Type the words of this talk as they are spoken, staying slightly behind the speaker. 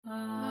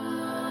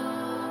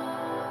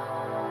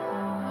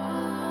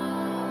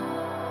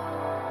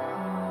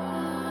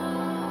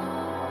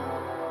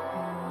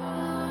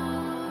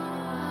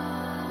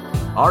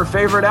Our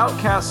favorite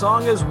Outcast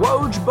song is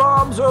Woj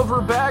Bombs Over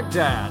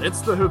Baghdad.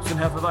 It's the Hoops and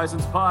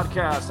Hefeweizens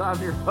podcast.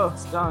 I'm your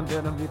host, Don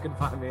Denham. You can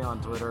find me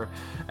on Twitter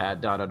at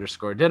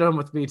Don_Denham.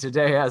 With me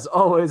today, as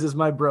always, is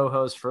my bro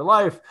host for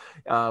life,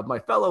 my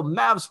fellow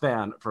Mavs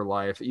fan for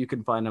life. You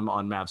can find him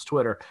on Mavs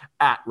Twitter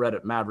at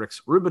Reddit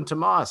Mavericks. Ruben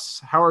Tomas,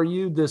 how are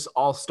you this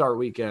All-Star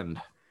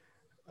weekend?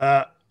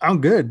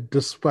 I'm good,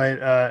 despite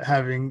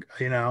having,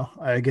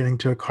 getting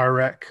into a car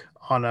wreck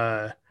on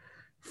a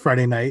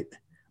Friday night.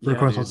 We're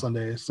recording on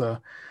Sunday, so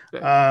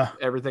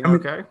everything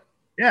okay?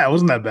 Yeah, it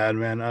wasn't that bad,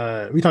 man.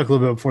 We talked a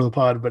little bit before the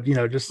pod, but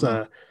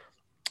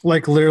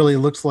like literally, it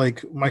looks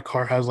like my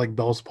car has like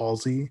Bell's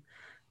palsy,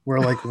 where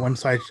like one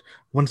side's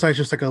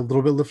just like a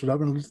little bit lifted up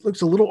and it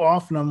looks a little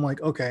off, and I'm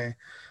like, okay,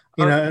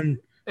 and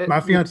my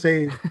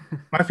fiance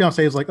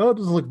is like, oh, it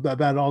doesn't look that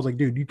bad at all. I was like,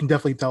 dude, you can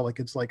definitely tell like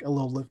it's like a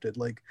little lifted.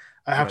 Like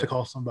I have to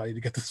call somebody to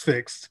get this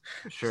fixed.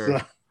 Sure.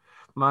 So,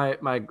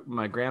 My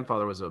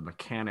grandfather was a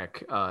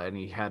mechanic, and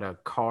he had a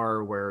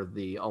car where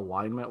the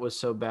alignment was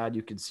so bad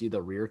you could see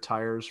the rear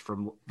tires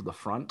from the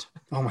front.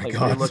 Oh my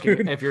god!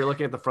 If you're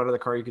looking at the front of the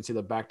car, you could see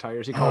the back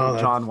tires. He called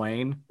it John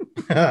Wayne.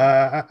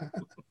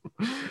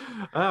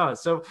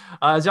 So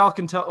as y'all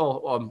can tell,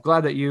 I'm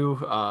glad that you,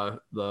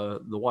 the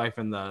wife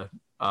and the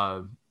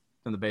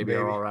baby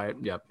are all right.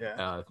 Yep.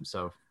 Yeah.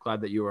 So glad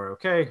that you are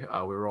okay.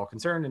 We were all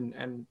concerned,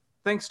 and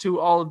thanks to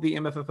all of the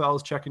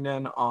MFFLs checking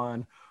in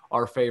on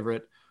our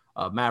favorite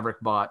Maverick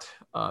bot,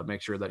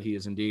 make sure that he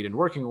is indeed in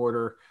working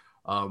order.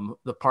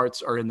 The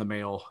parts are in the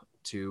mail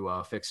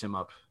to fix him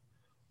up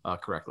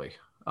correctly.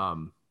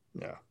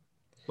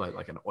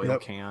 Like an oil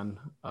can.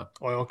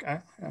 Oil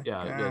can?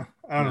 Yeah.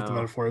 I don't know if the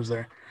metaphor is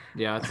there.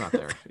 Yeah, it's not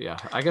there. Yeah.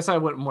 I guess I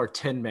went more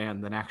Tin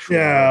Man than actual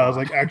robot. I was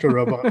like actual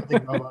robot. I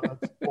think robot,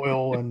 that's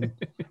oil and...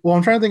 Well,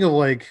 I'm trying to think of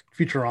like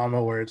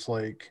Futurama where it's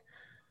like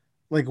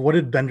what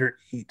did Bender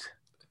eat?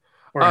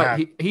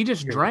 He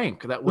just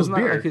drank. That wasn't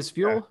that like his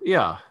fuel.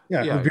 Yeah.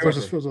 Beer exactly. was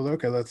his fuel. So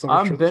okay, that's.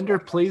 I'm Bender.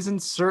 Please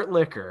insert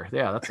liquor.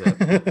 Yeah, that's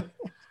it.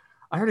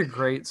 I heard a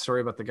great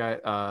story about the guy.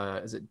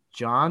 Is it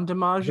John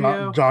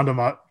DiMaggio? Is it John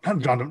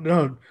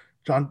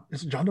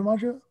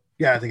DiMaggio?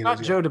 Yeah, I think it is.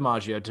 Not Joe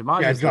DiMaggio.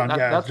 DiMaggio.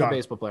 That's the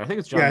baseball player. I think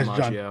it's John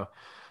DiMaggio. John.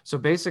 So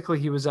basically,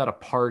 he was at a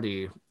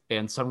party,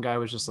 and some guy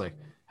was just like,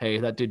 "Hey,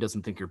 that dude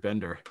doesn't think you're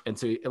Bender." And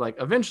so,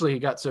 eventually, he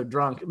got so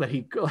drunk that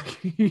he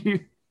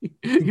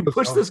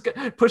pushed this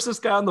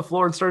guy on the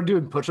floor and started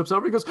doing push-ups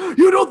over. He goes,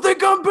 "You don't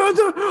think I'm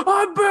Bender?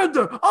 I'm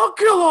Bender. I'll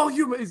kill all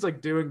you." He's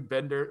like doing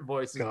Bender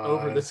voices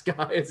over this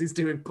guy as he's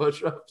doing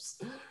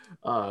push-ups.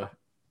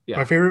 Yeah.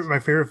 My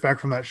favorite fact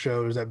from that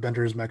show is that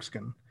Bender is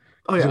Mexican.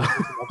 Oh yeah.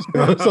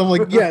 So I'm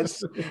like,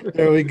 yes,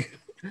 there we go.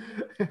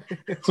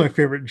 It's my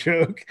favorite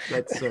joke.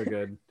 That's so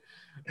good.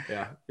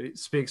 Yeah, he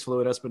speaks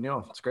fluent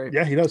Espanol. It's great.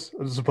 Yeah, he does,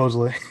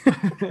 supposedly.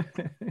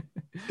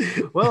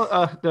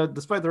 Well,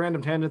 despite the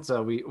random tangents,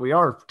 we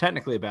are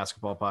technically a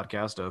basketball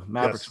podcast.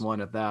 Mavericks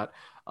won at that.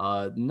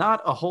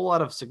 Not a whole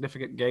lot of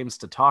significant games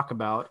to talk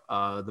about.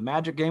 The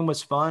Magic game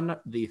was fun.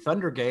 The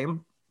Thunder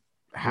game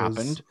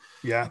happened.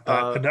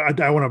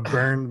 I want to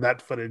burn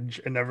that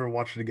footage and never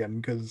watch it again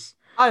because...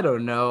 I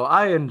don't know.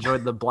 I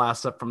enjoyed the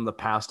blast up from the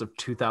past of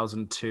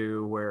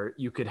 2002 where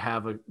you could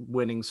have a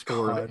winning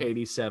score of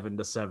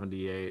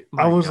 87-78.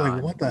 I was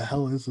like, what the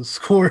hell is the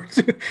score?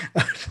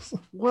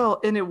 Well,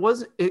 and it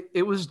was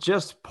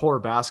just poor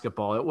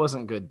basketball. It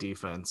wasn't good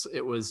defense.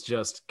 It was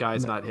just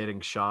guys not hitting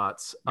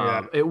shots.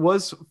 It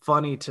was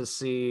funny to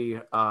see.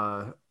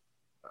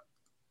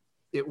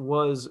 It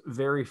was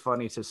very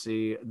funny to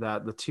see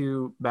that the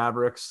two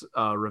Mavericks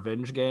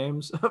revenge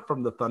games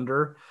from the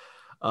Thunder,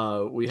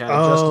 we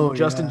had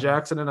Justin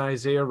Jackson and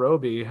Isaiah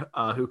Roby,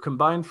 who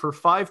combined for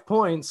 5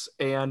 points,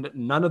 and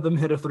none of them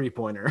hit a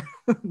 3-pointer.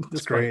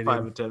 That's great.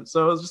 5 attempts.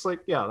 So it was just like,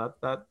 yeah,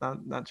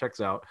 that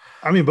checks out.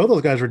 I mean, both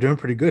those guys were doing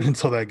pretty good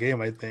until that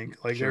game. I think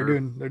they're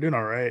doing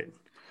all right.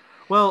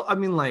 Well, I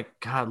mean,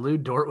 God, Lou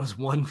Dort was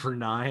 1 for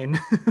 9.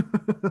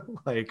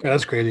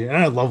 That's crazy. And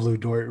I love Lou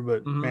Dort,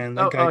 but man,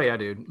 that guy... Oh yeah,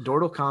 dude.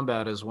 Dortal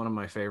Combat is one of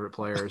my favorite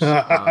players.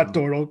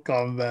 Dortal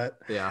Combat.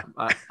 Yeah,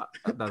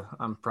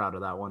 I'm proud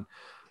of that one.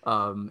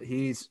 I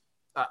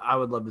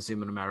would love to see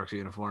him in a Mavericks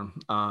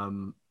uniform.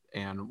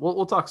 And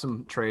we'll talk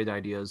some trade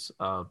ideas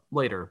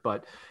later.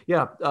 But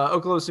yeah,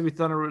 Oklahoma City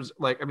Thunder was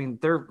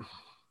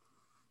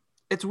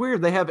it's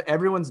weird. They have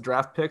everyone's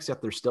draft picks,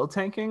 yet they're still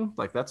tanking.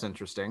 That's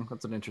interesting.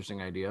 That's an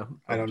interesting idea.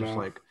 I don't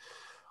know.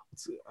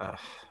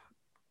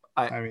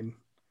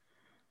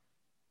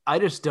 I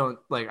just don't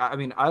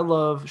I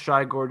love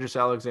Shai Gorgeous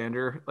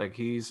Alexander.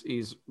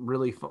 He's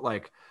really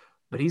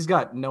but he's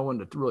got no one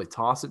to really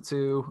toss it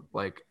to.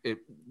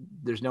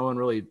 There's no one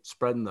really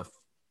spreading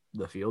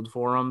the field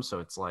for him. So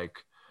it's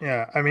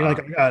yeah. I mean,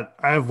 I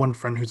have one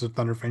friend who's a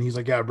Thunder fan. He's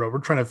like, yeah, bro, we're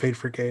trying to fade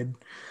for Cade.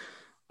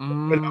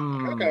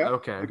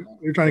 Okay.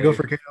 You're trying to go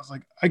for Cade. I was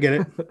like, I get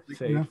it.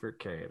 Fade for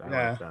Cade.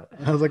 I like that.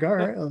 I was like, all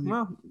right.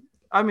 Well,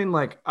 I mean,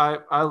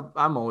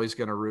 I'm always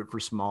going to root for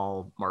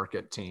small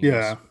market teams.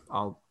 Yeah.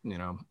 I'll,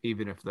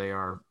 even if they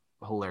are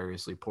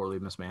hilariously poorly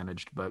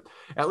mismanaged, but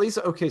at least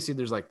OKC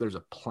there's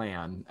a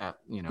plan at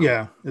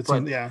Yeah, it's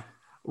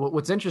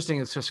What's interesting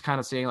is just kind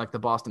of seeing like the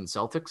Boston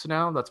Celtics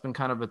now. That's been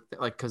kind of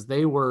because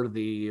they were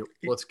the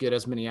let's get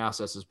as many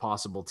assets as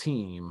possible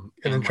team,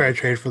 and then try to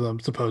trade for them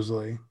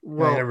supposedly.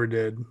 Well, they never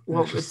did.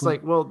 Well, it's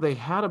they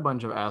had a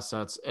bunch of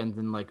assets, and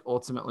then like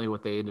ultimately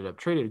what they ended up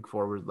trading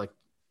for was like,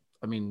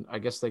 I mean, I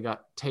guess they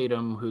got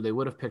Tatum, who they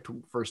would have picked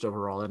first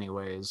overall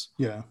anyways.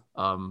 Yeah.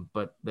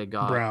 But they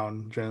got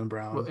Jaylen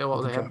Brown.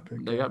 Well,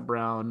 they got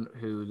Brown,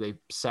 who they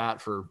sat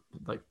for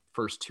like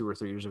first 2 or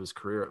 3 years of his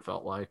career, it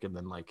felt like, and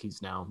then like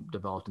he's now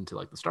developed into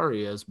like the star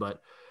he is. But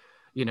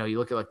you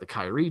look at like the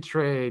Kyrie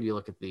trade, you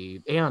look at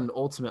and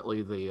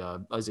ultimately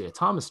the Isaiah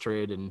Thomas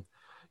trade, and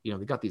they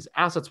got these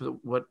assets,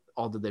 but what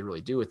all did they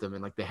really do with them?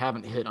 And like they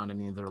haven't hit on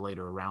any of their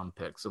later round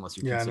picks, unless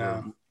you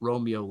consider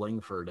Romeo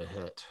Langford a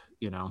hit.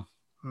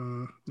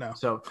 No.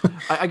 So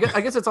I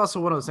guess it's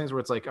also one of those things where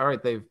it's like, all right,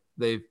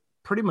 they've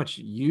pretty much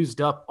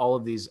used up all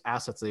of these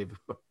assets they've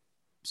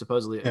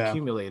supposedly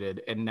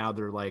accumulated, and now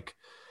they're like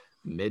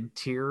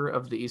mid-tier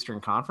of the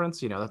Eastern Conference.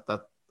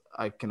 That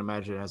I can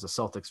imagine as a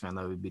Celtics fan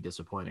that would be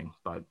disappointing.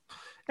 But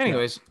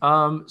anyways,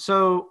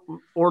 so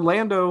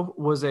Orlando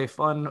was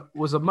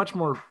a much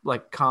more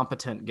like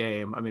competent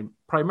game. I mean,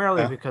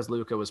 primarily because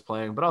Luka was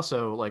playing, but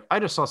also like I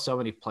just saw so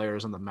many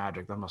players in the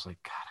Magic that I'm just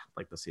like, God, I'd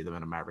like to see them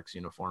in a Mavericks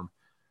uniform.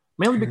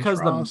 Mainly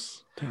because like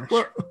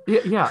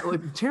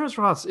Terrence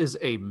Ross is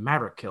a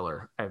Maverick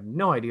killer. I have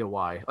no idea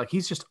why. Like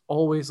he's just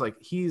always like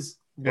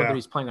whether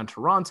he's playing on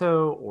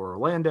Toronto or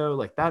Orlando,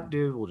 like that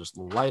dude will just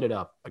light it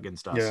up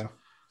against us. Yeah.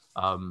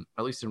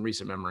 At least in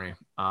recent memory.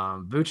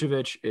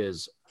 Vucevic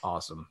is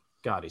awesome.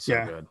 God, he's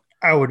so good.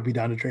 I would be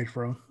down to trade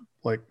for him,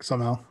 like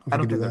somehow. I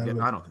don't think they're getting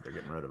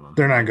rid of him.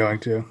 They're not going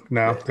to.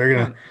 No, they're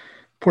gonna.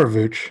 Poor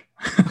Vooch.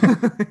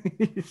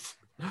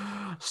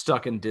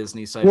 Stuck in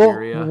Disney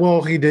Siberia.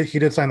 Well, he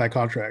did sign that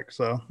contract,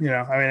 so I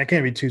mean, I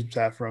can't be too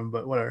sad for him,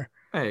 but whatever.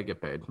 Hey,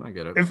 get paid. I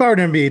get it. If I were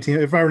an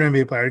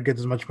NBA player, I'd get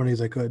as much money as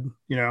I could.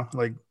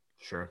 Like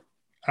sure.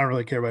 I don't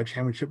really care about a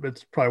championship.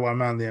 It's probably why I'm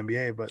not in the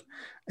NBA. But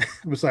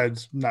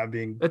besides not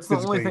being, it's the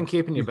only thing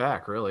keeping you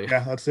back, really.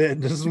 Yeah, that's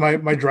it. This is my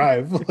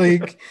drive.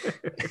 Like,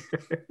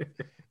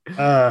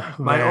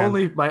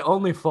 my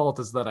only fault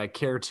is that I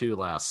care too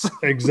less.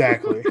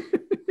 Exactly.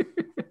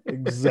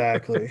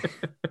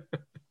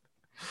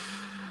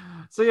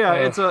 So yeah,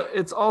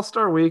 it's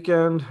All-Star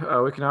weekend.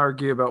 We can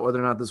argue about whether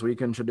or not this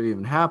weekend should have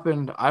even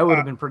happened. I would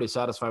have been pretty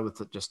satisfied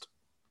with just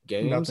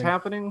games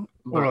happening,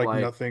 or like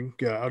nothing.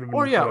 Yeah,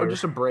 or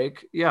just a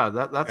break. Yeah,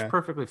 that's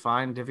perfectly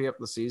fine. Divvy up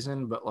the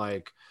season, but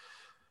like,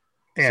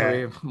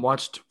 so we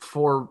watched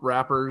 4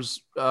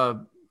 rappers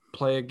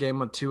play a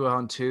game of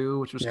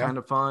 2-on-2, which was kind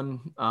of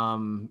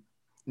fun.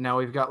 Now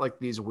we've got like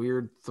these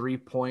weird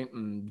 3-point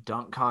and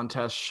dunk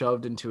contests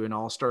shoved into an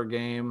all-star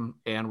game.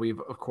 And we've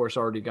of course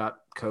already got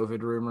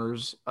COVID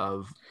rumors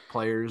of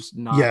players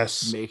not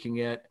making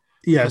it.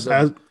 Yes.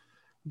 As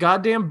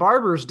goddamn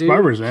barbers, dude.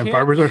 Barbers, man.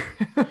 Barbers are,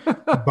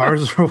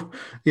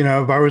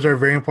 barbers are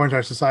very important to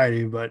our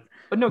society, but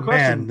no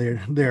question.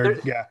 Man,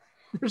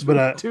 There's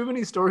been too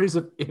many stories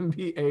of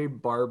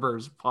NBA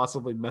barbers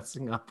possibly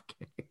messing up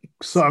games.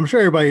 So I'm sure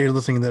everybody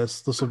listening to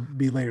this will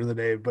be later in the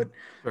day, but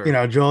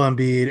Joel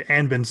Embiid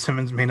and Ben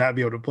Simmons may not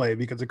be able to play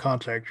because of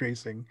contact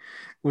tracing,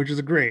 which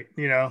is great.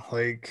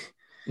 Like,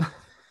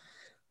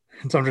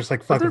 and so I'm just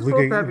like, fuck. If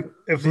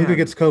Luka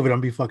gets COVID, I'm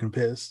gonna be fucking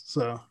pissed.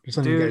 So just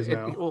letting you guys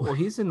know. Well,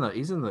 he's in the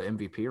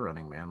MVP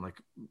running, man.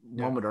 Like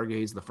one would argue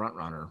he's the front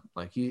runner.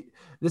 Like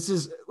this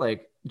is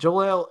like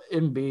Joel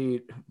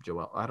Embiid.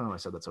 I don't know. I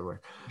said that's a word.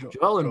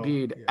 Joel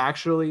Embiid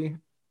actually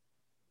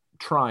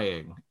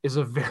trying is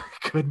a very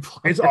good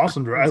player. It's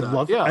awesome, bro. I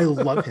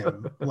love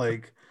him.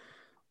 Like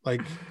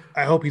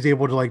I hope he's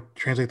able to like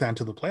translate that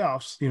into the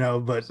playoffs.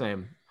 But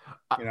same.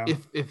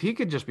 If he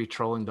could just be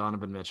trolling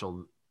Donovan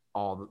Mitchell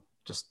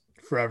just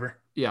forever.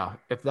 Yeah,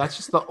 if that's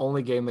just the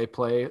only game they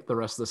play the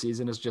rest of the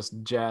season is just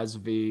Jazz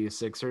v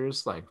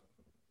Sixers, like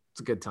it's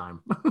a good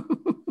time.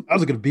 That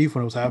was a good beef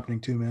when it was happening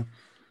too, man.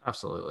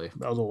 Absolutely.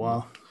 That was a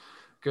while.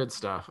 Good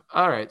stuff.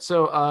 All right,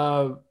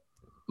 so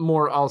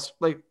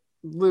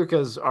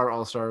Luka's our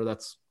all-star.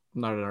 That's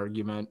not an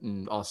argument,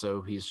 and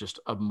also he's just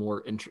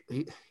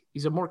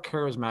he's a more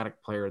charismatic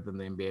player than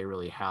the NBA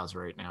really has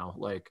right now.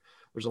 Like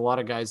there's a lot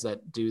of guys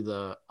that do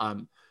the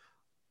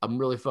I'm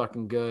really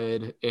fucking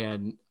good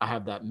and I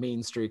have that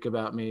mean streak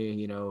about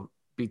me,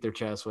 beat their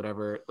chest,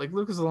 whatever. Like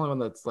Luka's the only one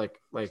that's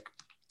like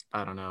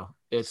I don't know.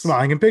 It's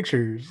smiling in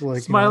pictures,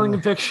 like smiling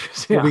in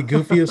pictures. Yeah, be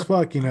goofy as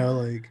fuck,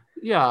 like.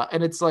 Yeah,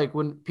 and it's like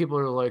when people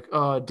are like,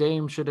 "Oh,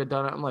 Dame should have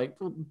done it." I'm like,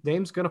 well,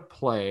 Dame's gonna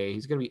play.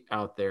 He's gonna be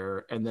out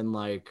there, and then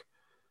like,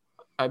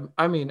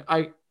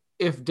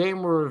 if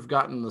Dame would have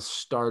gotten the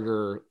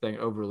starter thing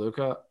over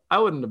Luka, I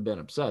wouldn't have been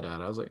upset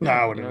at it. I was like, no,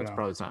 I wouldn't. It's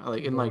probably not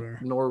like, and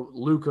like, nor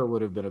Luka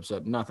would have been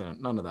upset. None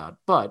of that.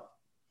 But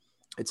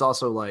it's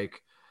also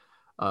like,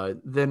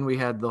 then we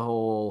had the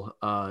whole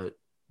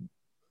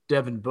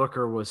Devin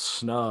Booker was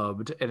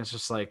snubbed, and it's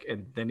just like,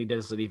 and then he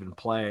doesn't even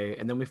play,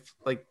 and then we've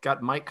like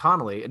got Mike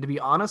Conley, and to be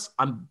honest,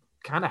 I'm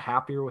kind of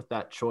happier with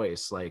that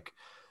choice. Like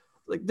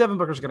like Devin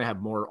Booker's going to have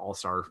more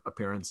All-Star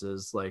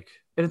appearances. Like,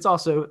 and it's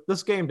also,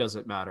 this game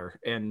doesn't matter,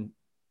 and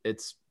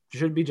it's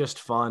should be just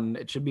fun.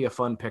 It should be a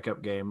fun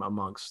pickup game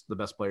amongst the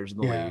best players in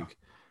the league,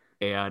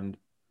 and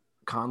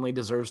Conley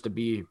deserves to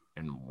be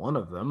in one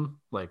of them.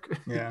 Like,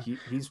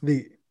 he's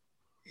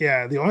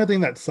the only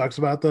thing that sucks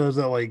about those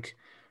that, like,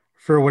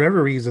 for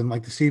whatever reason,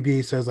 like the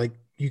CBA says, like,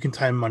 you can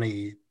tie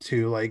money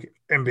to like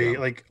NBA,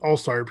 like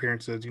All-Star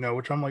appearances, you know,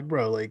 which I'm like,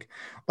 bro, like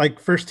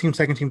first team,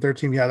 second team, third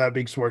team. Yeah, that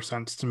makes more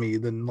sense to me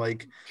than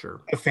like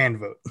a fan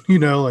vote, you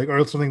know, like,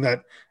 or something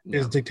that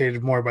is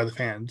dictated more by the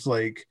fans.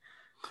 Like,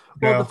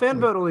 well, the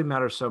fan vote only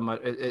matters so much.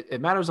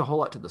 It matters a whole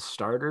lot to the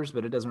starters,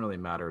 but it doesn't really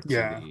matter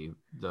to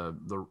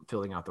the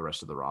filling out the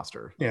rest of the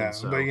roster. Yeah,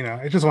 so, but you know,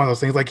 it's just one of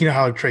those things. Like, you know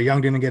how Trae Young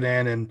didn't get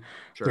in, and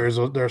there's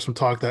some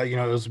talk that, you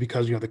know, it was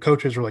because, you know, the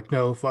coaches were like,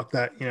 no, fuck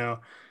that, you know,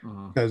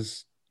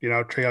 because you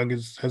know Trae Young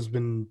has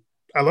been.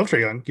 I love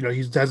Trae Young. You know,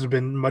 hasn't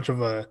been much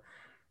of a.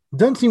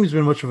 Doesn't seem he's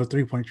been much of a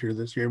 3-point shooter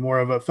this year. More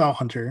of a foul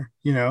hunter.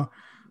 You know,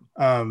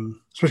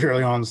 especially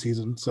early on in the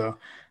season. So,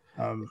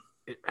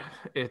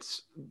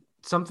 it's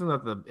something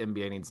that the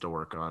NBA needs to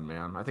work on,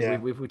 man. I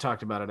think we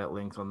talked about it at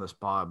length on this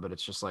pod, but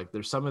it's just like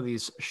there's some of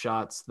these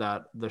shots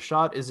that the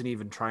shot isn't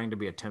even trying to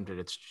be attempted.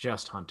 It's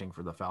just hunting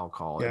for the foul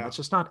call. And it's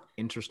just not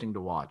interesting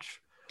to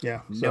watch.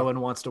 Yeah. No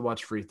one wants to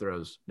watch free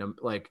throws. No,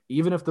 like,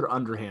 even if they're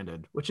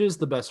underhanded, which is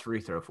the best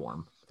free throw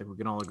form. I think we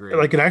can all agree.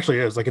 Like, it actually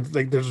is. Like, it's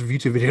like there's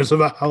YouTube videos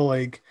about how,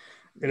 like,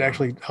 it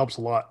actually helps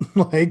a lot,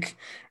 like,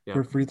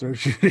 for free throw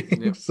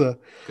shooting. Yep. So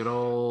good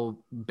old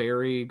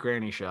Barry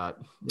granny shot.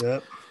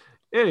 Yep.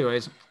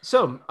 Anyways,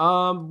 so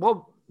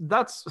well,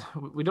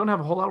 we don't have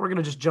a whole lot. We're going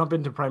to just jump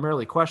into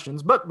primarily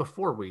questions. But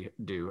before we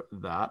do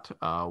that,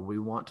 we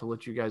want to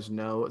let you guys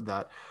know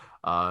that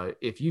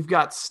if you've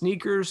got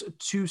sneakers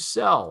to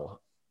sell,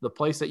 the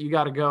place that you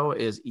got to go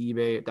is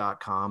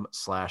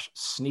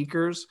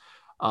ebay.com/sneakers.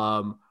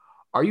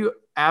 Are you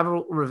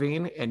Avril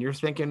Lavigne and you're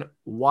thinking,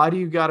 why do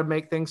you got to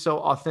make things so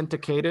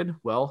authenticated?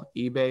 Well,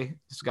 eBay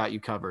has got you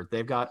covered.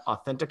 They've got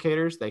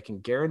authenticators. They can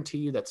guarantee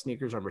you that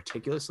sneakers are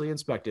meticulously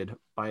inspected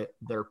by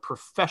their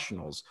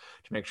professionals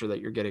to make sure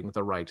that you're getting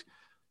the right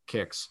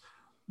kicks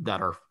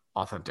that are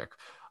authentic.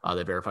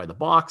 They verify the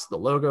box, the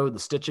logo, the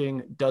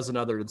stitching, dozen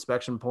other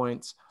inspection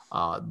points.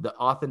 The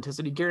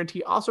authenticity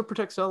guarantee also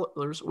protects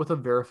sellers with a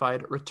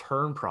verified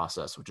return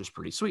process, which is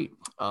pretty sweet.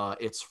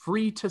 It's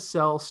free to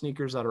sell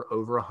sneakers that are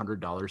over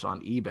 $100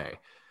 on eBay.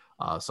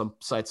 Some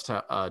sites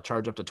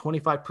charge up to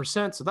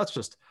 25%. So that's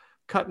just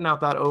cutting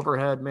out that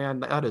overhead, man.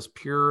 That is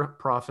pure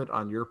profit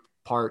on your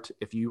part.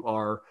 If you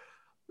are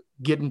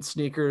getting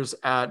sneakers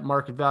at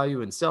market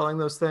value and selling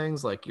those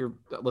things, like,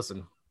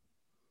 listen,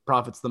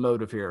 profit's the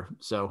motive here.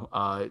 So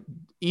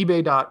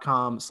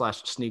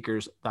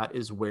ebay.com/sneakers, that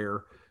is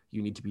where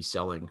you need to be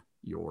selling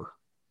your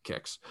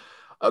kicks.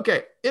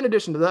 Okay. In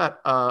addition to that,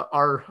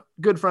 our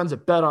good friends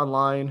at Bet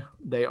Online,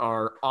 they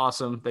are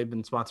awesome. They've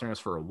been sponsoring us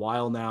for a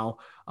while now.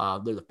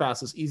 They're the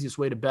fastest, easiest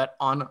way to bet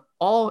on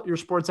all your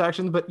sports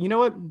actions. But you know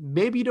what?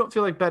 Maybe you don't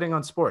feel like betting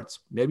on sports.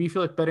 Maybe you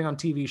feel like betting on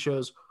TV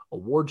shows,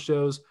 award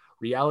shows,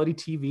 reality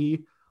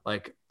TV.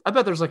 Like, I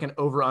bet there's like an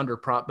over-under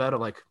prop bet of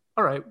like,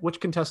 all right,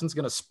 which contestant's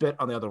going to spit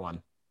on the other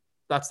one?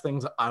 That's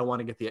things that I want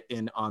to get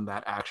in on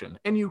that action.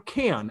 And you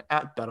can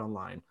at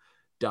betonline.ag.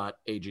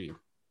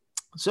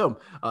 So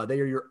they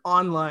are your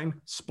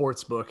online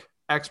sportsbook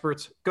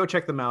experts. Go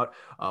check them out.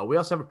 We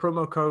also have a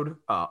promo code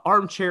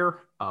armchair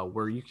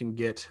where you can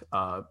get,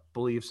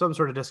 believe, some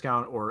sort of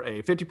discount or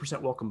a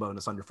 50% welcome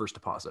bonus on your first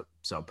deposit.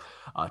 So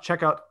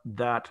check out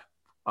that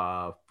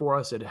for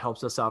us. It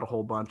helps us out a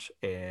whole bunch.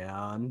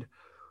 And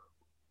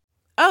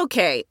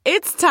okay,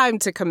 it's time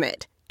to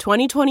commit.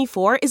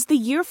 2024 is the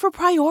year for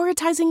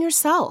prioritizing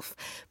yourself.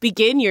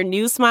 Begin your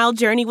new smile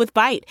journey with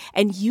Byte,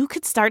 and you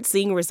could start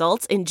seeing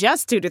results in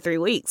just 2 to 3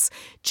 weeks.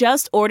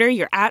 Just order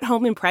your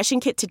at-home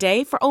impression kit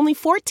today for only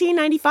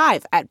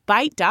 $14.95 at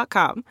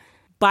Byte.com.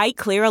 Byte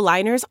Clear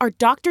aligners are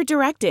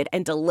doctor-directed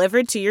and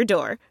delivered to your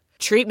door.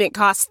 Treatment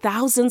costs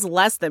thousands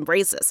less than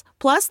braces.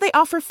 Plus, they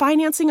offer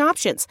financing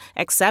options,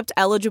 accept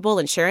eligible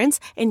insurance,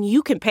 and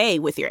you can pay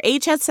with your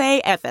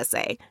HSA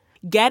FSA.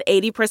 Get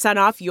 80%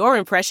 off your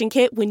impression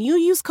kit when you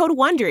use code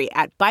WONDERY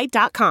at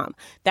Byte.com.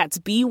 That's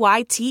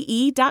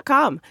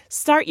BYTE.com.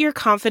 Start your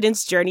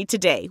confidence journey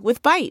today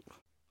with Byte.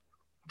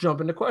 Jump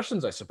into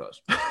questions, I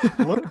suppose.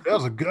 That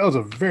was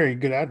a very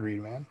good ad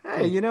read, man.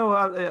 Hey, you know,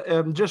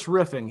 I'm just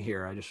riffing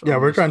here.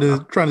 We're trying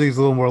to do these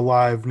a little more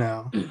live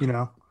now, you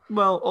know.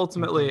 Well,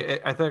 ultimately,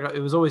 I think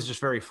it was always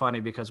just very funny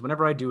because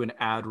whenever I do an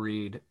ad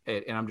read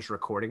and I'm just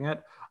recording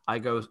it, I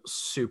go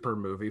super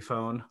movie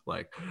phone,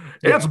 like,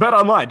 it's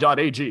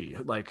betonline.ag.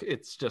 Like,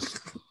 it's just.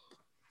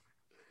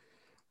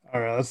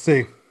 All right, let's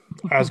see. All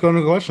right, let's go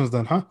into questions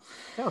then, huh?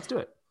 Yeah, let's do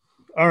it.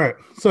 All right.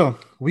 So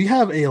we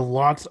have a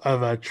lot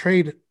of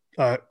trade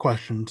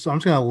questions. So I'm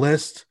just going to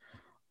list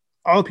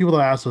all the people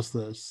that asked us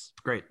this.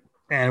 Great.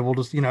 And we'll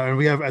just, you know,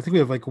 and I think we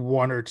have like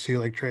one or two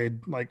like trade,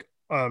 like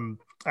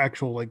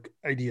actual like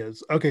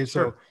ideas. Okay.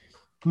 So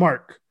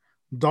Mark,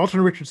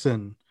 Dalton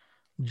Richardson,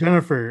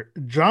 Jennifer,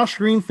 Josh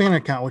Green fan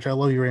account, which I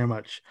love you very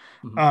much.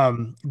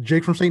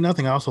 Jake from Say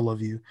Nothing, I also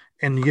love you.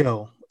 And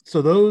yo,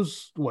 so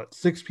those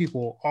 6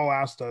 people all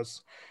asked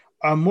us,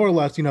 more or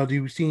less, do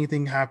you see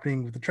anything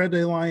happening with the trade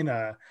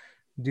deadline?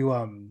 Do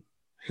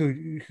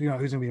who's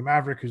gonna be a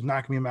Maverick, who's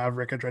not gonna be a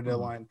Maverick at trade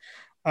deadline?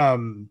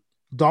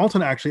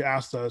 Dalton actually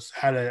asked us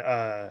had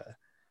a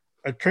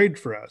trade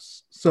for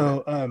us.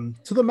 So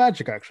to the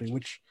Magic actually,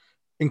 which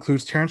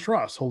includes Terrence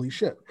Ross. Holy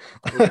shit.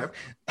 Okay.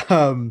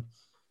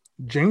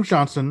 James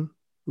Johnson,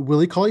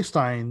 Willie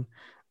Cauley-Stein,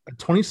 a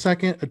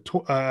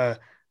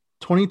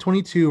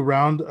 2022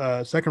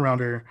 round second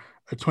rounder,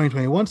 a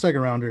 2021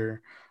 second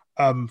rounder,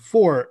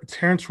 for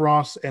Terrence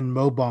Ross and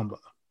Mo Bamba.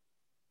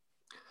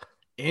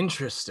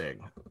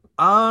 Interesting.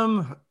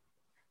 I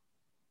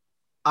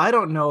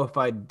don't know if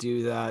I'd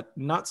do that.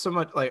 Not so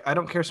much like I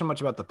don't care so much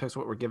about the picks,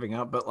 what we're giving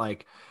up, but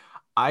like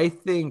I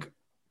think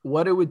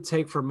what it would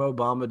take for Mo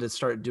Bamba to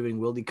start doing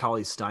Willie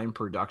Cauley-Stein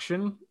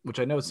production, which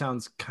I know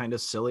sounds kind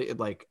of silly.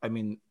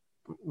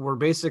 We're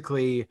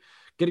basically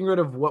getting rid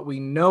of what we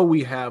know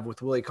we have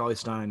with Willie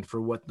Cauley-Stein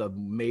for what the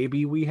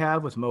maybe we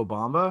have with Mo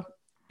Bamba.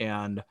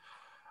 And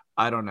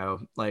I don't know.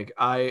 Like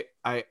I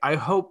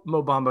hope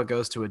Mo Bamba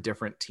goes to a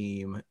different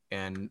team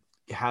and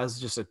has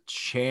just a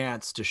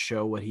chance to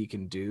show what he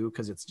can do,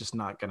 because it's just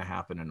not going to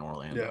happen in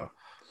Orlando.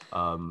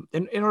 Yeah.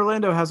 And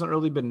Orlando hasn't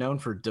really been known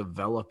for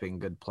developing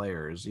good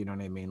players. You know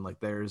what I mean?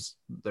 Like there's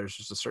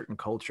just a certain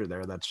culture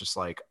there that's just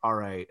like, all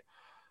right,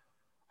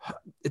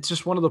 it's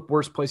just one of the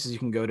worst places you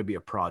can go to be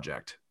a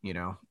project,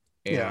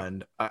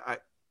 And I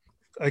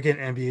again,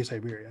 NBA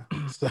Siberia.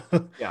 So,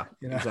 yeah,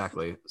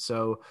 exactly.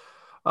 So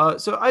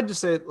I'd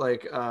just say I'd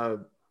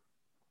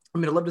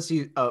love to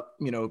see a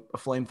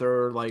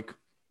flamethrower like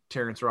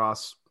Terrence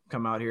Ross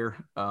come out here.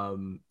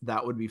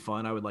 That would be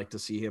fun. I would like to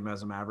see him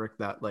as a Maverick.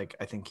 That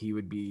I think he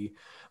would be,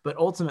 but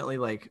ultimately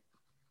would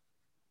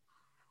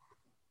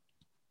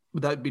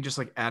that be just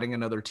like adding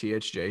another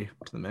THJ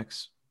to the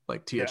mix,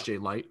 like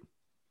THJ light?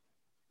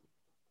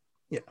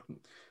 Yeah.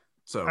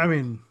 So I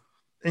mean,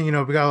 and we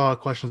got a lot of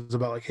questions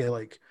about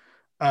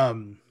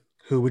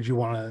who would you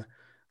want to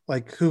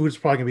who was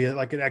probably gonna be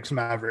like an ex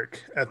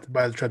Maverick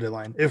by the trade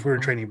deadline if we were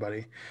trading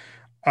buddy.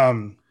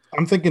 I'm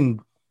thinking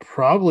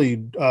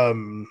probably oh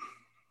my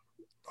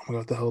god,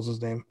 what the hell is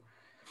his name?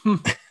 Oh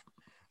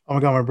my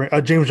god, my brain.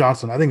 James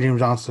Johnson. I think James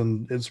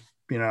Johnson is,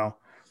 though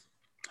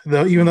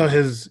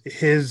his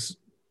his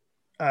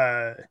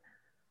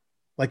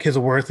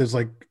worth is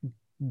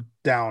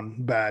down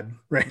bad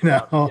right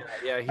now.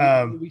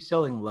 He'll be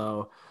selling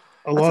low.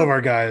 A lot of our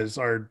guys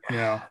are,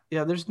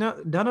 there's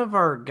none of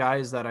our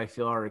guys that I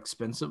feel are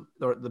expensive,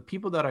 or the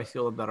people that I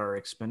feel that are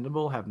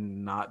expendable have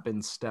not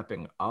been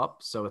stepping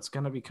up. So it's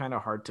going to be kind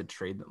of hard to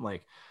trade them.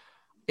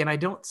 And I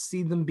don't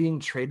see them being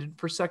traded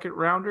for second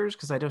rounders,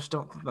 because I just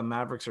don't think the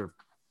Mavericks are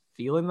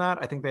feeling that.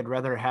 I think they'd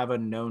rather have a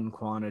known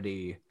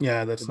quantity.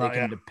 Yeah, that's that they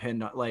can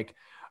depend on.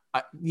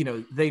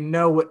 They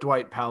know what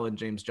Dwight Powell and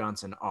James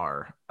Johnson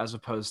are, as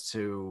opposed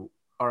to,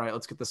 all right,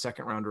 let's get the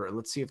second rounder.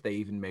 Let's see if they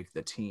even make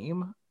the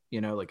team.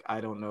 I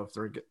don't know if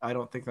I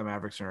don't think the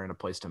Mavericks are in a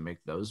place to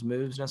make those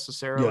moves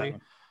necessarily. Yeah.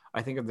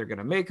 I think if they're going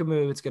to make a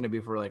move, it's going to be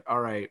for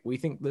all right, we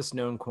think this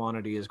known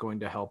quantity is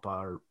going to help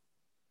our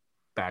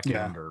back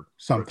end or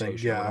something, or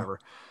whatever.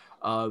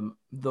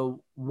 The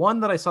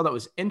one that I saw that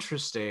was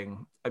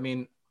interesting,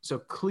 so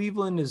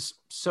Cleveland is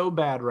so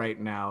bad right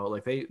now.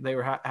 They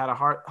had a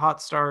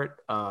hot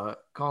start.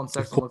 Colin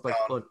Sexton looked like,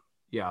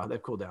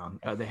 they've cooled down.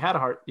 They had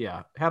a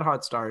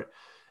hot start.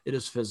 It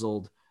has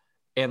fizzled,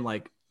 and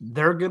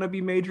they're going to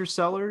be major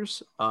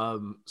sellers.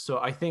 So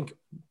I think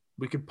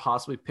we could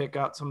possibly pick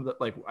out some of the,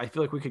 I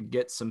feel like we could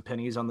get some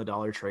pennies on the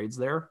dollar trades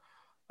there.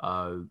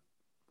 For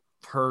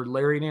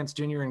Larry Nance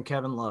Jr. and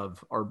Kevin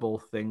Love are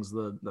both things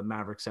the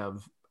Mavericks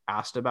have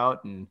asked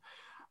about. And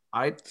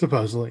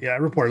supposedly,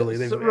 reportedly.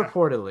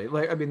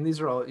 Reportedly.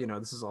 These are all,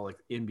 this is all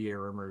NBA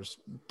rumors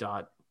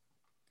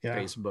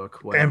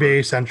Facebook, whatever.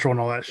 NBA Central and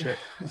all that shit.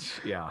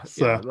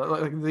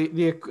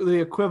 The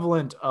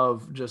equivalent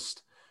of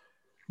just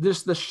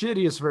this, the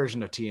shittiest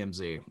version of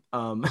TMZ.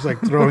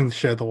 It's throwing the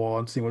shit at the wall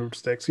and seeing what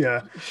sticks.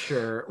 Yeah,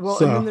 sure. Well,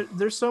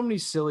 there's so many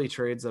silly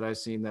trades that I've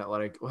seen that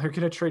they're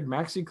gonna trade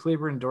Maxi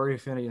Kleber and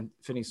Dorian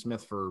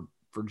Finney-Smith for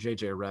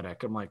JJ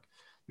Redick. I'm like,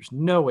 there's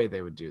no way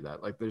they would do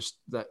that.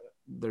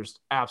 There's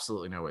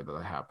absolutely no way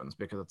that happens,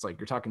 because it's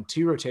you're talking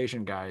 2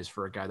 rotation guys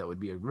for a guy that would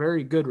be a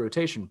very good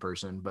rotation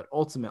person, but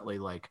ultimately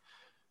the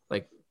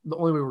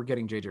only way we're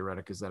getting JJ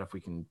Redick is that if we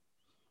can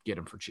get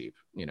him for cheap,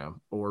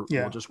 or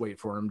we'll just wait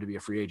for him to be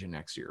a free agent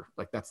next year.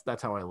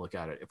 That's how I look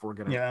at it. If we're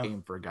going to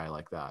aim for a guy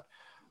like that.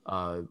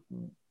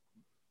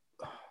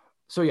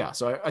 So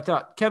I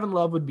thought Kevin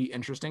Love would be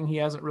interesting. He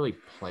hasn't really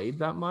played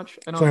that much.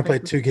 He's only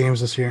played 2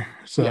 games this year.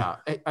 So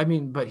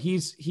but he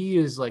is he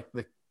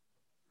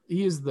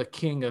is the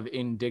king of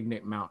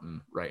Indignant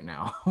Mountain right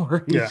now,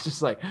 where he's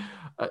just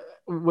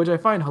which I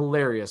find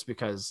hilarious,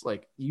 because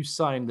you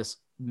signed this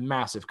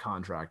massive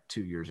contract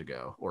 2 years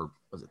ago, or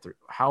was it 3?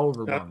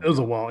 However long. It was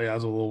a while. Yeah, it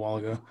was a little while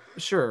ago.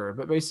 Sure.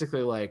 But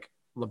basically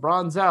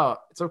LeBron's out.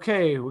 It's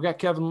okay. We got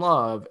Kevin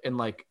Love. And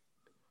like,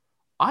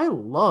 I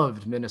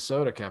loved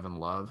Minnesota Kevin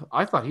Love.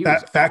 I thought he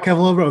was fat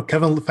Kevin Love, bro.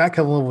 Fat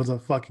Kevin Love was a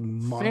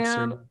fucking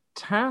monster.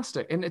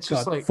 Fantastic. And it's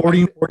just like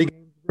 40 games,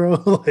 bro.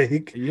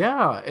 Like,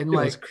 yeah. And it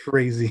like, was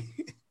crazy.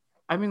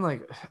 I mean,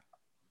 like,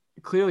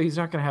 clearly he's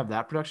not going to have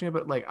that production yet,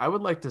 but like, I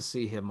would like to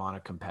see him on a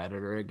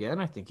competitor again.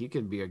 I think he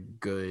could be a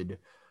good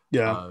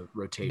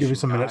rotation. Give you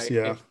some minutes.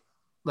 Yeah.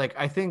 Like,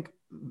 I think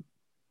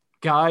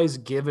guys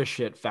give a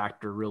shit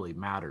factor really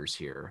matters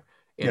here.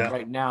 And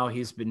right now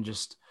he's been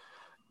just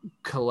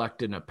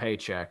collecting a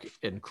paycheck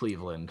in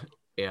Cleveland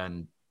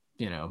and,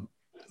 you know,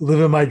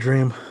 living my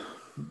dream.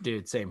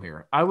 Dude, same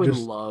here. I would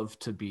love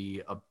to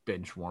be a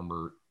bench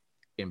warmer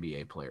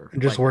NBA player.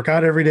 And just work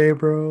out every day,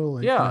 bro.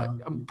 Like,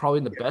 I'm probably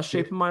in the best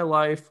shape of my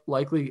life,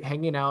 likely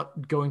hanging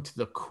out, going to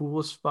the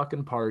coolest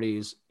fucking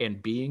parties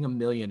and being a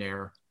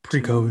millionaire.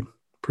 Pre-COVID.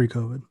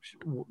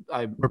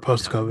 Or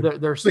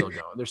post-COVID. They're still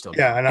going. They're still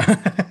going. I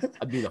know.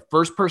 I'd be the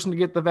first person to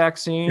get the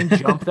vaccine,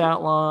 jump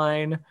that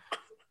line.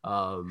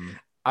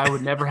 I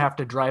would never have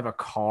to drive a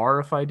car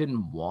if I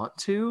didn't want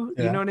to.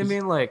 You know what I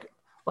mean? Like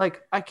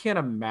I can't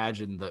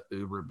imagine the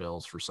Uber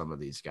bills for some of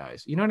these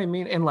guys. You know what I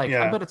mean? And like,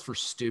 I bet it's for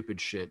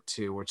stupid shit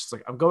too, which is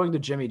like, I'm going to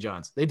Jimmy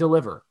John's. They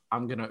deliver.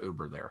 I'm going to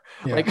Uber there.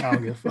 Yeah, like, I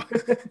don't give a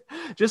fuck.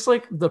 Just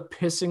like the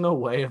pissing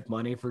away of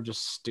money for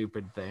just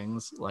stupid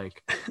things.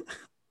 Like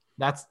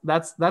that's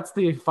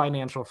the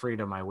financial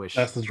freedom I wish.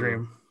 That's the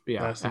dream.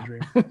 Yeah. That's the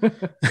dream.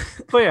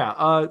 But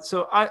yeah.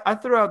 So I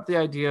threw out the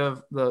idea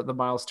of the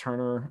Miles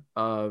Turner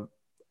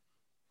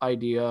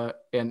idea.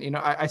 And, you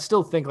know, I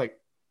still think like,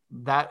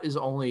 that is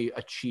only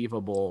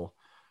achievable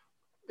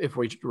if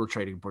we're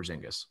trading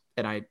Porzingis.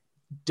 And I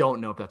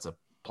don't know if that's a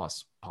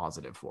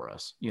positive for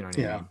us. You know what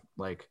I mean?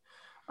 Like,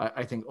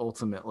 I think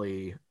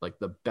ultimately, like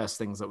the best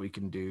things that we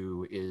can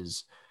do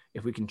is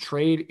if we can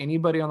trade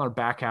anybody on our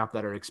back half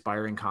that are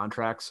expiring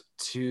contracts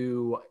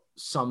to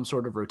some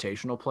sort of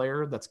rotational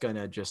player that's going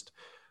to just,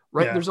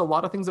 there's a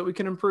lot of things that we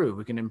can improve.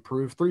 We can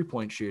improve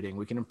 3-point shooting.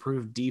 We can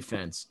improve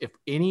defense. If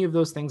any of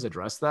those things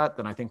address that,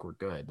 then I think we're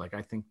good. Like,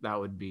 I think that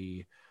would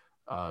be,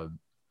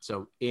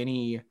 so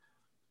any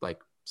like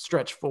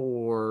stretch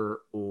 4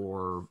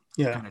 or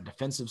kind of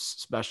defensive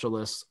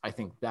specialists, I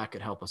think that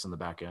could help us in the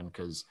back end.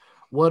 Cause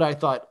what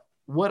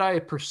I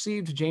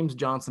perceived James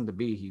Johnson to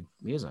be, he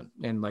isn't.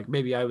 And like,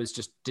 maybe I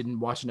didn't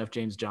watch enough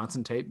James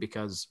Johnson tape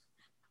because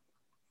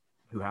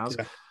who has,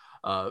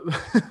 but,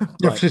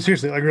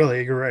 seriously, like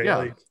really, you're right. Yeah.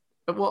 Like,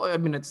 well, I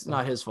mean, it's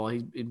not his fault.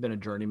 He's been a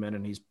journeyman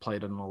and he's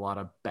played on a lot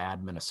of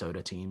bad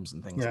Minnesota teams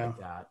and things like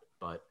that.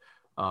 But,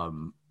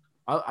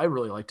 I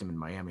really liked him in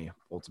Miami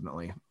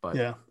ultimately,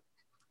 but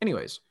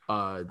anyways,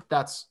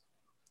 that's,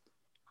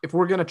 if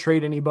we're going to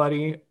trade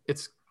anybody,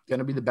 it's going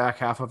to be the back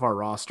half of our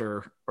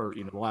roster or,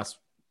 you know, the last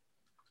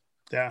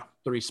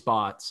 3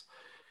 spots.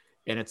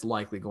 And it's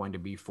likely going to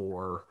be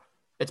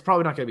it's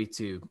probably not going to be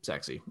too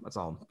sexy. That's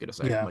all I'm going to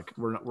say. Like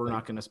we're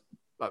not going to,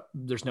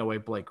 there's no way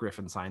Blake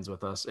Griffin signs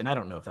with us. And I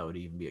don't know if that would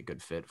even be a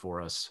good fit for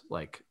us.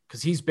 Like,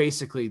 cause he's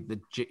basically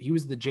he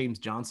was the James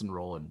Johnson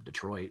role in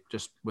Detroit,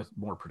 just with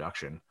more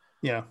production.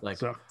 Yeah. Like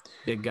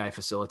big guy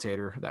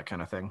facilitator, that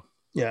kind of thing.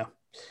 Yeah.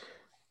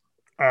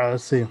 All right,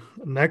 let's see.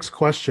 Next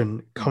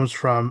question comes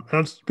from, and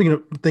I'm speaking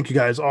of, thank you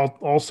guys,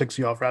 all 6 of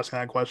y'all for asking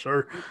that question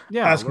or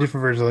asking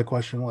different versions of the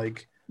question.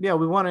 Like, we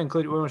want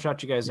to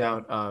shout you guys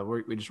out.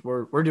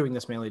 We're doing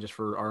this mainly just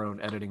for our own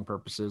editing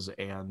purposes.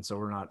 And so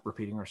we're not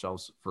repeating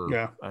ourselves for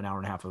an hour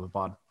and a half of a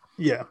pod.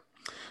 Yeah.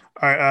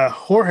 All right.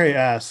 Jorge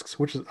asks,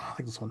 which is, I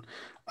think this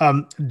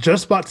one,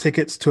 just bought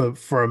tickets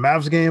for a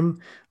Mavs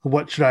game.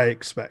 What should I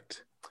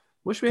expect?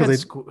 Wish we had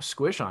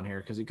Squish on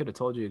here because he could have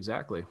told you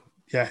exactly.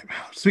 Yeah.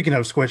 Speaking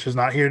of, Squish is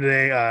not here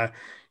today.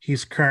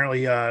 He's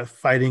currently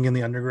fighting in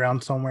the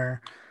underground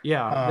somewhere.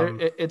 Yeah.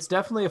 It's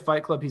definitely a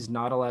fight club he's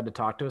not allowed to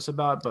talk to us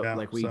about,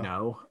 but we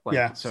know.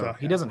 Like, so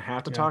he doesn't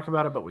have to talk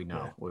about it, but we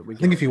know. Yeah. I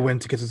think if he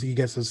wins, he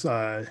gets his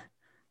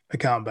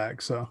account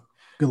back. So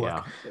good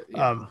luck.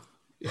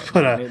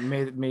 But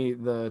may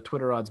the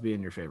Twitter odds be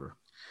in your favor.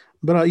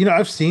 But you know,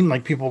 I've seen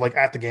like people like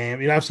at the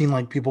game. You know, I've seen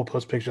like people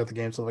post pictures at the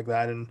game, stuff like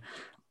that, and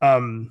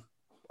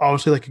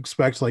obviously like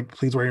expect like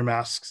please wear your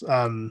masks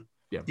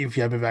if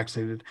you have been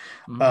vaccinated.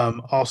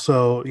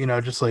 Also, you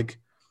know, just like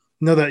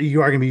know that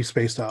you are going to be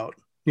spaced out,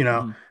 you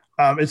know.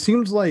 It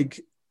seems like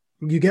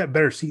you get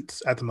better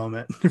seats at the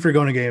moment if you're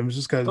going to games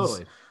just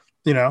because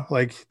you know,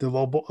 like the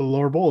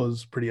lower bowl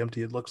is pretty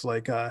empty, it looks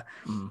like. You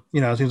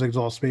know, it seems like there's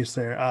all space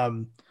there.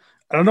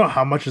 I don't know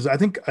how much is, I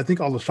think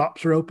all the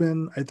shops are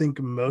open. I think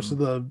most of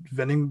the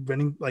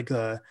vending like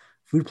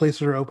food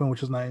places are open,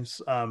 which is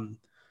nice.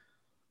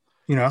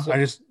 You know, so, I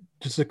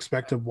just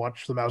expect to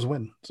watch the Mavs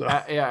win. So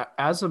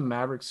as a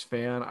Mavericks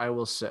fan, I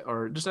will say,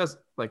 or just as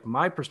like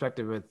my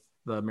perspective with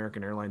the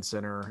American Airlines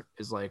Center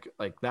is like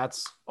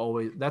that's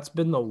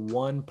been the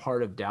one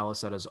part of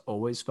Dallas that has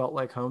always felt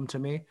like home to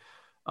me.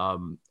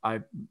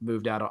 I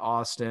moved out of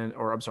Austin,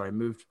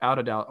 moved out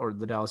of Dallas or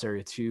the Dallas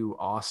area to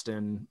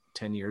Austin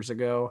 10 years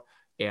ago.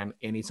 And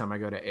anytime I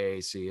go to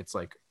AAC, it's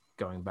like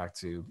going back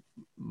to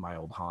my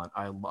old haunt.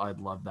 I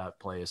love that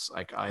place.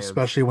 Like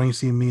especially when you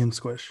see me and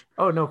Squish.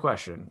 Oh, no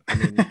question. I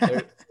mean,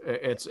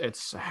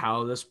 it's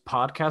how this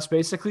podcast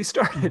basically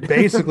started.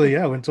 Basically,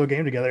 yeah. Went to a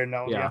game together. And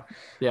now,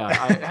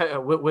 I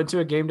went to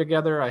a game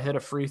together. I hit a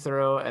free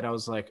throw, and I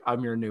was like,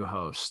 "I'm your new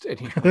host."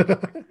 And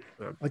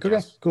like,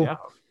 okay, cool, yeah,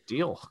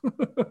 deal.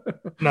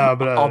 No,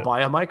 but I'll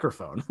buy a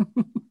microphone.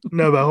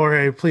 No, but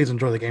Jorge, please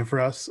enjoy the game for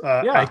us.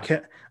 I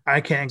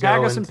can't tag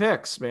go us in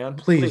pics, man.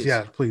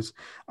 Please.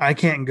 I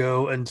can't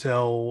go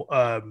until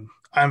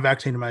I'm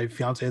vaccinated. My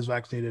fiance is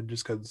vaccinated,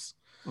 just because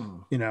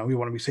we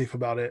want to be safe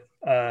about it.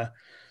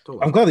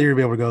 Totally. I'm glad that you're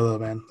gonna be able to go though,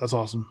 man. That's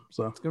awesome.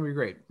 So it's gonna be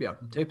great. Yeah,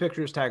 take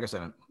pictures, tag us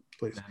in it,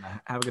 please. And,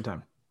 have a good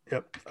time.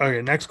 Yep.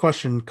 Okay. Next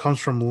question comes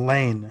from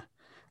Lane.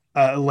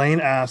 Lane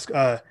asks,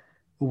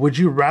 "Would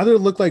you rather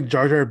look like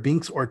Jar Jar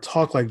Binks or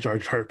talk like Jar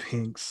Jar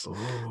Binks?"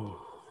 Ooh.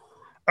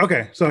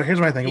 Okay, so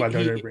here's my thing about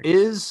Jar Jar Binks. He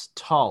is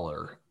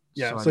taller.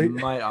 Yeah, so I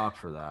might opt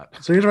for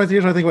that. So here's my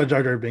thing about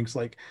Jar Jar Binks.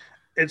 Like,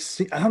 I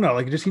don't know,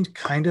 like it just seems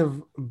kind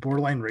of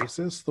borderline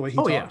racist the way he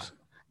talks. Yeah.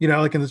 You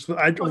know, like in this,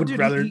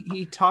 rather.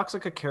 He talks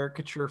like a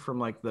caricature from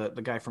like the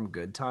guy from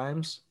Good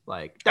Times.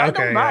 Like, like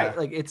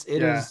it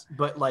is,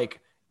 but like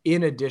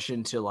in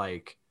addition to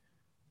like,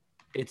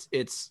 it's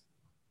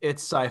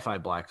sci-fi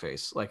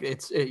blackface. Like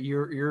it's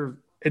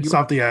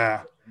something.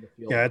 Yeah,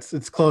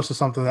 it's close to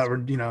something that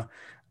would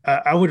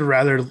I would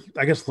rather,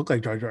 I guess, look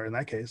like Jar Jar in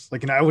that case.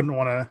 Like, I wouldn't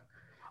want to.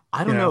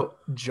 I don't know.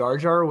 Jar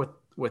Jar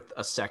with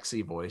a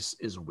sexy voice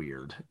is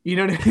weird. You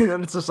know what I mean?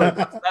 And it's just like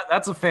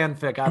that's a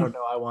fanfic. I don't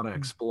know. I want to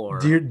explore.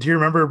 Do you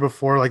remember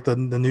before like the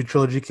new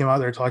trilogy came out?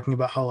 They're talking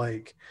about how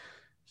like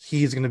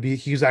he's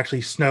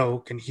actually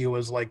Snoke, and he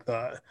was like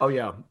the. Oh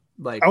yeah.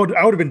 Like I would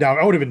have been down.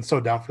 I would have been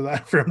so down for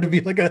that, for him to be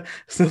like a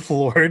Sith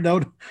Lord.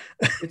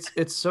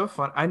 It's so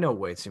fun. I know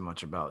way too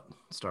much about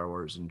Star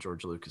Wars and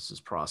George Lucas's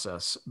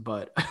process,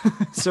 but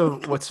so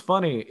what's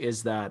funny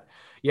is that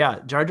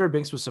Jar Jar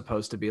Binks was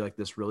supposed to be like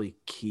this really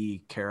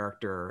key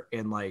character,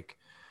 and like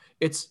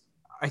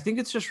I think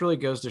it's just really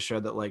goes to show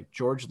that like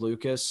George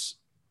Lucas,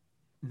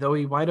 though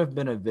he might have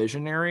been a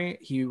visionary,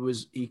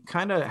 he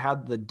kind of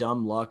had the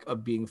dumb luck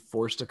of being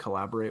forced to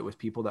collaborate with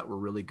people that were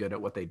really good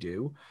at what they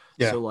do.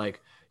 Yeah. So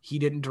like he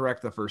didn't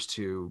direct the first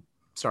two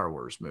Star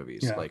Wars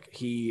movies. Yeah. Like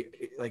he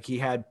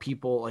had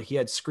people, like he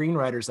had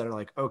screenwriters that are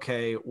like,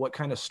 okay, what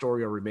kind of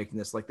story are we making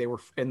this? Like they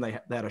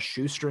had a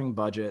shoestring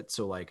budget.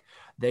 So like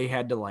they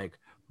had to like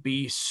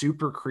be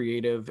super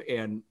creative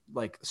and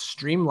like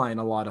streamline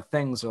a lot of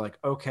things. They're like,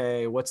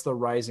 okay, what's the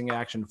rising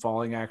action,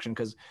 falling action?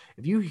 Because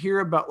if you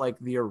hear about like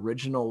the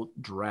original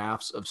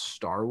drafts of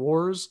Star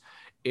Wars,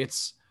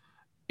 it's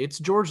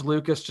George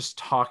Lucas just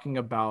talking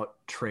about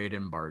trade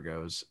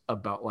embargoes,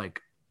 about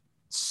like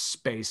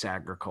space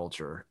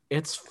agriculture.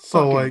 It's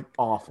so like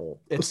awful.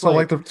 It's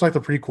like the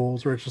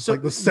prequels where it's just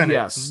like the Senate.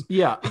 Yes,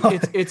 yeah.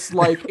 It's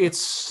like it's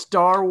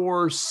Star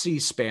Wars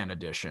C-SPAN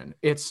edition.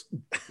 It's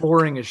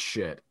boring as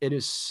shit. It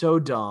is so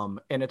dumb,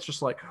 and it's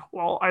just like,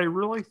 well, I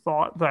really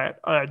thought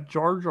that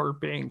Jar Jar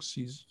Binks,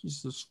 he's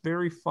this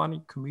very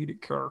funny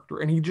comedic character,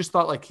 and he just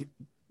thought like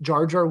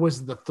Jar Jar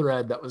was the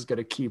thread that was going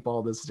to keep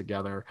all this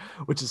together,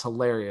 which is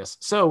hilarious.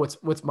 So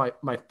what's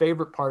my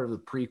favorite part of the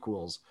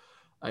prequels.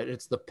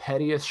 It's the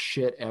pettiest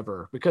shit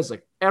ever because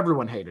like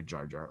everyone hated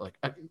Jar Jar, like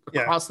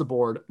across the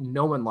board.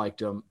 No one liked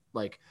him.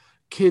 Like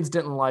kids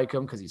didn't like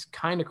him because he's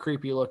kind of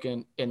creepy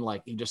looking, and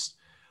like he just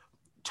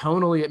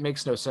tonally it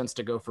makes no sense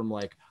to go from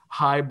like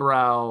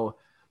highbrow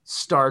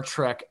Star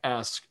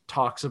Trek-esque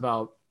talks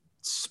about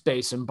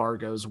space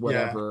embargoes,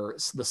 whatever,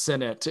 the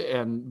Senate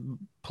and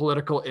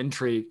political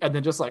intrigue, and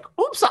then just like,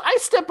 oops, I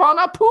step on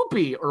a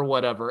poopy or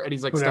whatever, and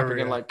he's like stepping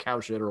in like cow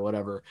shit or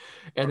whatever,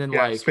 and then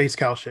like space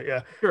cow shit,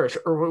 sure,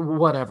 or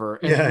whatever,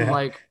 and then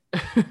like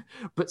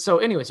but so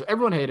anyway, so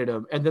everyone hated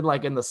him, and then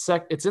like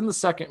it's in the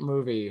second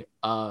movie,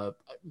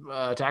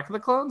 Attack of the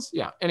Clones,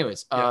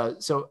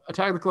 so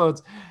Attack of the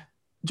Clones,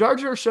 Jar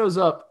Jar shows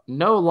up,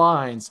 no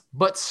lines,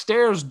 but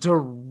stares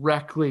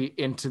directly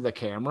into the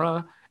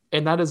camera.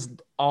 And that is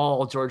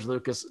all George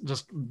Lucas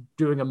just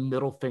doing a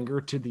middle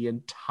finger to the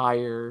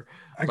entire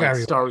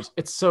Star Wars.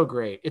 It's so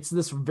great. It's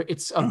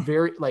a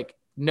very like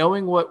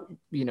knowing what,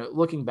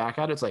 looking back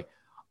at it, it's like,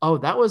 oh,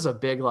 that was a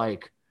big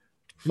like,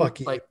 fuck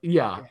you. Like,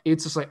 yeah,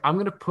 it's just like, I'm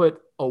going to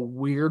put a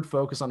weird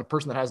focus on a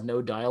person that has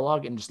no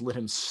dialogue and just let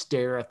him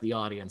stare at the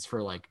audience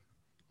for like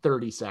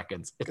 30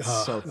 seconds. It's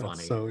so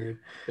funny. So weird.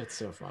 It's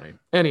so funny.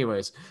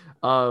 Anyways,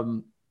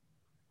 going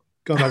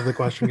back to the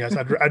question, guys,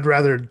 I'd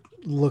rather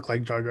look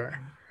like Jar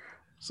Jar.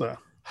 So,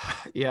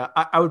 yeah,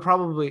 I'd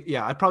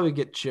probably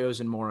get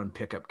chosen more on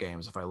pickup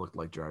games if I looked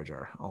like Jar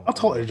Jar. How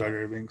tall is Jar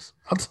Jar Binks?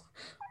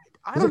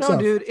 I don't know,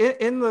 dude.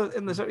 In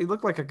the he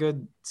looked like a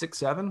good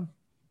 6'7".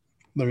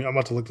 I'm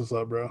about to look this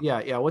up, bro.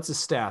 Yeah. What's his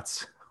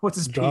stats? What's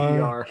his PER?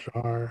 Jar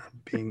Jar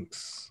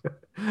Binks.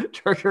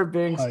 Jar Jar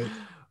Binks.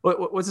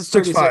 What's his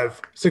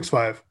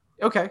 6'5"?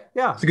 Okay,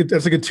 yeah.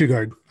 That's a good two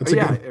guard.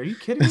 Are you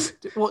kidding me?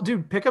 Well,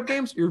 dude, pickup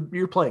games,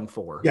 you're playing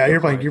 4. Yeah,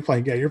 you're playing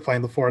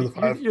the 4 or the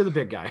 5. You're the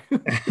big guy.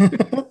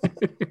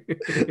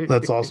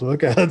 That's awesome.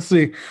 Okay, let's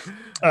see.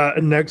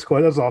 Next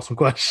question. That's an awesome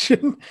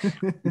question.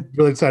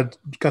 Really excited.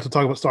 Got to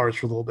talk about Star Wars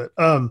for a little bit.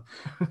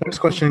 Next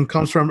question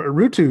comes from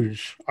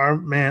Rutuj. Our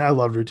man, I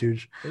love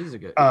Rutuj. He's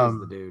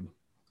the dude.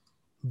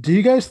 Do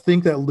you guys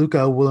think that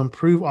Luka will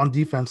improve on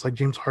defense like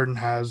James Harden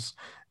has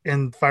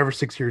in 5 or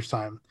 6 years'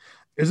 time?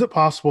 Is it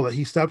possible that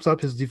he steps up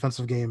his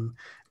defensive game,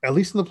 at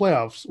least in the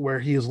playoffs, where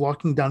he is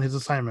locking down his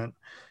assignment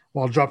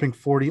while dropping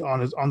 40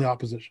 on the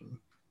opposition?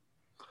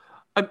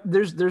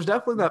 There's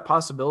definitely that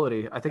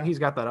possibility. I think he's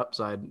got that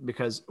upside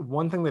because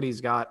one thing that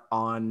he's got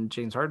on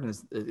James Harden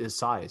is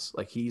size.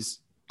 Like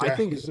I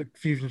think he's a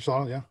fusion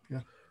style. Yeah.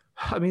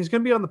 I mean, he's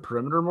going to be on the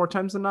perimeter more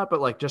times than not,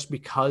 but like just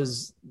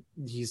because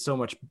he's so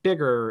much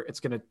bigger, it's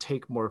going to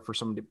take more for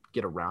someone to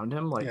get around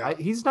him. Like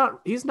he's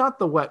not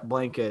the wet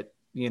blanket,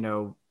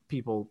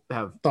 people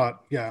have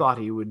thought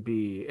he would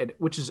be,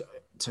 which is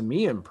to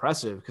me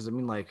impressive because I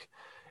mean, like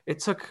it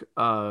took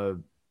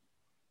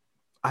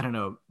I don't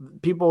know.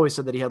 People always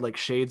said that he had like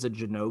shades of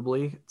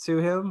Ginobili to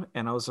him,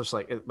 and I was just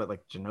like, but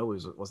like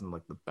Ginobili wasn't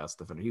like the best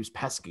defender. He was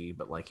pesky,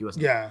 but like he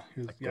wasn't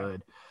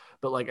good.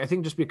 But like I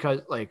think just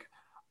because like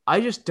I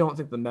just don't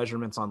think the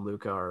measurements on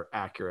Luka are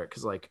accurate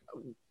because like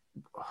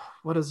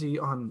what is he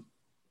on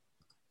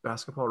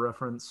Basketball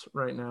Reference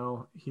right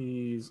now?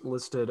 He's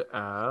listed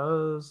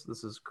as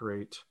this is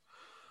great.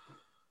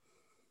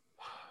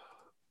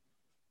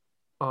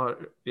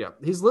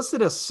 He's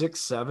listed as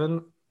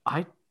 6'7".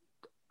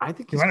 I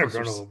think he might have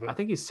grown a little bit. I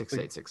think he's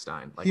 6'8",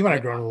 6'9". Like he might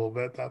have grown a little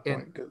bit at that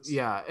point.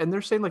 And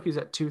they're saying like he's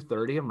at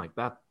 230. I'm like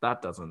that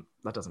doesn't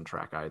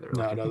track either.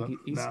 No, like, it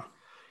doesn't.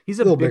 He's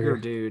a bigger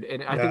dude,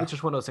 and I think it's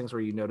just one of those things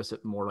where you notice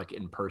it more like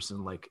in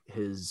person. Like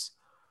his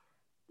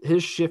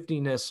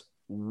shiftiness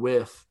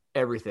with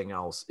everything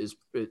else is,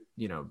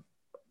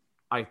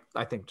 I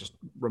think just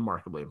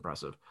remarkably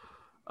impressive.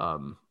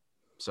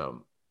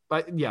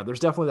 But yeah, there's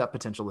definitely that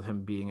potential of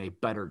him being a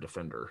better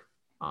defender.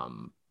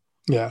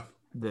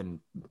 Then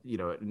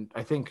and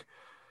I think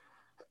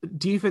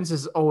defense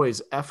is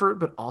always effort,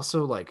 but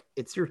also like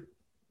it's your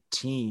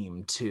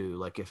team too.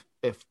 Like if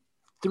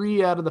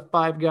 3 out of the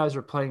 5 guys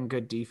are playing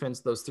good defense,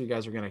 those 3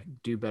 guys are going to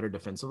do better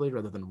defensively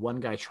rather than one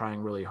guy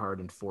trying really hard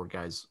and 4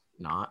 guys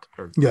not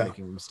or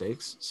making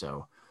mistakes.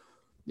 So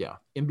yeah,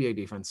 NBA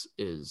defense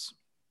is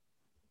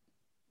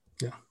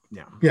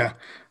yeah.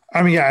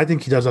 I mean, I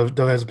think he has the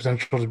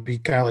potential to be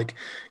kind of like,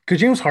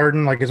 because James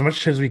Harden, like as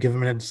much as we give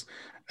him, and it's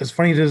as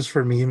funny as it is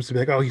for memes to be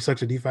like, oh, he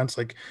sucks at defense.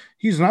 Like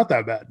he's not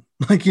that bad.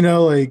 Like,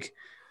 like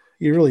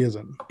he really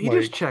isn't. He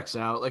just checks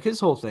out. Like his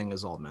whole thing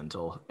is all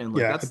mental. And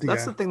like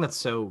that's the thing that's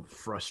so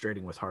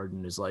frustrating with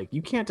Harden is like,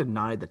 you can't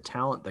deny the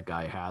talent the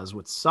guy has.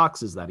 What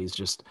sucks is that he's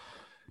just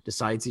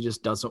decides he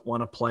just doesn't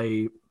want to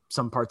play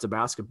some parts of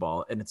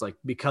basketball. And it's like,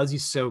 because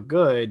he's so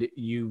good,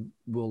 you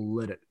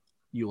will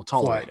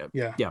tolerate it.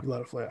 Yeah. You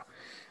let it fly out.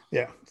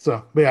 Yeah.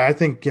 So, but I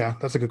think,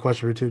 that's a good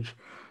question, Rutuj.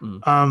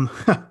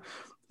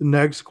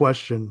 Next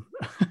question.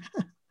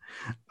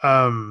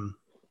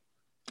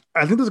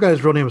 I think this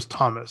guy's real name is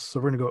Thomas. So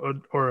we're going to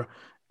go, or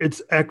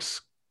it's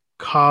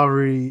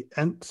Kari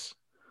Ent.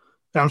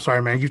 I'm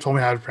sorry, man. You told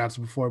me how to pronounce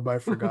it before, but I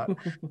forgot.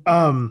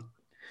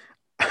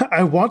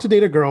 I want to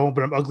date a girl,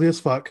 but I'm ugly as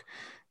fuck.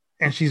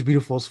 And she's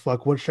beautiful as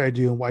fuck. What should I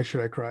do? And why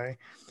should I cry?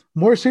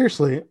 More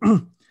seriously,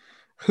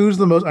 who's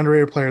the most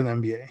underrated player in the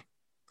NBA?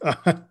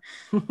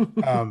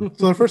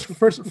 So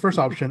the first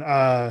option,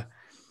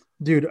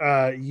 dude,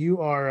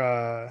 you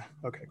are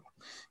okay.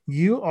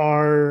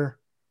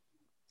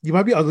 You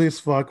might be ugly as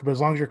fuck, but as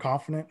long as you're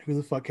confident, who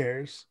the fuck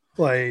cares?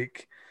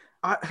 Like,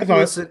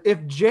 listen,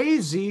 if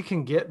Jay-Z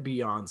can get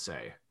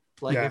Beyonce,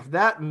 like if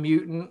that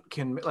mutant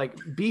can like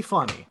be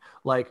funny,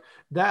 like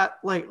that,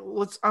 like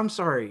I'm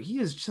sorry, he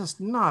is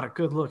just not a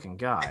good looking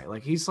guy.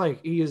 Like he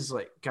is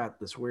like got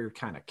this weird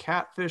kind of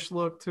catfish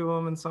look to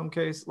him in some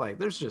case.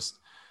 Like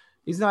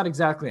he's not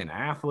exactly an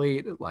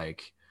athlete.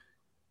 Like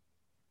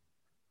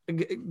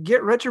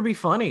get rich or be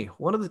funny.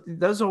 One of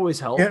those always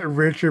help. Get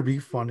rich or be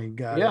funny,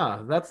 guy.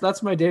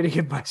 That's my dating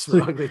advice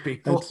for ugly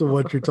people. That's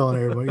what you're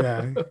telling everybody.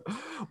 Yeah.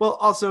 Well,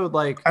 also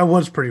like I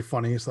was pretty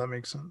funny, so that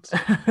makes sense.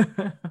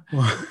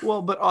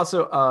 Well, but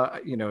also,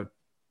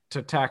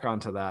 to tack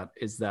onto that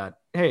is that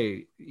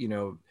hey,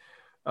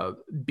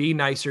 be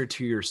nicer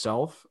to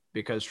yourself.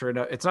 Because sure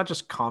enough, it's not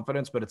just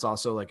confidence, but it's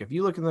also like if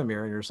you look in the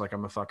mirror and you're just like,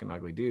 I'm a fucking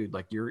ugly dude,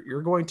 like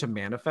you're going to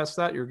manifest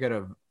that.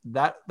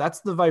 That's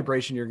the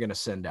vibration you're gonna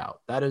send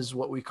out. That is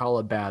what we call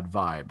a bad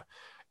vibe,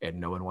 and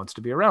no one wants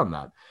to be around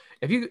that.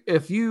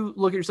 If you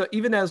look at yourself,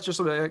 even as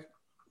just like,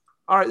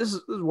 all right, this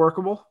is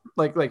workable.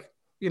 Like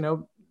you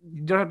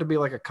don't have to be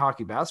like a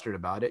cocky bastard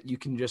about it. You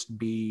can just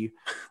be,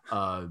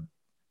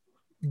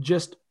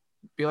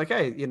 be like,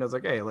 hey, it's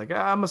like, hey, like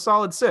I'm a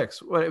solid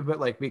 6, but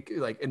like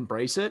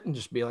embrace it and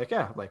just be like,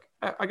 yeah, like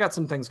I got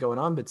some things going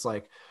on, but it's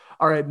like,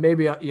 all right,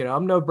 maybe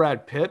I'm no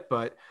Brad Pitt,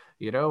 but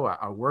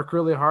I work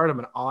really hard. I'm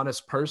an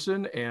honest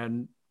person,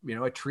 and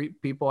I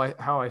treat people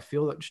how I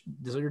feel that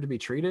deserve to be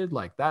treated.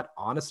 Like that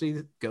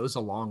honesty goes a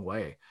long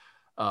way,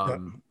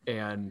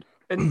 and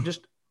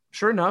just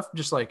sure enough,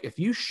 just like if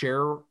you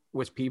share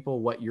with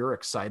people what you're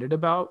excited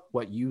about,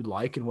 what you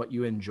like, and what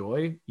you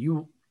enjoy,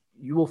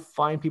 you will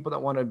find people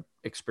that want to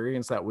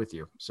experience that with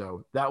you.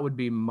 So that would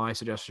be my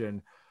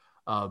suggestion.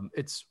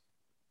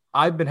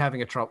 I've been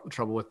having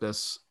trouble with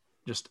this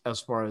just as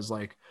far as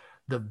like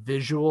the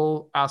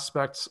visual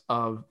aspects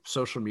of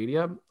social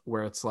media,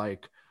 where it's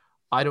like,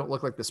 I don't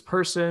look like this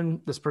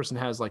person. This person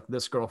has like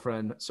this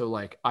girlfriend. So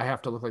like, I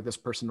have to look like this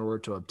person in order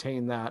to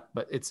obtain that.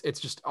 But it's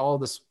just all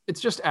this, it's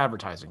just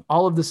advertising.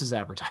 All of this is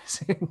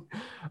advertising.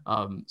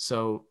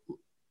 So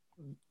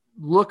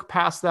look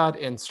past that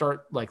and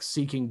start like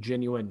seeking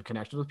genuine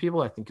connections with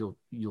people. I think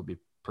you'll be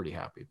pretty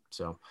happy.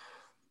 So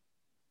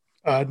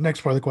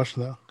next part of the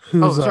question though.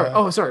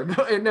 Sorry.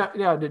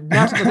 Now to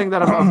the thing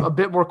that I'm a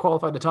bit more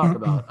qualified to talk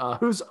about.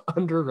 Who's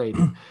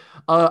underrated?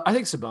 I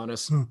think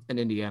Sabonis in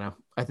Indiana.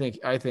 I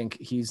think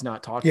he's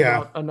not talked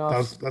about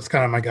enough. That's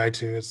kind of my guy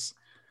too.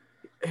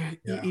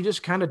 He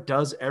just kind of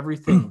does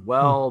everything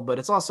well, but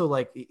it's also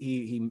like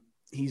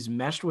he's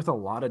meshed with a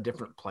lot of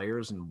different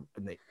players and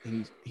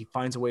he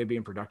finds a way of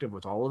being productive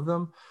with all of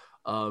them.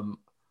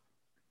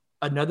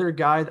 Another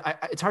guy,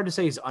 it's hard to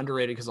say he's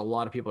underrated because a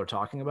lot of people are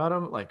talking about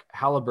him. Like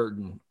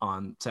Halliburton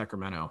on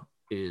Sacramento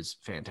is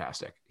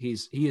fantastic. He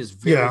is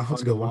very fun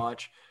to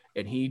watch,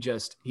 and he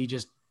just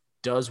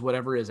does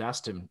whatever is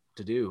asked him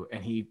to do,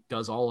 and he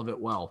does all of it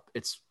well.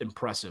 It's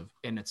impressive,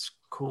 and it's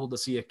cool to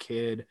see a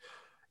kid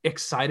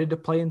excited to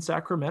play in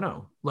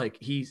Sacramento. Like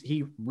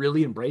he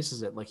really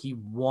embraces it. Like he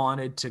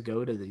wanted to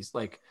go to these,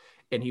 like,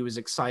 and he was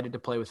excited to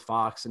play with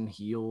Fox and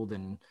Hield,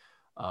 and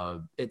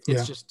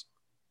it's just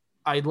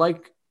I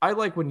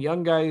like when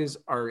young guys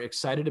are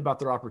excited about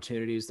their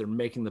opportunities, they're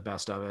making the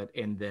best of it.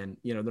 And then,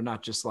 they're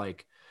not just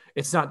like,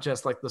 it's not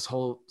just like this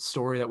whole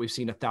story that we've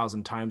seen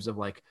 1,000 times of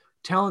like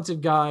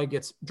talented guy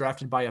gets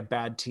drafted by a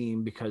bad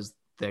team because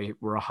they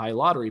were a high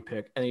lottery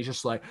pick. And he's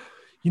just like,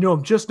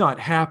 I'm just not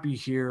happy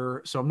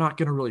here. So I'm not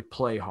going to really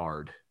play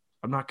hard.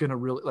 I'm not going to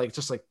really like,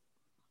 just like,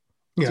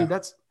 see,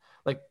 that's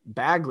like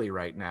Bagley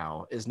right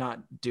now is not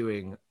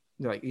doing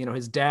like,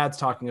 his dad's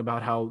talking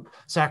about how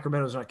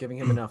Sacramento's not giving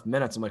him enough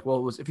minutes. I'm like,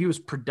 well, if he was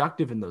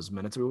productive in those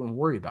minutes, we wouldn't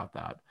worry about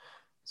that.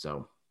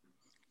 So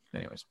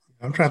anyways,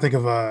 I'm trying to think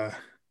of,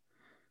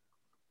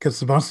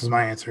 cause Sabonis is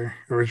my answer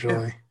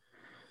originally.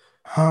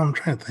 Yeah. I'm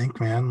trying to think,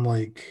 man,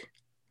 like,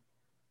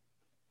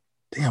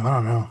 damn, I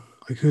don't know.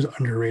 Like who's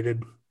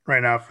underrated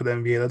right now for the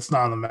NBA? That's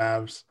not on the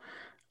Mavs.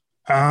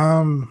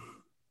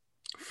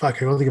 Fuck,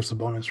 I don't think of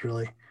Sabonis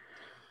really.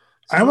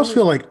 I almost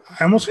feel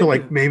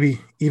like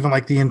maybe even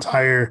like the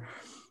entire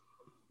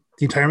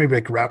maybe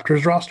like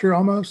Raptors roster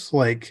almost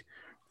like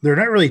they're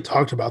not really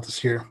talked about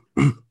this year.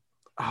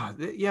 I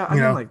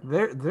mean like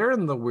they're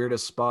in the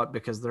weirdest spot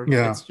because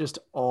it's just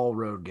all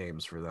road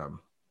games for them,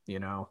 They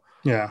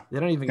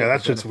don't even get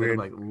that's just weird.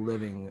 Like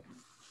living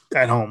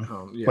at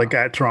home. Like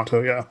at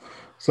Toronto,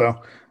 So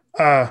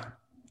all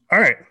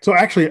right. So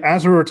actually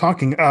as we were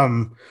talking,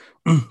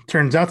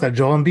 turns out that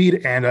Joel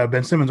Embiid and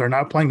Ben Simmons are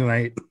not playing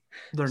tonight.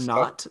 They're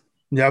not.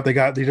 Yeah, they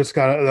just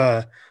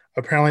got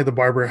apparently the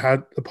barber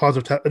had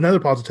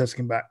another positive test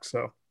came back,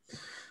 so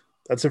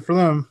that's it for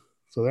them.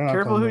 So they're not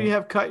careful who you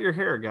have cut your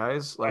hair,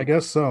 guys. Like, I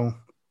guess so.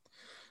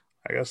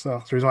 That's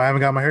the reason why I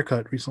haven't got my hair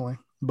cut recently.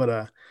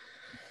 But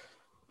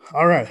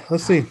all right,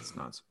 let's see. It's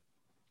nuts.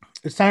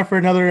 It's time for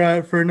another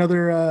ad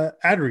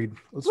read.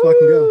 Let's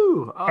fucking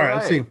go. All right,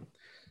 let's see.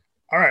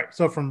 All right,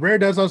 so from Rare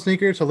Deadline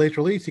sneakers to late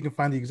release, you can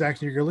find the exact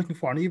sneaker you're looking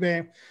for on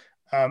eBay.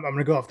 I'm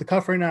gonna go off the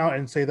cuff right now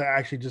and say that I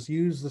actually just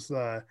use this.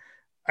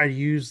 I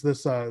use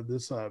this I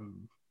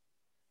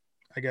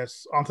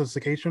guess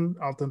authentication.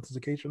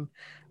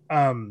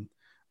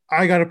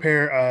 I got a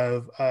pair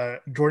of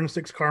Jordan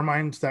 6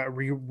 Carmines that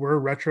were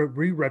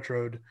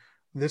re-retroed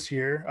this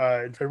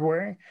year in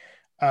February.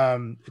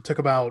 It took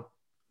about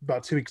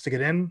 2 weeks to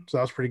get in, so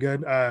that was pretty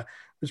good. It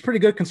was pretty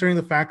good considering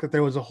the fact that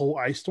there was a whole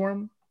ice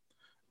storm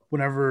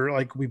whenever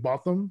like we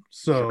bought them,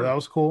 so that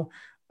was cool.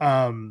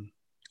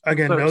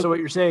 Again, so what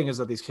you're saying is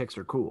that these kicks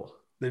are cool.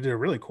 They did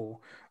really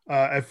cool.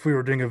 If we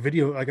were doing a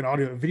video, like an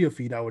audio video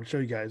feed, I would show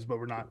you guys, but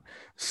we're not.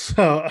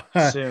 So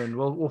soon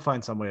we'll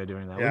find some way of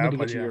doing that. We need to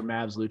get you your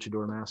Mavs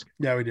luchador mask.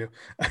 Yeah, we do.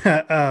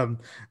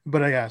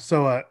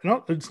 So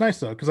no, it's nice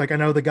though, because like I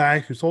know the guy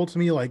who sold to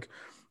me, like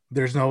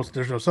there's no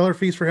seller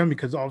fees for him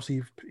because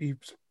obviously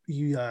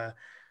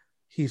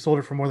he sold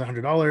it for more than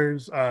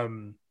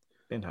 $100.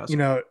 Fantastic.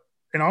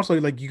 And also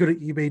like you go to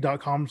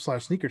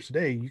ebay.com/sneakers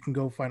today, you can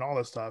go find all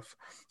this stuff.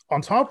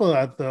 On top of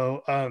that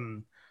though,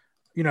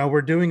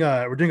 we're doing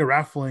a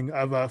raffling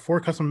of 4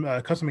 custom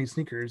made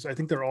sneakers. I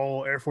think they're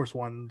all Air Force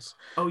Ones.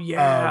 Oh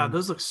yeah,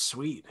 those look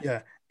sweet.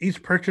 Yeah,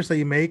 each purchase that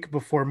you make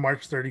before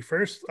March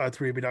 31st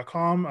through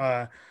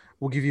ebay.com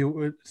will give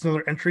you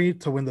another entry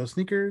to win those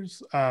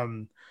sneakers.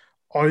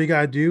 All you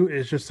gotta do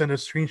is just send a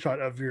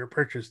screenshot of your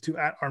purchase to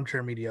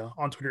 @armchairmedia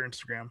on Twitter,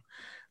 Instagram.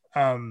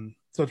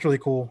 So it's really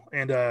cool,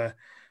 and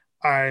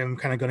I'm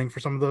kind of gunning for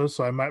some of those,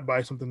 so I might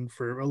buy something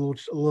for a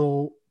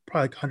little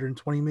probably like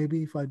 120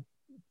 maybe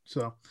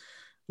so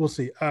we'll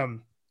see.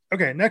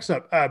 Okay, next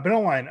up,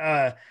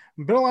 BetOnline.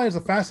 BetOnline is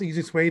the fastest,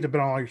 easiest way to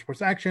bet on all your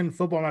sports action.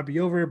 Football might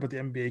be over, but the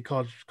NBA,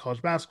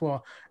 college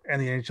basketball,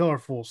 and the NHL are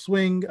full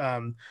swing.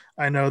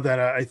 I know that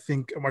I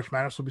think March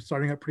Madness will be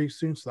starting up pretty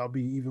soon, so that'll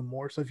be even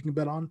more stuff you can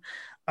bet on.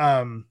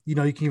 You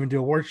can even do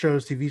award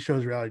shows, TV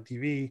shows, reality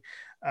TV.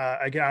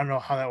 Again, I don't know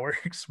how that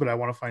works, but I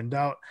want to find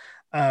out.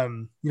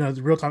 The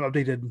real-time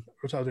updating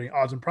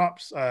odds and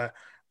props.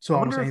 So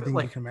almost anything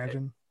you can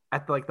imagine.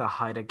 At like the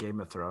height of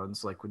Game of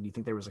Thrones, like when you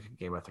think there was like a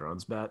Game of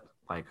Thrones bet,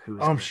 like who?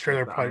 I'm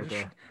sure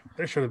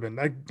there should have been.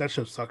 That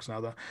show sucks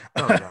now though.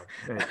 Oh yeah.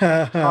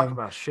 Talk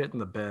about shit in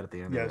the bed at the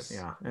end. Yes. Of it.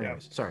 Yeah.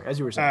 Anyways, sorry. As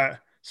you were saying.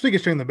 Speaking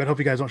of shit in the bed, hope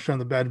you guys don't shit in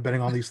the bed betting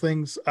on these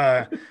things.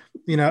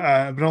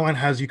 BetOnline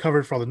has you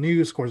covered for all the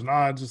news, scores, and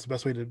odds. It's the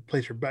best way to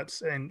place your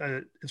bets, and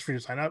it's free to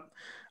sign up.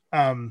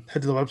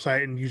 Head to the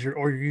website and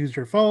use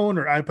your phone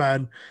or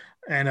iPad.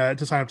 And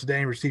to sign up today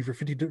and receive your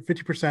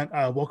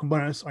 50% welcome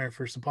bonus on your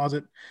first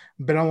deposit.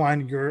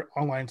 BetOnline, your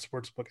online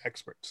sportsbook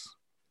experts.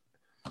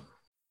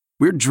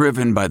 We're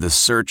driven by the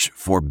search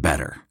for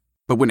better.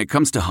 But when it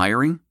comes to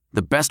hiring,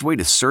 the best way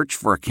to search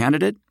for a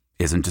candidate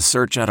isn't to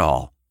search at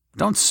all.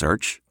 Don't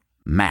search.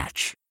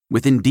 Match.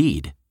 With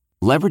Indeed.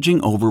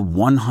 Leveraging over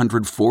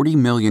 140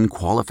 million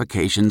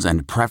qualifications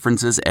and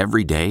preferences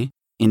every day,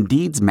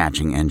 Indeed's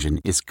matching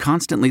engine is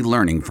constantly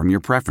learning from your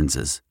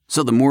preferences.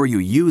 So the more you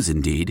use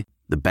Indeed,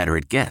 the better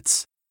it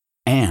gets.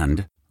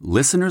 And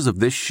listeners of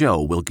this show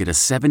will get a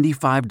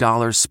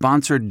 $75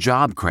 sponsored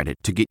job credit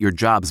to get your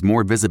jobs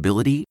more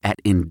visibility at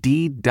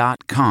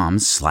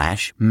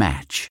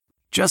Indeed.com/match.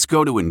 Just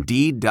go to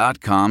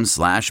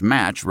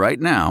Indeed.com/match right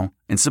now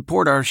and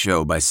support our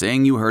show by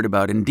saying you heard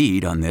about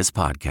Indeed on this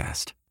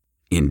podcast.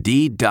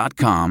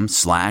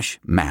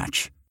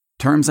 Indeed.com/match.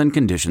 Terms and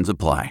conditions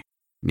apply.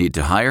 Need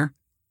to hire?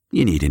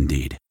 You need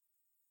Indeed.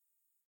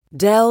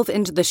 Delve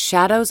into the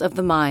shadows of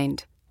the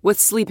mind with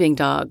Sleeping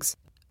Dogs,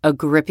 a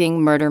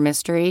gripping murder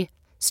mystery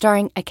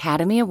starring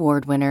Academy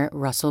Award winner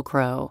Russell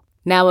Crowe.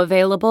 Now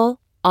available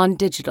on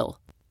digital.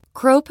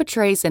 Crowe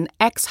portrays an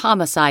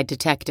ex-homicide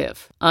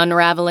detective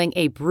unraveling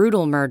a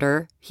brutal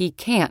murder he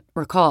can't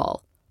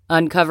recall.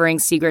 Uncovering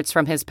secrets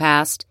from his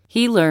past,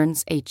 he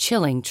learns a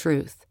chilling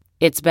truth.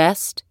 It's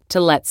best to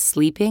let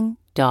sleeping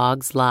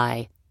dogs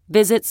lie.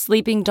 Visit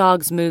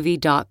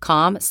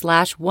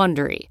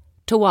sleepingdogsmovie.com/Wondery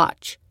to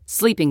watch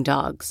Sleeping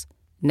Dogs,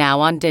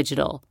 now on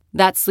digital.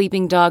 That's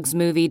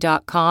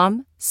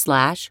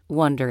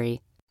sleepingdogsmovie.com/Wondery. You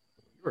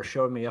were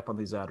showing me up on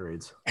these ad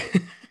reads.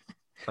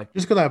 Like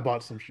just because I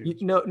bought some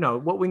shoes. No.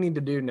 What we need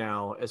to do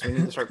now is we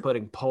need to start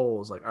putting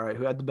polls. Like, all right,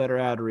 who had the better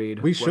ad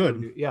read? We should.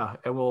 And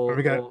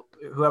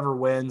whoever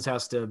wins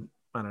has to,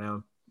 I don't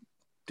know,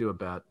 do a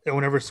bet. And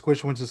whenever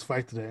Squish wins his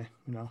fight today,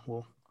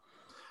 we'll.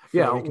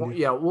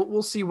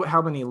 We'll see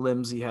how many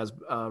limbs he has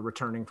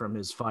returning from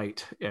his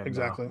fight. And,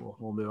 exactly.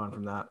 We'll move on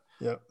from that.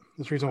 Yep.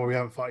 That's the reason why we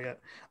haven't fought yet.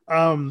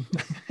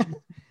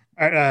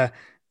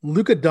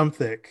 Luca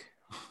Dumpthick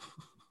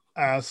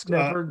asks,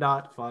 never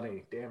not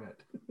funny. Damn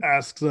it.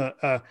 Asks,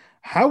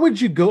 how would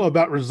you go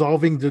about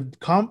resolving the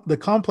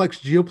complex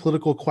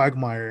geopolitical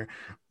quagmire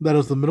that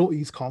is the Middle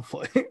East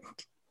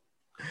conflict?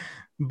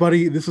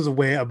 Buddy, this is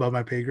way above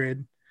my pay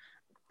grade.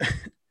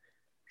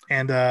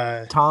 And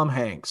Tom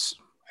Hanks.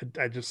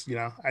 I just,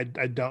 I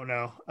don't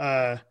know.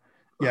 I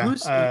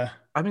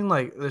mean,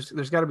 like,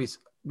 there's got to be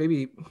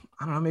maybe,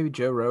 I don't know, maybe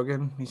Joe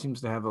Rogan. He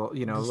seems to have a,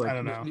 I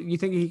don't know. You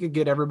think he could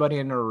get everybody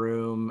in a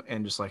room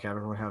and just like have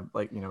everyone have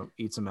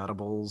eat some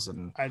edibles?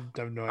 And I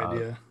have no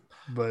idea.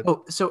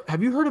 But so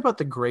have you heard about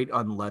the Great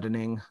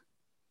Unleadening?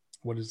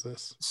 What is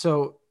this?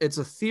 So it's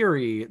a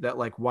theory that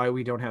like why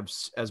we don't have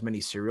as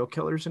many serial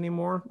killers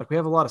anymore. Like we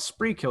have a lot of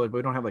spree killers, but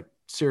we don't have like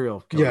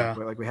serial killers. Yeah.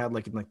 Like we had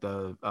like in like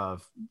the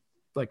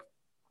like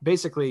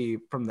basically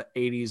from the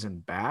 80s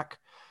and back.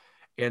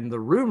 And the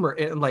rumor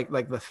and like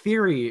the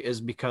theory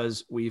is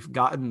because we've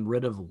gotten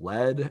rid of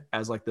lead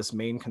as like this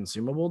main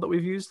consumable that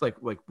we've used. Like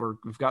we've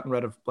gotten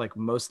rid of like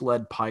most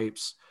lead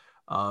pipes.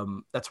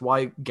 That's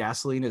why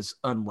gasoline is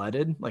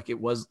unleaded. Like it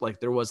was like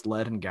there was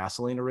lead in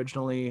gasoline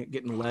originally,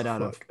 getting lead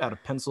out of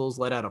pencils,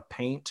 lead out of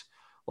paint,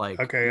 like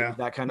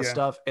that kind of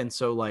stuff. And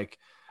so like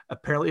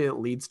apparently it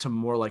leads to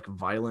more like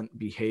violent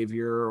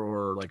behavior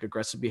or like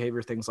aggressive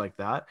behavior, things like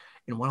that.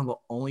 And one of the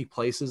only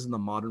places in the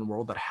modern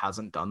world that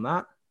hasn't done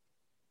that,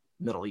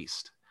 Middle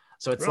East.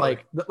 So it's really?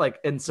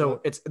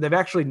 They've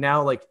actually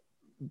now like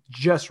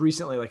just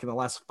recently, like in the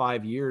last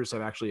 5 years,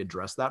 have actually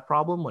addressed that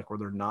problem, like where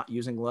they're not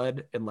using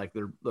lead and like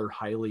they're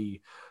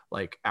highly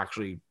like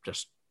actually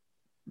just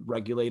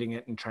regulating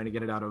it and trying to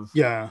get it out of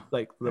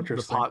like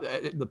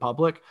the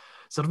public.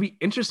 So it'll be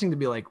interesting to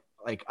be like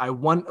I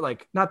want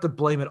like not to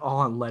blame it all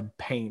on lead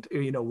paint,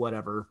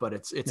 whatever, but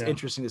it's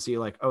interesting to see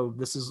like, oh,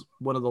 this is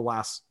one of the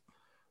most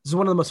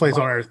place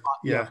on earth,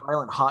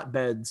 violent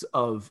hotbeds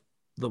of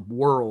the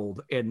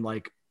world, and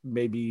like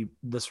maybe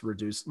this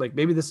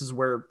is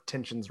where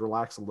tensions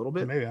relax a little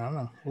bit. Maybe, I don't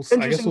know.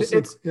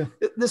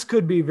 This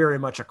could be very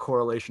much a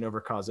correlation over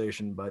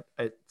causation, but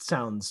it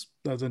sounds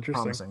that's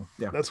interesting. Promising.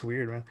 Yeah, that's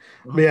weird, man.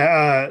 Mm-hmm.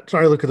 But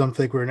sorry, look at them.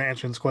 Think we're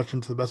answering this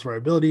question to the best of our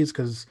abilities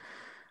because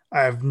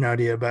I have no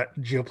idea about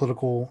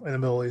geopolitical in the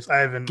Middle East. I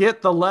haven't.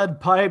 Get the lead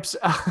pipes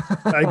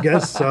I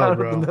guess so, bro.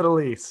 Out of the Middle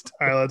East.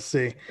 All right, let's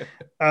see.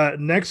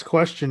 Next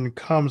question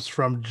comes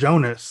from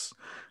Jonas.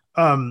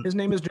 His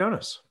name is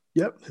Jonas.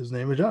 Yep, his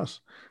name is Jonas.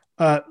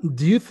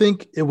 Do you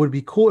think it would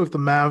be cool if the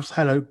Mavs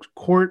had a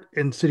court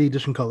and city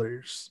edition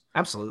colors?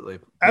 Absolutely.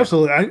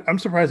 I'm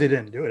surprised they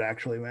didn't do it,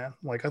 actually, man.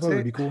 Like, I thought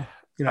it'd be cool.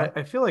 You know,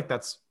 I feel like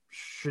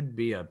should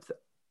be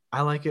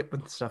I like it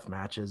when stuff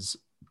matches.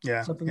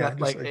 Yeah, something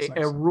that like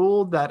a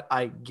rule that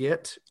I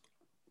get,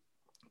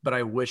 but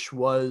I wish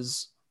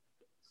was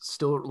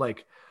still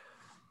like,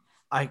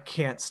 I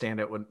can't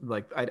stand it when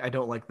like I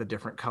don't like the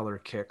different color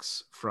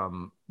kicks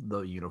from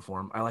the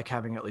uniform. I like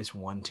having at least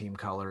one team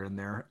color in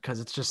there because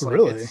it's just like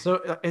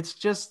it's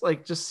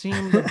just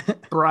seeing the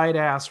bright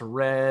ass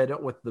red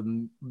with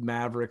the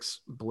Mavericks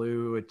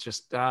blue. It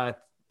just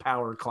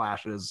power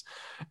clashes.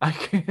 I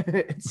can't.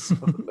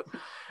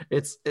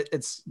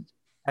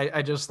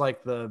 I just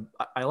like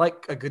I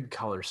like a good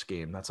color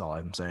scheme. That's all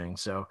I'm saying.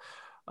 So,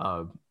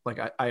 like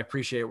I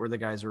appreciate where the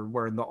guys are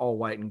wearing the all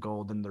white and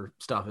gold and their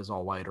stuff is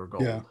all white or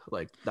gold. Yeah.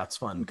 Like that's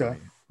fun. Okay.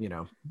 You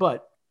know,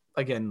 but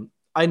again,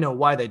 I know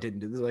why they didn't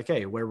do this. Like,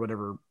 hey, wear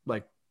whatever,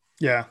 like,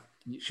 yeah,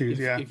 shoes.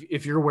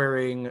 If you're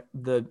wearing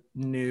the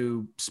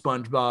new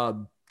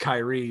SpongeBob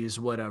Kyrie's,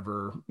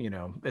 whatever, you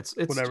know, it's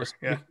whatever. Just,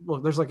 yeah. Well,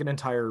 there's like an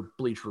entire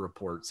Bleacher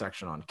Report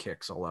section on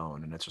kicks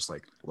alone, and it's just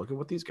like, look at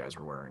what these guys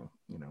are wearing.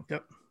 You know.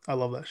 Yep. I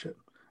love that shit.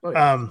 Oh,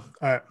 yeah. All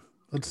right.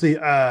 Let's see.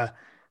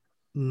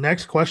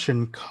 Next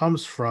question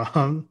comes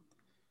from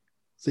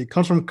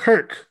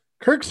Kirk.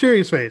 Kirk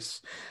Serious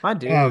Face. My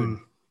dude.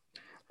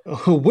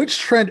 Which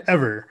trend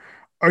ever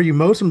are you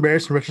most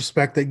embarrassed in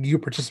retrospect that you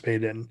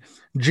participated in?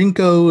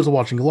 Jinkos,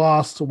 watching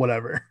Lost,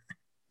 whatever.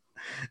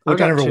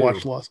 Which I never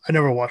watched Lost. I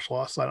never watched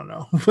Lost. I don't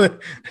know.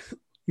 But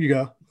you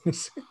go.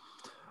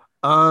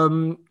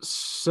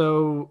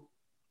 So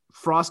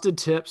Frosted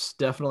Tips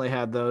definitely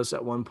had those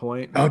at one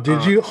point. Oh,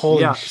 did you?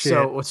 Holy shit.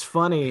 So what's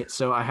funny,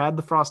 so I had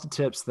the Frosted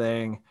Tips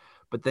thing,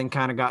 but then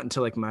kind of got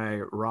into like my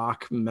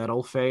rock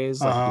metal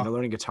phase, like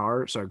learning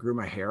guitar. So I grew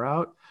my hair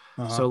out.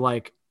 So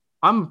like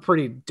I'm a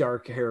pretty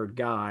dark haired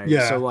guy.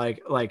 Yeah. So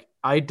like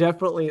I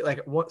definitely like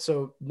what,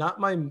 so not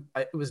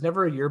it was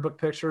never a yearbook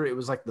picture. It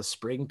was like the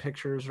spring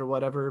pictures or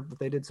whatever that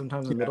they did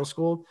sometimes in middle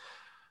school.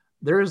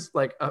 There's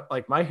like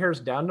my hair's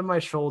down to my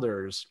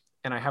shoulders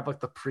and I have like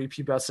the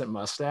prepubescent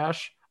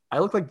mustache. I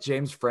look like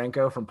James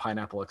Franco from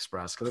Pineapple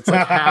Express because it's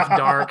like half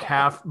dark,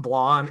 half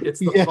blonde. It's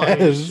the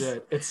funniest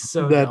shit. It's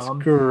so that's dumb.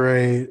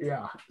 Great.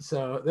 Yeah.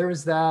 So there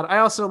was that. I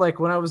also like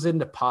when I was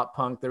into pop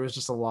punk, there was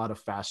just a lot of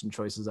fashion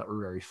choices that were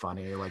very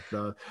funny. Like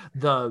the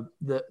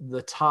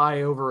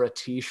tie over a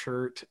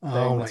t-shirt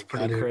thing that's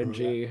pretty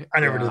cringy. I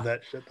never did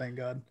that shit. Thank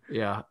God.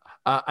 Yeah.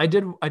 I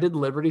did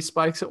Liberty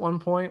Spikes at one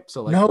point.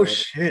 So like, no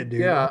shit, dude.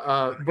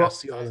 Yeah.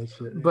 See all that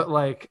shit, but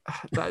like,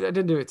 I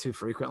didn't do it too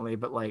frequently,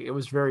 but like, it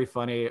was very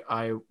funny.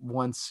 I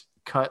once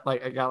I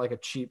got like a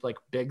cheap, like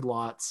Big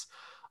Lots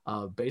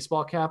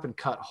baseball cap and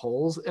cut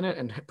holes in it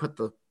and put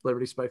the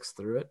Liberty Spikes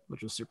through it,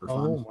 which was super fun.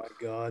 Oh my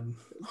God.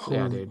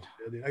 Yeah, dude.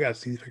 I gotta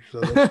see these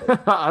pictures of this.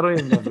 I don't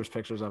even know if there's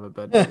pictures of it,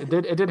 but it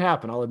did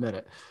happen. I'll admit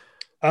it.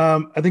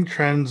 I think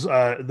trends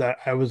that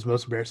I was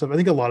most embarrassed of, I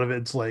think a lot of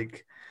it's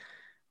like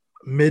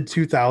mid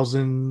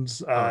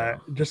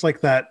 2000s, just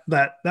like that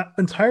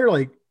entire,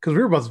 like, because we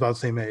were both about the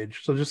same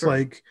age, so just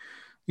like,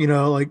 you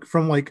know, like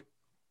from like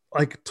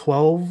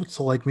 12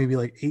 to like maybe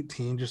like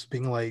 18, just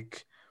being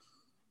like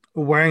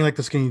wearing like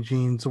the skinny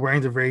jeans,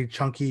 wearing the very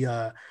chunky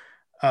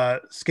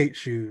skate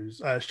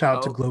shoes. Shout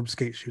out to Globe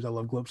skate shoes. I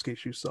love Globe skate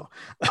shoes. So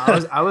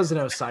I was an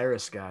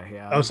Osiris guy.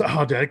 Yeah,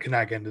 dude, I could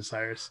not get into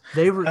Osiris.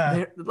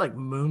 They're like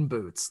moon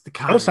boots. The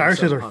Osiris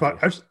shoes are fun.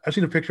 I've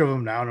seen a picture of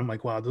them now, and I'm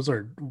like, wow, those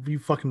are, you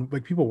fucking,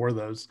 like, people wear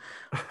those.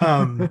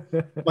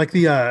 Like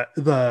the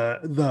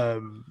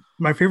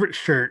my favorite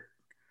shirt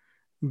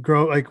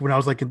when I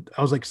was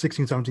like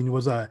 16, 17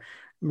 was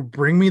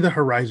Bring Me the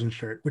Horizon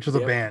shirt, which is a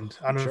band.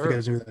 I don't know if you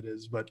guys know who that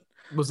is, but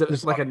was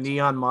it like a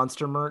Neon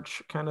Monster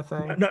merch kind of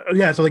thing? No,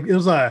 yeah. So like it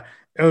was a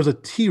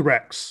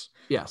T-Rex.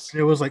 Yes.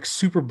 And it was like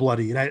super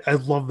bloody, and I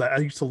love that. I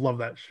used to love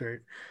that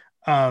shirt.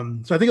 So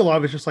I think a lot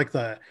of it's just like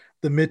the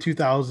mid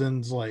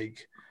 2000s,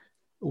 like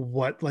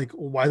why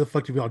the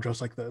fuck do we all dress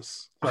like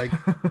this? Like,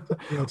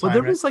 you know, well,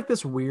 there was like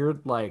this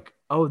weird, like,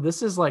 oh,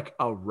 this is like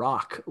a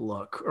rock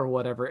look or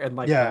whatever, and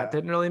like that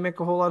didn't really make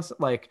a whole lot of sense.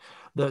 Like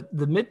the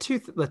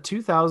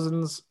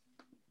 2000s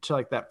to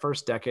like that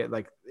first decade,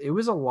 like it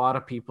was a lot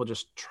of people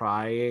just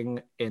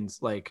trying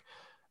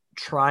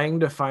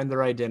to find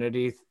their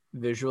identity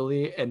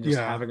visually and just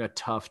having a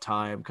tough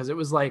time, because it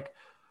was like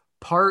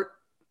part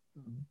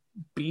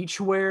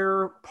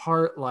beachwear,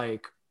 part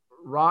like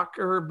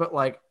rocker, but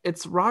like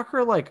it's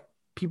rocker, like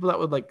people that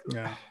would like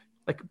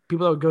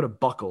people that would go to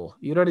Buckle,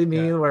 you know what I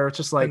mean, where it's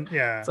just like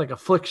it's like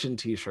Affliction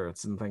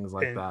t-shirts and things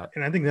like that.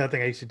 And I think the other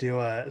thing I used to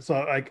do,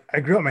 so like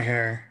I grew up my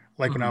hair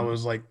like when I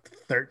was like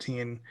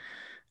 13,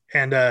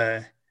 and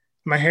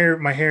my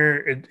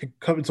hair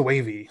it's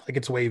wavy, like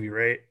it's wavy,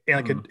 right?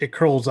 And like it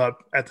curls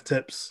up at the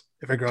tips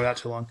if I grow it out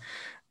too long.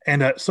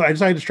 And so I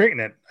decided to straighten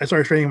it. I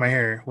started straightening my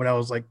hair when I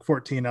was like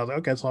 14. I was like,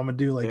 okay, so I'm gonna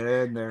do like,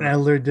 and I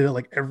literally did it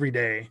like every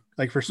day,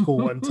 like for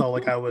school until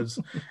like I was,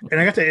 and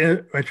I got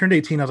to, when I turned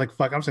 18, I was like,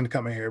 fuck, I'm just gonna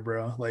cut my hair,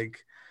 bro.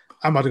 Like,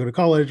 I'm about to go to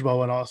college, blah,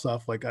 blah, and all that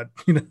stuff. Like, I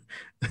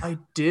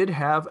did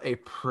have a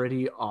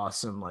pretty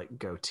awesome like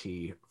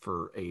goatee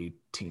for a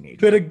teenager.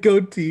 Bit of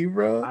goatee,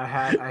 bro. I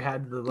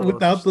had the little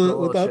without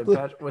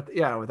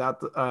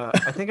the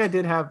I think I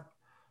did have. I'm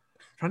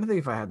trying to think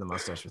if I had the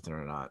mustache with it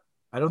or not.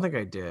 I don't think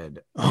I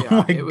did. Oh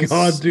my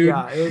god, dude!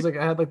 Yeah, it was like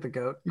I had like the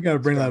goat. You gotta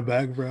bring that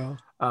back, bro.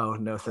 Oh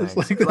no, thanks.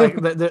 I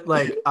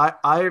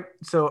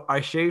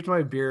shaved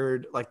my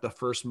beard like the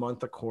first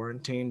month of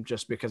quarantine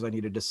just because I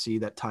needed to see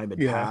that time had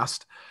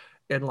passed,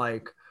 and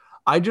like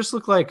I just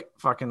look like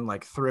fucking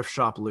like thrift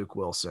shop Luke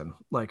Wilson.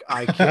 Like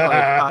I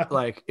can't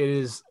like it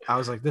is. I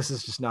was like, this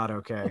is just not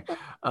okay.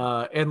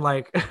 And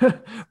like,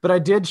 but I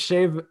did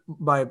shave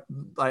I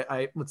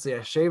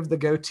shaved the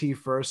goatee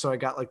first, so I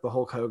got like the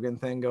Hulk Hogan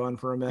thing going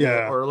for a minute.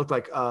 Yeah. Or it looked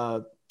like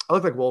I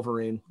look like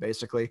Wolverine,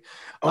 basically.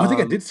 Oh, I think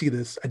I did see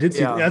this. I did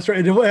see. Yeah. That's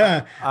right.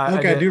 Yeah.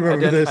 Okay, I do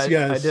remember this.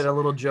 Yes, I did a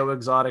little Joe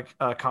Exotic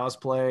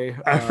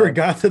cosplay. I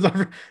forgot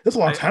that. That's a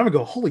long time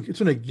ago. Holy, it's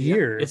been a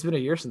year. It's been a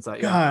year since that.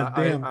 God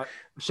damn.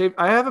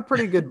 I have a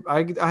pretty good.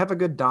 I have a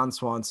good Don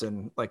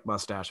Swanson like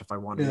mustache if I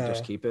wanted to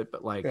just keep it,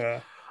 but like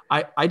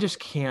I just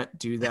can't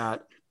do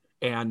that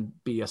and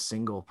be a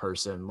single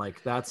person.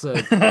 Like that's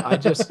I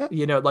just,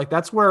 like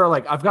that's where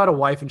like I've got a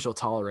wife and she'll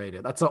tolerate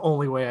it. That's the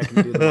only way I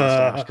can do the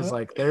mustache. Cause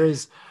like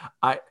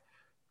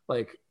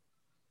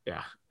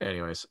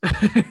anyways.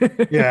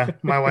 Yeah.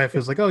 My wife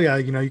is like, oh yeah,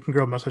 you can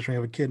grow a mustache when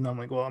you have a kid. And I'm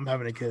like, well, I'm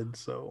having a kid.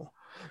 So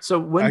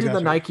when did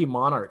the Nike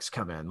Monarchs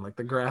come in? Like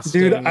the grass,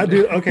 dude. I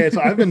do. Okay,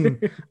 so I've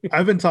been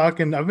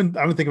thinking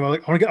about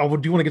like do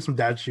you want to get some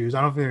dad shoes?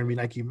 I don't know if they're gonna be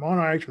Nike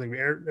Monarchs. Or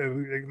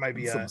it might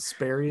be some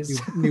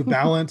Sperry's, New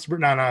Balance,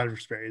 but not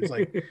Sperry's.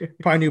 Like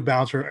probably New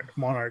Balance or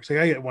Monarchs. Like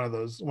I get one of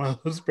those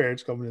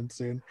Sperry's coming in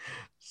soon.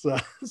 So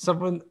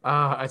someone,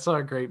 I saw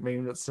a great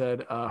meme that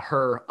said, I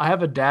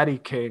have a daddy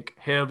kink.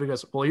 Him,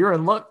 because, well, you're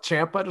in luck,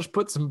 champ. I just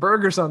put some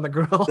burgers on the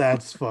grill.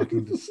 That's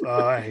fucking,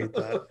 I hate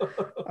that.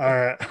 All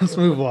right, let's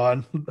move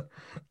on.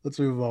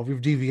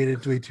 We've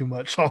deviated way too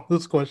much on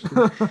this question.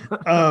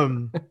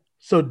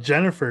 So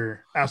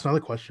Jennifer asked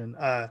another question.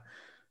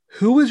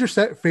 Who is your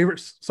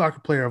favorite soccer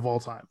player of all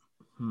time?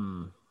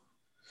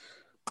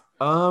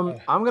 I'm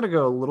gonna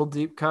go a little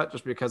deep cut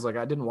just because like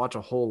I didn't watch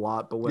a whole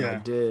lot, but when I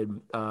did,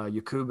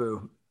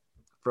 Yakubu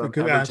from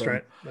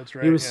Everton, that's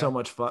right. He was so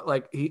much fun.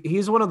 Like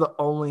he's one of the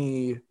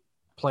only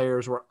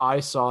players where I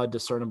saw a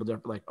discernible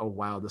difference. Like, oh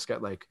wow, this guy.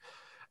 Like,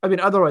 I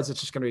mean, otherwise it's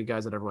just gonna be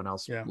guys that everyone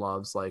else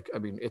loves. Like, I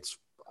mean, it's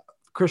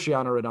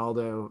Cristiano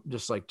Ronaldo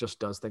just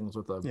does things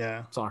with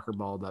a soccer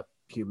ball that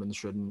humans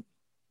shouldn't,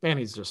 and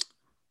he's just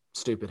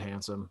stupid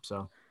handsome.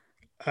 So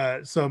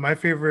my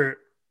favorite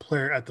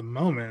player at the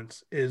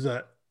moment is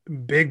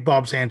Big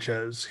Bob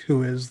Sanchez,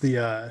 who is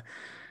the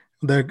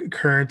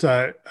current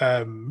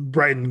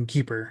Brighton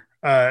keeper.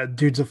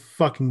 Dude's a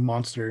fucking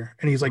monster,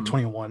 and he's like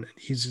 21. And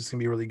he's just gonna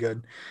be really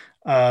good.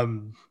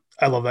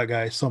 I love that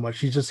guy so much.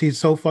 He's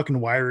so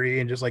fucking wiry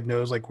and just like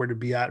knows like where to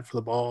be at for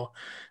the ball.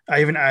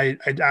 I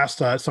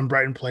asked some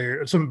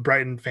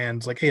Brighton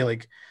fans like, hey,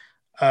 like,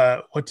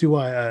 what do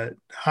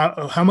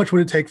how much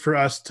would it take for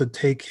us to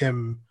take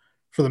him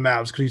for the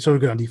Mavs, because he's so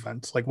good on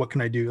defense? Like, what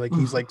can I do? Like,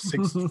 he's like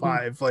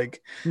 6'5",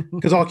 like,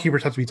 because all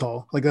keepers have to be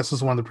tall. Like, that's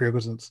just one of the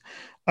prerequisites.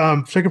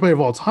 Second player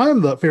of all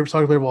time, the favorite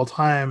soccer player of all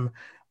time,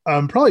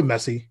 probably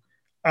Messi.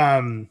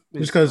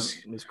 Just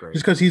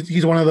because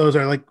he's one of those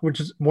are like, which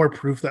is more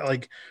proof that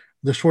like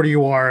the shorter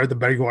you are, the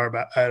better you are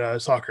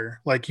at soccer.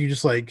 Like, you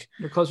just like,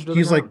 you're closer to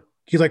he's like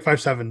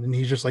 5'7", and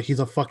he's just like, he's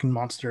a fucking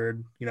monster,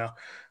 So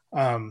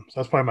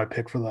that's probably my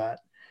pick for that.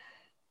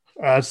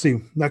 Let's see.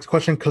 Next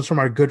question comes from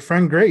our good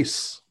friend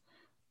Grace.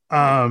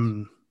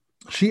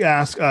 She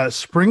asked,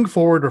 spring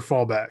forward or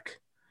fall back?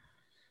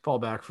 Fall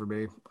back for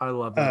me. I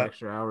love that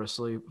extra hour of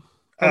sleep.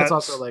 And it's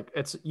also like,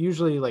 it's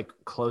usually like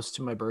close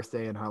to my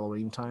birthday and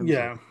Halloween time.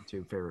 Yeah. So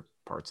two favorite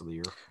parts of the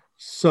year.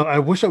 So I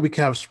wish that we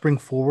could have spring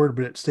forward,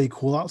 but it stay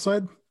cool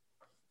outside.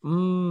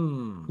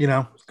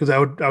 Because I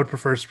would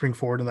prefer spring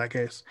forward in that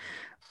case.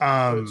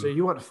 So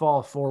you want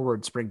fall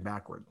forward, spring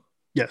backward?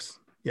 Yes.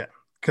 Yeah.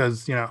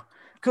 Because,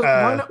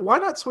 why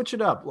not switch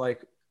it up?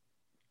 Like,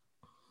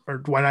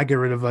 or why not get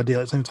rid of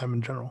daylight saving time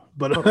in general?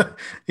 But but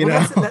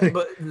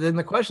then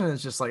the question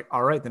is just like,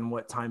 all right, then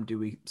what time do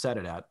we set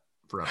it at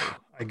forever?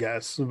 I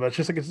guess, but it's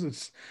just like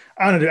it's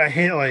I don't know, dude. I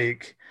hate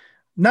like,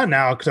 not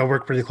now because I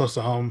work pretty close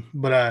to home,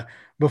 but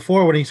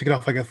before, when I used to get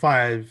off like at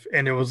 5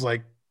 and it was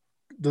like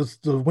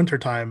the winter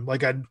time,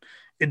 like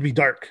it'd be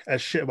dark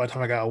as shit by the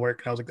time I got out of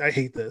work, and I was like, I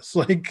hate this.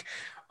 Like,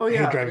 oh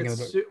yeah, driving in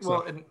the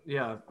dark. And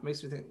it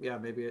makes me think,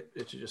 maybe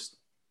it should just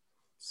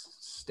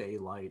stay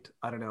light.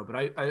 I don't know,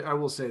 but I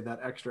will say that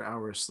extra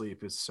hour of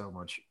sleep is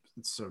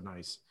it's so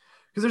nice,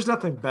 because there's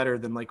nothing better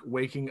than like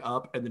waking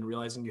up and then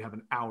realizing you have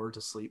an hour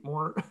to sleep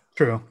more.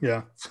 True.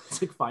 Yeah.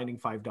 It's like finding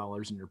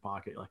 $5 in your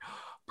pocket. Like,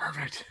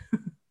 perfect.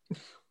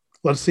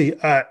 Let's see.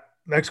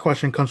 Next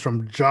question comes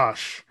from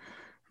Josh.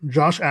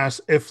 Josh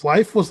asks, if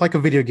life was like a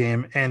video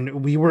game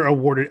and we were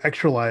awarded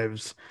extra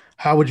lives,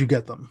 how would you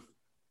get them?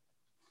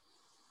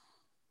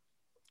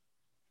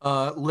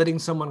 Letting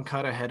someone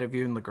cut ahead of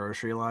you in the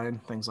grocery line,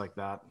 things like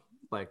that.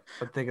 Like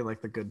I'm thinking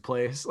like The Good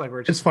Place. Like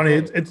we're just, it's funny.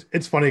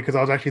 It's funny because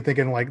I was actually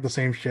thinking like the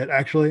same shit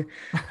actually.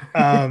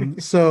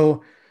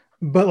 So,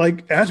 but like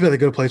it has to be like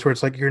a good place where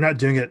it's like you're not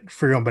doing it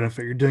for your own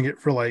benefit. You're doing it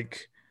for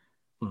like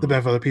the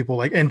benefit of other people,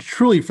 like, and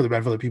truly for the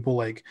benefit of other people.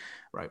 Like,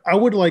 right. I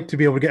would like to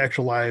be able to get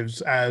extra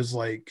lives as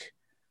like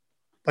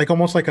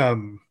almost like a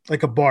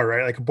bar,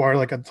 right? Like a bar,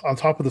 like on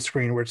top of the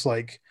screen where it's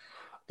like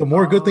the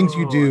more good things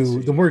you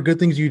do, the more good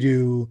things you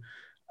do,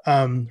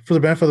 for the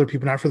benefit of other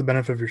people, not for the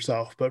benefit of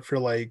yourself, but for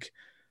like,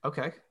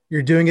 okay,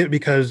 you're doing it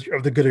because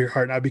of the good of your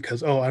heart, not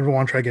because, oh, I don't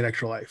want to try to get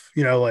extra life,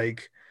 you know,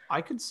 like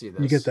I could see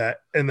this. You get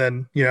that, and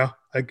then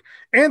like,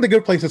 and The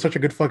Good Place is such a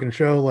good fucking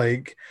show.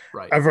 Like,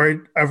 right. I've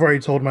already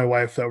told my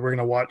wife that we're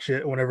gonna watch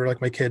it whenever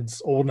like my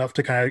kid's old enough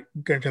to kind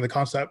of get into the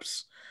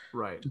concepts.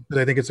 Right. But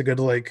I think it's a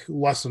good like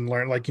lesson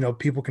learned. Like,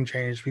 people can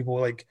change. People,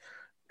 like,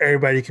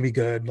 everybody can be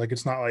good. Like,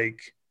 it's not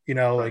like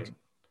right. like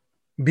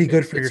be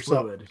good for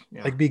yourself.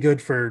 Yeah. Like, be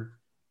good for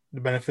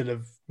the benefit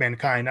of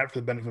mankind, not for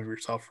the benefit of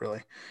yourself,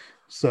 really.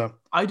 So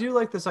I do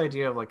like this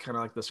idea of like kind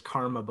of like this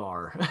karma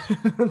bar.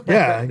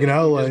 Yeah,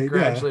 like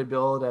gradually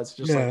build as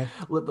just like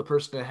let the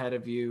person ahead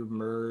of you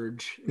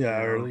merge.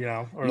 Or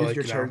use like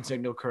your turn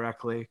signal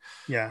correctly.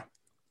 Yeah,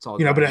 it's all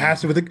but it has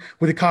to with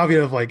the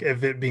caveat of like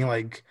if it being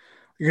like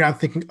you're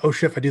not thinking, oh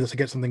shit, if I do this I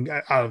get something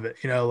out of it.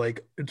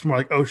 Like it's more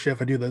like, oh shit,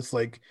 if I do this,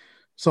 like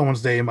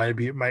someone's day might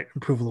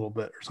improve a little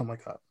bit or something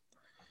like that.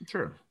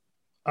 Sure.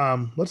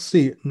 Let's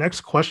see.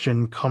 Next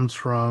question comes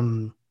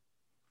from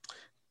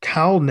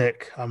Cal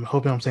Nick. I'm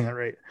hoping I'm saying that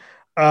right.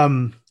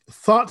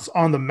 Thoughts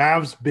on the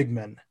Mavs big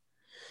men?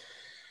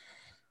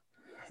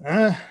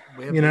 I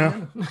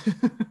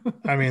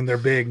mean, they're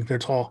big, they're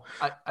tall.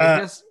 I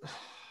guess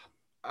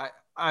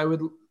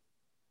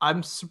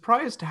I'm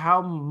surprised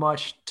how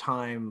much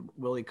time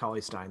Willie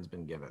Cauley-Stein's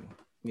been given.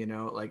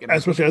 Like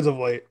especially as of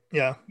late.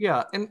 Yeah.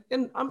 And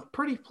I'm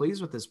pretty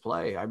pleased with his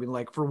play. I mean,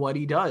 like for what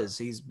he does,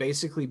 he's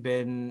basically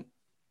been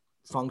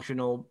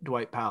functional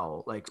Dwight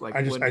Powell. Like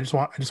I just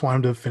want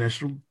him to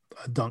finish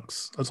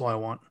dunks. That's all I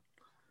want.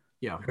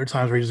 Yeah. There are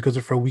times where he just goes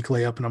for a weak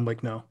layup and I'm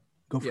like, no,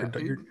 go for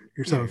it.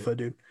 You're 7 foot,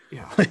 dude.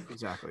 Yeah,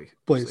 exactly.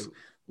 Please.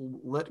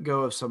 Let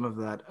go of some of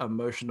that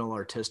emotional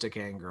artistic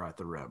anger at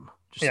the rim.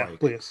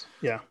 Please.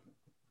 Yeah.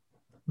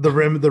 The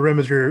rim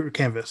is your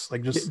canvas.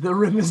 Like, just the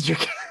rim is your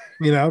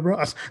bro.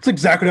 That's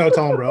exactly what I would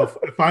tell him, bro.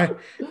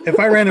 If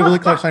I ran a Willie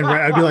Cauley-Stein,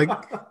 I'd be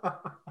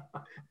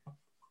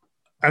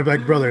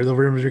like, brother, the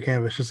rim is your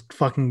canvas. Just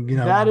fucking,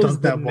 that is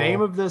the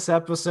name of this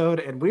episode,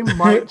 and we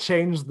might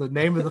change the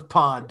name of the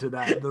pod to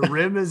that. The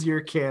rim is your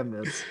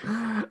canvas.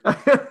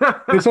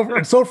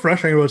 It's so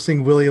frustrating about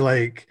seeing Willie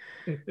like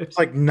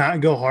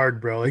not go hard,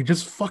 bro. Like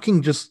just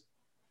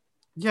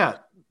yeah.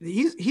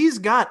 He's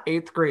got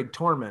 8th grade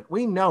torment.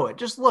 We know it.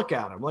 Just look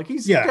at him. Like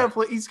he's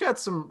got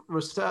some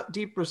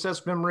deep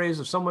recessed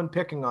memories of someone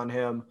picking on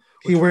him.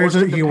 He wears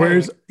a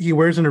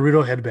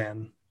Naruto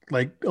headband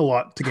like a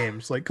lot to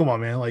games. Like, come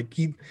on, man. Like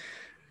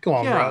come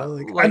on, bro.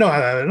 Like, I know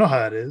how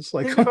that is.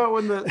 Like, think about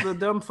when the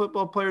dumb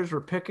football players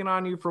were picking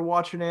on you for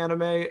watching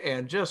anime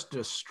and just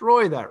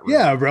destroy that room.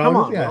 Yeah, bro. Come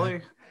on,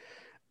 Willie.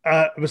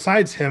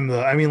 Besides him,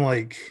 though, I mean,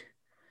 like,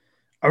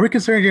 are we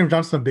considering James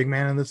Johnson a big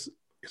man in this?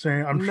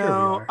 I'm sure we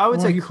are. I would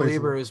say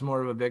Kleber is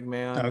more of a big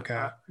man.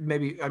 Okay.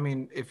 Maybe, I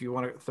mean, if you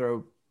want to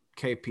throw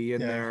KP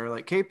in there,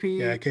 like KP.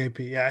 Yeah,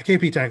 KP. Yeah,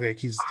 KP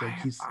technically he's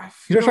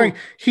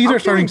our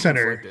starting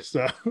center.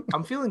 So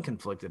I'm feeling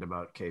conflicted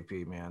about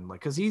KP, man.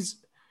 Like, because he's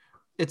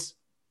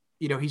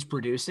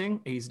producing,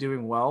 he's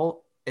doing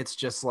well. It's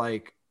just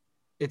like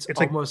it's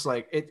almost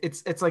like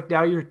it's like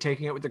now you're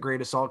taking it with a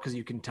grain of salt because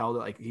you can tell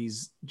that like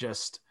he's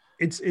just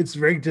it's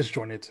very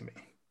disjointed to me.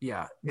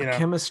 Yeah, the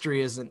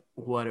chemistry isn't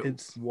what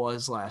it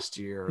was last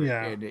year.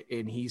 Yeah,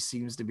 and he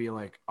seems to be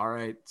like, all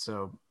right,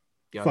 so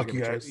fuck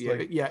you guys.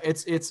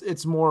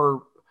 It's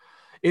more.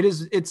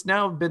 It's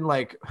now been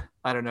like,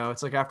 I don't know.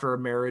 It's like after a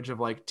marriage of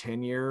like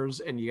 10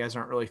 years, and you guys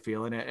aren't really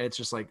feeling it. It's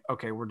just like,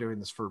 okay, we're doing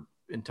this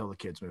until the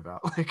kids move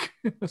out. Like,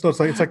 so it's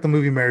like the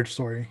movie Marriage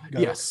Story.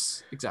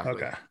 Yes, exactly.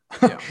 Okay,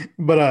 yeah.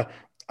 But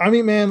I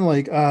mean, man,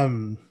 like,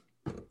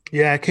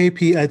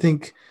 KP. I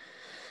think.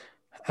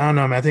 I don't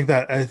know, man.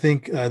 I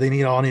think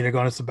they all need to go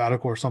on a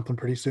sabbatical or something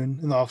pretty soon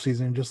in the off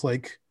season. Just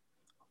like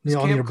they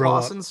all need to bro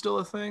out. Still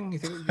a thing? You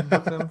think we can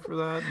book them for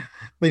that?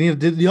 They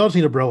all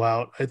need to bro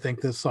out. I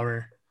think this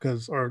summer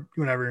or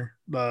whenever.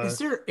 Is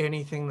there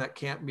anything that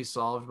can't be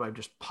solved by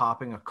just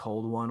popping a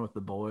cold one with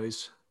the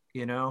boys?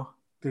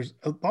 There's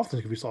often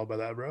it can be solved by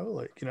that, bro.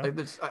 Like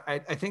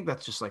I think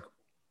that's just like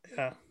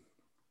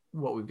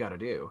what we've got to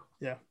do.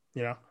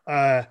 Yeah.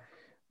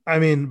 I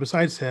mean,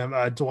 besides him,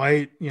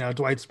 Dwight,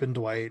 Dwight's been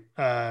Dwight.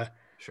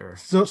 Sure.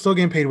 Still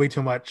getting paid way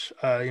too much,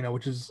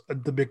 which is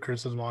the big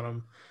criticism on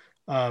him.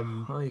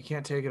 Well, you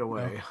can't take it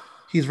away.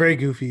 He's very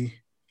goofy.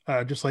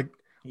 Just like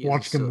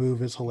watching him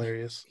move is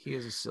hilarious. He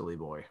is a silly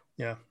boy.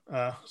 Yeah.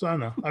 So I don't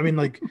know. I mean,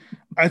 like,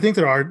 I think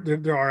there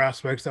are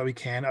aspects that we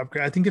can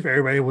upgrade. I think if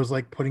everybody was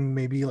like putting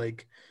maybe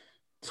like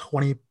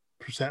 20%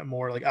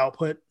 more like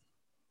output,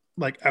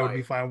 like I would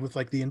be fine with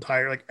like the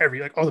entire like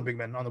all the big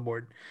men on the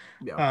board.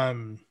 Yeah.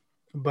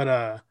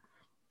 But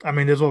I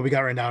mean, this is what we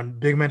got right now. And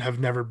big men have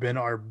never been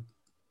our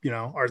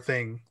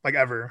thing like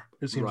ever.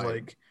 It seems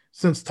like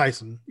since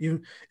Tyson,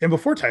 even and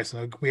before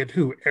Tyson, like, we had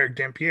Eric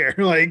Dampier.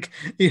 Like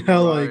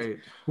like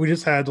we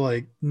just had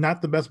like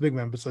not the best big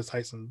men besides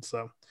Tyson.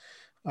 So,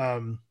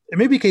 and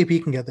maybe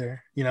KP can get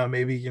there.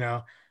 Maybe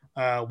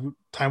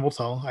time will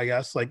tell. I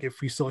guess like if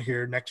we still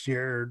here next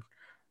year or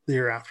the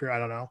year after, I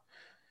don't know.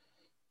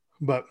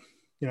 But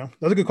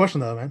that's a good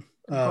question though, man.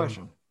 Good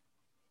question.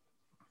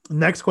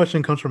 Next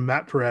question comes from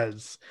Matt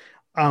Perez.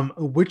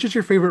 Which is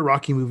your favorite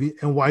Rocky movie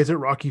and why is it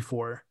Rocky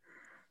 4?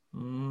 I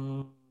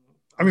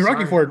mean,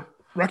 Rocky 4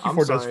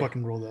 does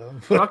fucking rule though.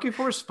 Rocky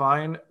 4 is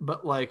fine,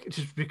 but like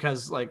just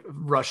because like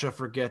Russia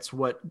forgets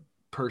what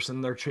person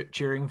they're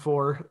cheering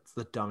for, it's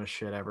the dumbest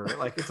shit ever.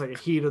 Like it's like a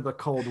heat of the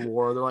Cold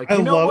War. They're like,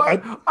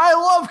 I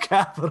love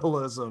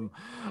capitalism,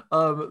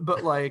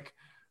 but like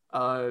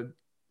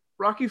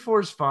Rocky 4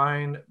 is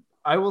fine.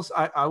 I will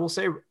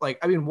say, like,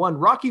 I mean,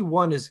 Rocky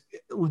 1 is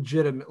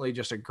legitimately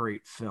just a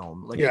great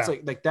film. Like, it's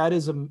like that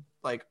is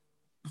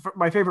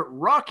my favorite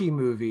Rocky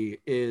movie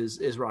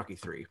is Rocky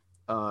 3.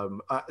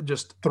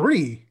 Just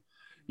 3.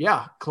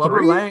 Yeah.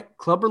 Clubber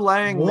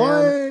Lang,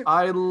 what? Man.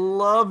 I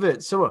love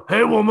it. So,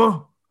 hey,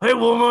 woman.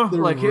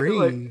 Like,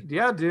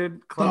 yeah,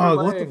 dude.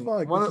 Clubber Lang. What the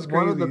fuck?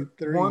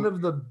 One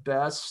of the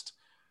best.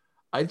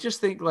 I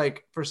just think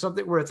like for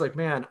something where it's like,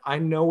 man, I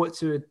know what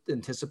to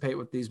anticipate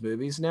with these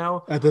movies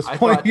now. At this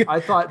point,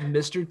 I thought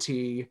Mr.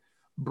 T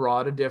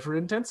brought a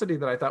different intensity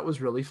that I thought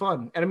was really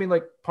fun. And I mean,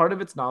 like part of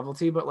it's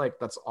novelty, but like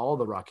that's all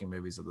the Rocky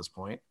movies at this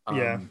point.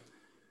 Yeah.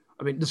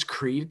 I mean, does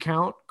Creed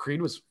count?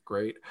 Creed was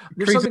great.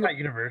 Creed's in that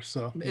universe,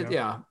 so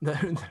yeah,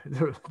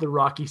 the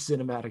Rocky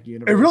cinematic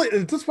universe. It really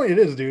at this point it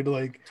is, dude.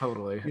 Like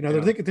totally.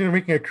 They're thinking they're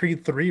making a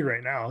Creed 3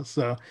 right now.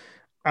 So,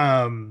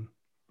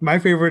 my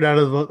favorite out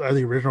of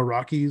the original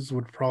Rockies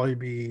would probably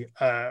be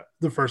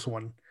the first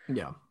one.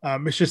 Yeah.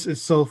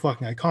 It's so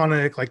fucking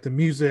iconic, like the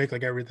music,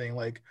 like everything,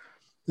 like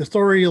the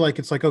story, like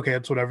it's like, okay,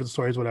 it's whatever, the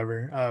story is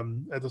whatever.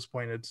 At this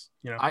point it's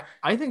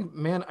I think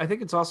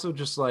it's also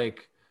just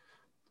like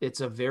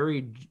it's a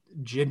very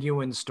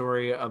genuine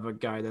story of a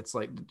guy that's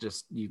like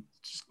just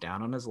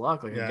down on his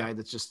luck, like a guy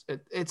that's just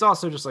it's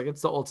also just like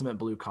it's the ultimate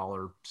blue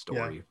collar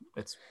story.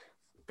 It's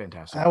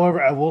fantastic.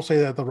 However, I will say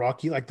that the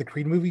Rocky, like the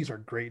Creed movies are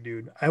great,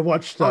 dude. I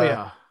watched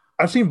I've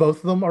seen both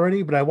of them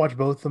already, but I watched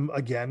both of them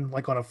again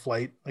like on a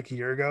flight like a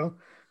year ago,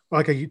 or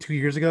like 2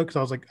 years ago, because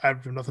I was like, I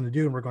have nothing to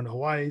do and we're going to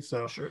Hawaii,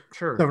 so sure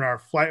 7-hour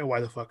flight, why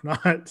the fuck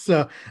not?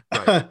 So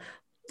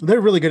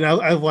they're really good.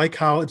 I like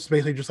how it's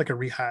basically just like a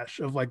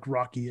rehash of like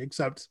Rocky,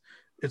 except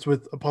it's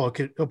with Apollo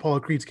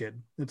Creed's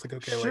kid. It's like,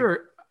 okay,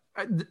 sure.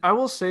 Like, I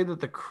will say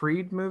that the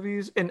Creed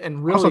movies and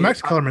really also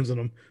Max Kellerman's in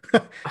them.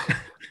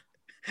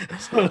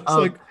 So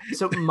it's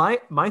so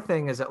my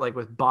thing is that like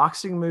with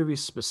boxing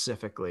movies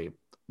specifically,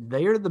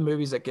 they are the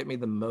movies that get me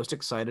the most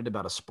excited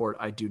about a sport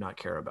I do not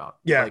care about.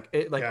 I'm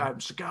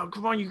just like, oh,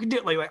 come on, you can do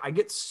it. Like I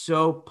get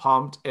so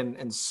pumped and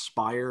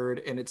inspired,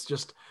 and it's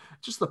just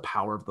the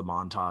power of the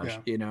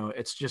montage.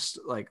 It's just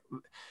like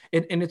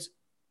and it's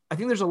I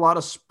think there's a lot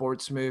of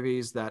sports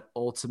movies that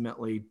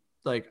ultimately,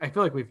 like, I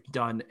feel like we've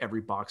done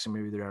every boxing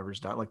movie there ever's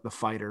done. Like The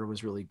Fighter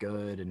was really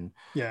good and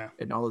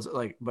all this,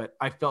 like, but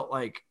I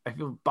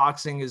feel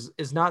boxing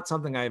is not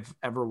something I've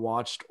ever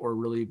watched or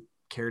really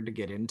cared to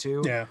get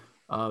into.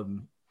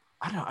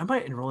 I don't know. I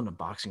might enroll in a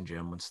boxing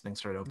gym once things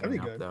start opening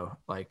up though.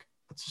 Like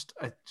it just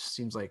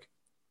seems like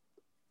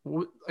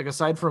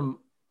aside from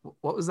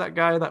what was that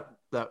guy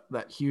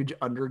that huge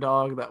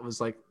underdog that was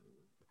like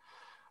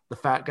the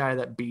fat guy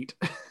that beat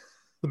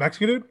the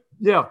Mexican dude?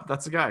 Yeah,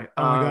 that's the guy.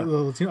 Oh my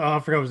god, I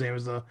forgot what his name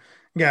was though.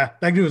 Yeah,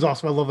 that dude was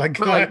awesome. I love that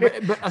guy.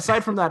 But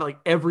aside from that, like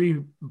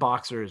every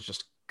boxer is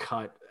just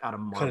cut out of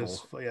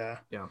marble. Yeah.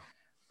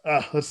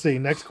 Let's see.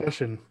 Next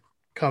question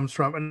comes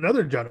from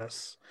another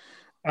Jonas.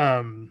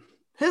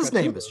 His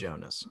name is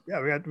Jonas.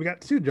 Yeah, we got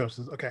 2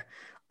 Jonas's. Okay.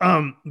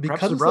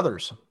 Because the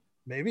brothers.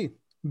 Maybe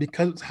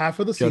because it's half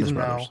of the Jonas season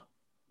brothers.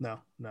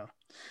 now. No.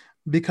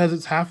 Because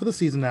it's half of the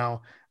season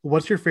now.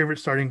 What's your favorite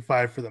starting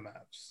 5 for the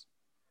Mavs?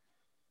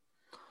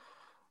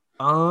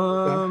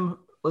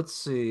 Let's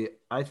see.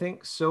 I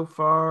think so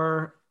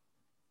far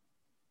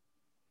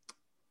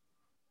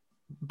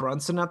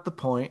Brunson at the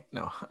point.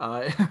 No.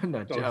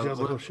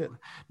 No. Shit.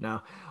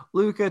 No.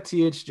 Luka,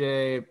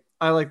 THJ.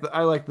 I like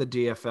the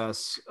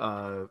DFS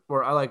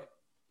or I like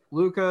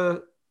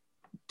Luka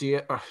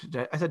I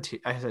said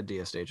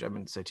DSH. I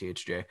meant to say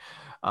THJ.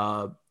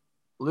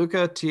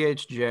 Luka,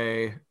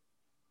 THJ,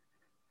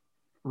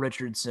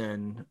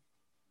 Richardson,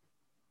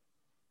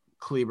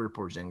 Kleber,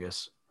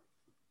 Porzingis.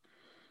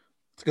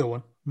 It's a good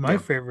one. My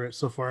favorite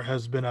so far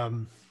has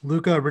been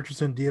Luka,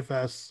 Richardson,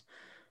 DFS,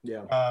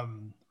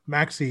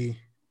 Maxi,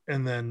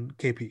 and then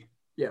KP.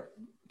 Yeah.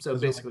 So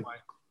basically,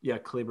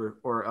 Kleber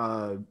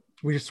or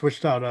we just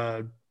switched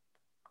out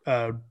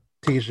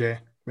TJ,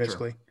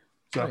 basically. Sure.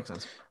 So That makes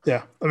sense.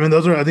 Yeah, I mean,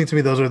 I think to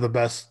me, those are the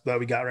best that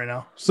we got right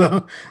now.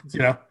 So,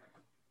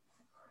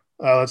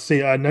 let's see.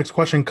 Next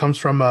question comes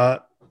from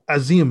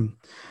Azim.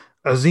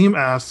 Azim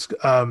asks,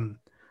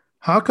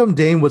 how come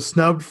Dame was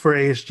snubbed for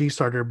ASG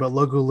starter, but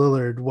Logo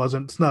Lillard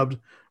wasn't snubbed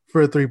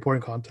for a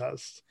 3-point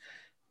contest?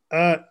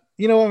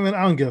 You know, I mean,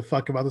 I don't give a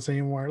fuck about this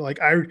anymore. Like,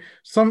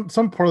 some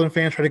Portland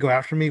fans try to go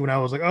after me when I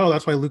was like, oh,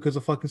 that's why Luka's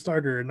a fucking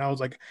starter. And I was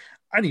like,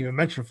 I didn't even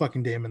mention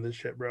fucking Dame in this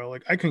shit, bro.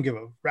 Like, I couldn't give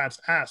a rat's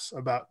ass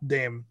about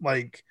Dame.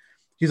 Like,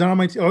 he's not on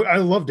my team. Oh, I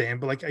love Dame,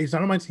 but like, he's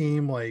not on my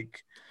team.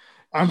 Like,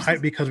 I'm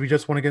hyped because we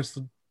just won against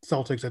the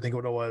Celtics, I think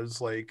what it was.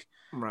 Like,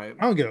 right.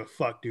 I don't give a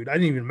fuck, dude. I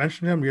didn't even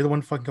mention him. You're the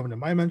one fucking coming to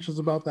my mentions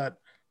about that.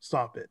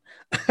 Stop it.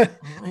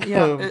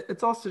 Yeah,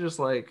 it's also just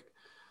like,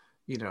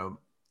 you know,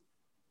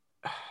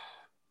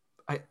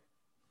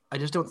 I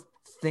just don't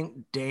think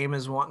Dame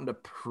is wanting to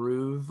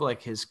prove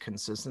like his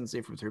consistency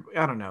for 3.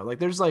 I don't know. Like,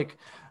 there's like,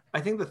 I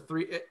think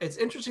it's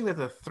interesting that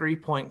the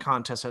 3-point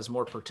contest has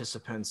more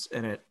participants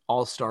in it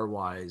all-star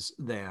wise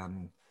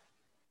than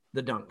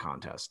the dunk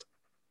contest.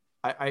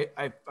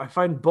 I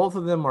find both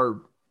of them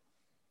are,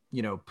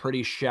 you know,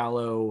 pretty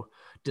shallow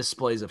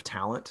displays of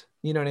talent.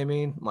 You know what I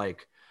mean?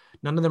 Like,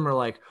 none of them are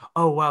like,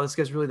 oh wow, this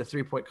guy's really the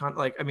 3-point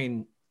like, I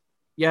mean,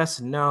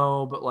 yes,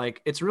 no, but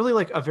like, it's really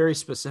like a very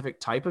specific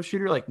type of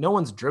shooter. Like, no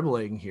one's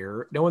dribbling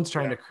here. No one's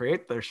trying to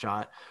create their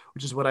shot,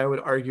 which is what I would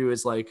argue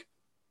is like,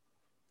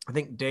 I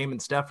think Dame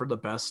and Steph are the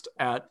best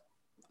at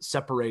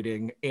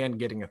separating and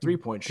getting a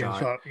 3-point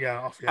shot.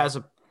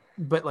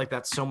 But like,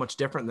 that's so much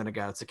different than a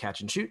guy that's a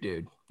catch and shoot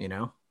dude, you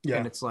know? Yeah.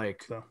 And it's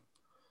like,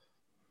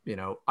 you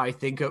know,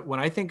 when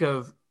I think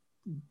of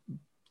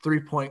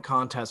 3-point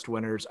contest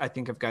winners, I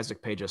think of guys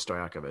like Peja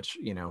Stojakovic,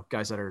 you know,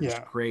 guys that are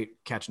just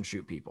great catch and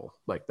shoot people.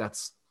 Like,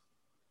 that's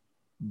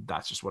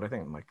just what I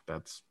think. Like,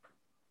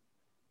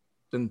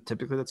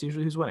 typically that's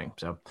usually who's winning.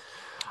 So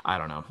I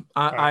don't know.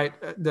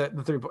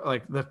 The 3,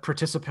 like the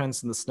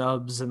participants and the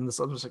snubs and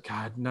the others, like,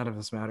 God, none of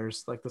this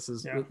matters. Like, this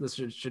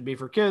should be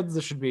for kids.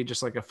 This should be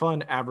just like a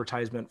fun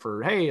advertisement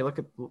for, hey, look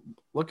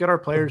at our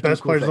players, the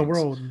best players in the things.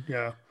 world.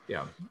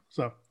 Yeah.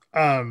 So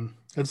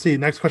let's see.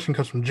 Next question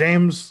comes from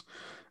James.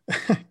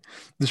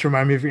 This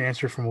reminded me of your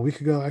answer from a week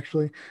ago,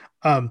 actually.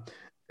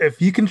 If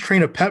you can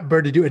train a pet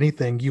bird to do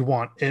anything you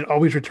want, it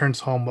always returns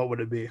home, what would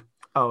it be?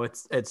 Oh,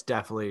 it's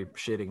definitely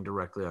shitting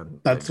directly on.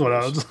 That's what I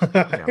was.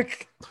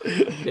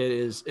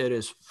 It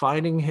is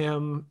finding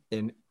him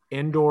in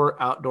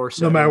indoor, outdoor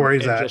setting, no matter where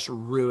he's at, just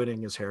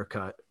ruining his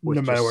haircut with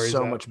no matter where he's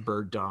so at. much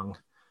bird dung.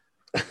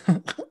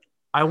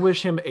 I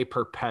wish him a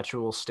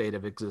perpetual state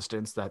of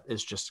existence that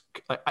is just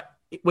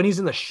when he's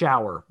in the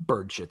shower,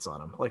 bird shits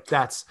on him. Like,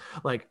 that's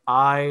like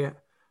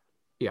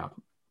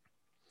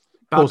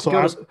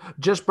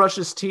just brush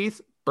his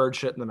teeth, bird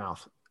shit in the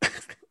mouth.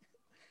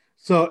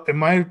 So in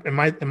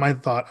my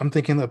thought, I'm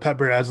thinking the pet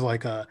bird as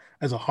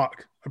a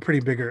hawk, a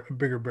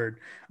bigger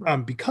bird.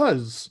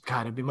 Because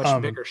God, it'd be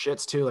much bigger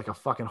shits too, like a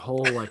fucking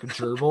whole like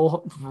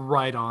gerbil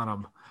right on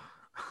him.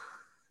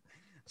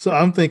 So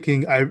I'm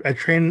thinking I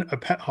train a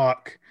pet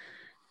hawk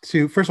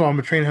to, first of all, I'm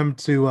gonna train him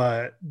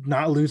to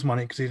not lose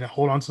money because he's gonna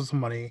hold on to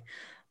some money.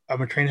 I'm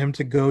gonna train him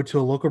to go to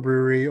a local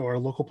brewery or a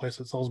local place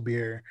that sells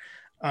beer,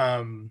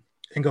 and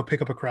go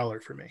pick up a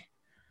crowler for me,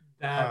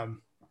 and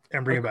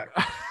bring it back.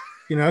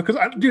 You know, because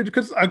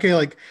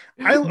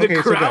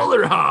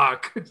crowler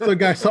hawk. So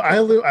guys, so I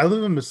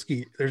live in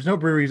Mesquite. There's no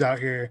breweries out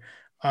here.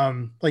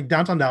 Like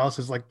downtown Dallas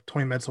is like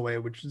 20 minutes away,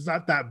 which is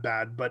not that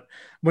bad, but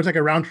when it's like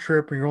a round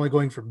trip and you're only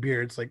going for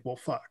beer, it's like, well,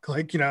 fuck,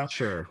 like, you know,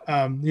 sure.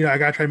 You know, I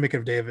gotta try to make a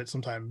day of it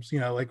sometimes, you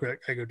know, like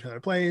I go to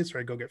another place or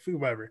I go get food,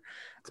 whatever.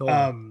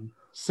 Totally.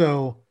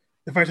 So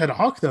if I had a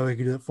hawk though, he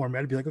could do it for me.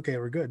 I'd be like, okay,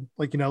 we're good.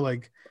 Like, you know,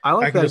 like I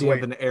like the idea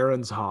of an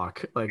Aaron's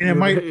hawk. Like, and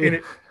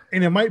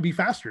it might be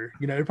faster,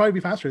 you know, it'd probably be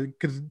faster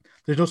because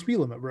there's no speed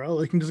limit, bro.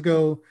 Like, you can just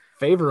go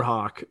favor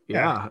hawk.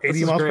 Yeah.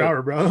 80 miles per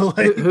hour, bro.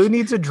 Like, who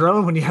needs a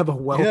drone when you have a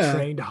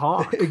well-trained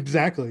hawk?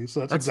 Exactly.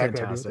 So that's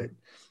exactly fantastic.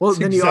 Well,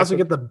 then you also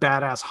get the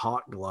badass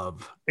hawk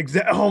glove.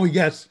 Exactly. Oh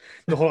yes,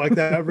 the whole like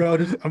that, bro.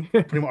 I'm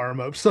putting my arm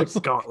up. So it's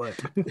gauntlet.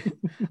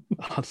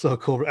 Oh, so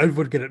cool. I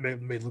would get it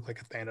made look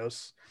like a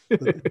Thanos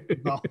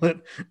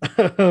gauntlet.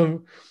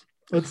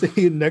 Let's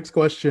see. Next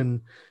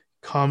question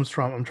comes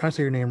from, I'm trying to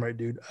say your name right,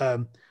 dude.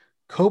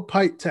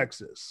 Copite,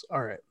 Texas.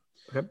 All right.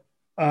 Okay.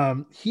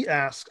 He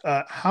asked,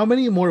 how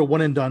many more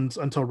one and dones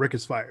until Rick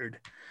is fired?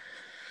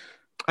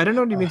 I don't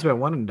know what he means by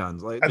one and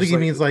dones. Like, I think he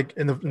means like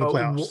in the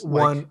playoffs.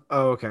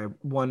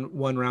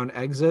 One round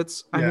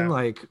exits. Yeah. I mean,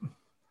 like,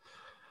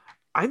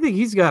 I think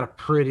he's got a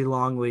pretty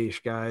long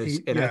leash,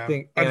 guys. I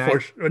think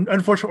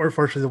unfortunately or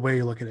fortunately, the way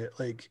you look at it,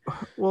 like,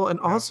 well,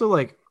 and also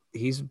like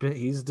he's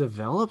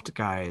developed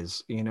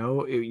guys. You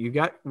know,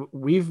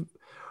 with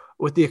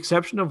the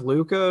exception of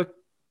Luka,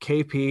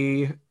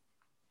 KP.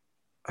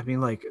 I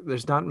mean, like,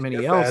 there's not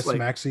many else. Like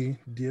DFS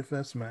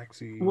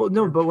Maxi. Well,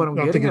 no, but what I'm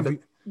getting at,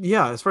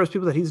 yeah, as far as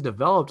people that he's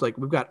developed, like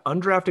we've got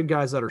undrafted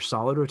guys that are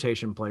solid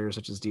rotation players,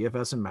 such as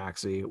DFS and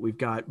Maxi. We've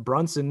got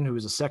Brunson, who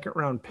is a second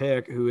round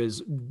pick, who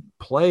is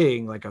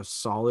playing like a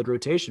solid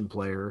rotation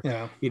player.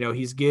 Yeah.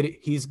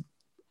 He's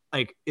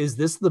like, is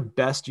this the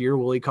best year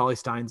Willie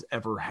Cauley-Stein's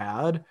ever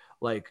had?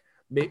 I'm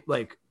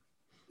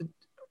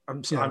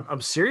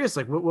serious.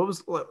 Like, what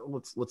was?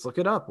 Let's look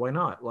it up. Why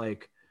not?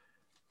 Like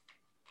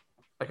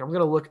I'm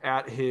gonna look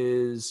at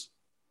his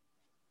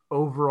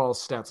overall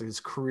stats, like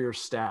his career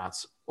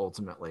stats.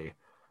 Ultimately,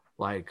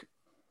 like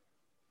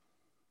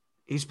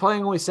he's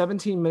playing only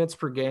 17 minutes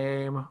per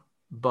game,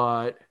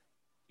 but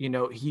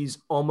he's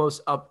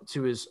almost up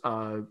to his.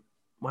 Well,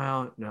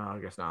 no, I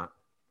guess not.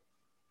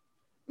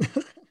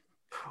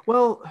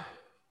 Well, let's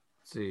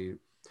see.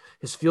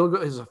 His field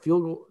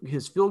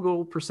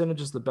goal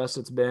percentage is the best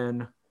it's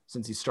been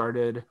since he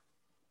started.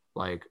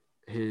 Like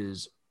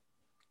his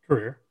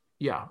career.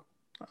 Yeah.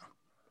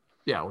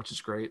 Yeah, which is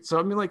great. So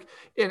I mean, like,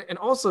 and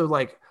also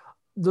like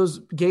those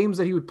games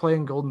that he would play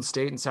in Golden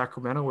State and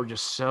Sacramento were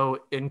just so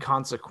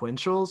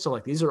inconsequential. So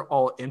like these are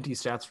all empty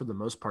stats for the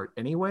most part,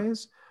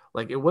 anyways.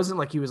 Like it wasn't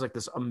like he was like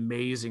this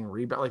amazing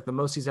rebound. Like the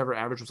most he's ever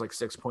averaged was like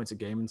 6 points a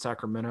game in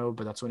Sacramento,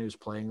 but that's when he was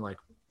playing like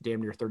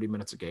damn near 30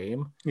 minutes a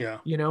game. Yeah.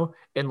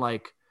 And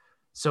like,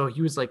 so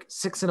he was like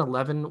 6 and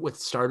 11 with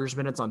starters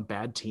minutes on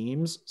bad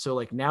teams. So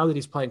like now that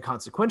he's playing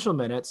consequential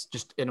minutes,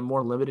 just in a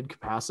more limited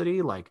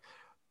capacity, like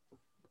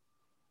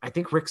I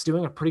think Rick's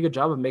doing a pretty good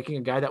job of making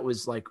a guy that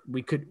was like,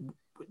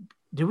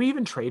 did we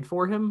even trade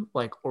for him?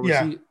 Like, or was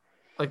he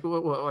like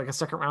a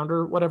second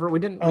rounder, whatever? We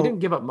didn't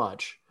give up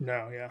much.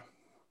 No. Yeah.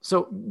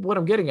 So what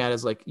I'm getting at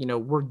is like,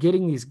 we're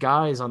getting these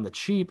guys on the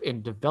cheap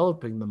and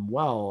developing them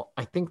well.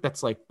 I think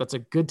that's a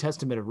good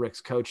testament of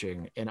Rick's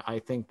coaching. And I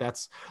think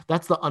that's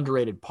the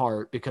underrated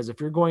part, because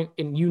if you're going,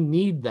 and you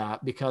need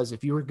that, because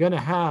if you were going to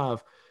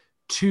have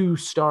 2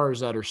 stars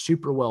that are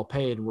super well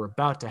paid, and we're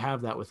about to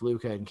have that with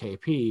Luka and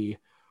KP,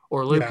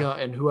 or Luka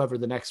and whoever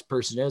the next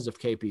person is, if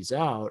KP's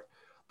out,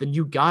 then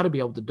you got to be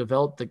able to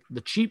develop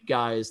the cheap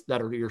guys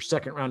that are your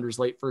second rounders,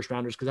 late first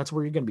rounders, because that's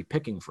where you're going to be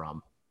picking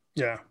from.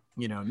 Yeah.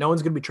 No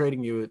one's going to be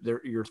trading you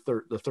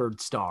the third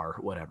star,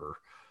 whatever.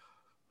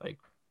 Like,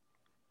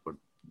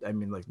 I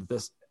mean, like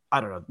this,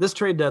 I don't know. This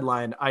trade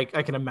deadline, I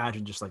can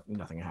imagine just like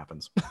nothing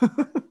happens.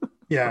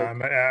 Yeah.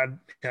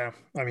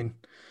 I mean,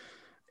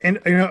 and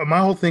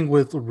my whole thing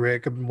with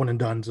Rick, one and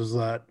done's, is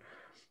that,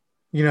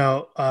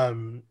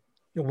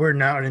 we're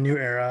now in a new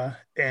era,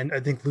 and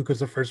I think Luka's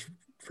the first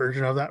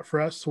version of that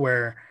for us,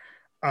 where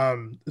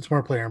it's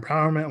more player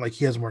empowerment. Like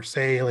he has more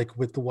say, like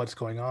with what's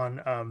going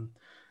on.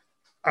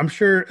 I'm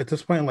sure at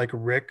this point, like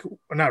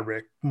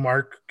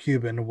Mark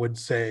Cuban would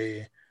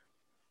say,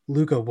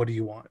 Luka, what do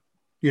you want?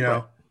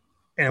 Right.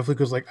 And if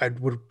Luka's like, I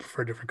would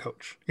prefer a different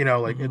coach,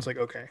 it's like,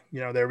 okay,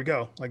 there we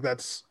go. Like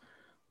that's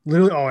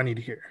literally all I need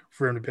to hear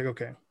for him to pick.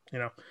 Okay.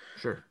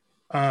 Sure.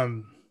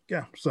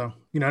 Yeah. So,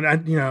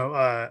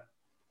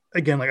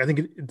 again, like I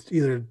think it's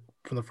either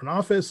from the front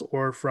office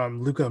or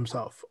from Luka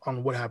himself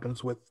on what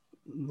happens with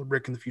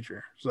Rick in the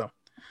future. So,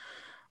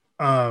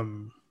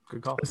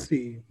 good call. Let's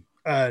see.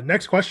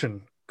 Next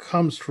question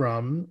comes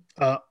from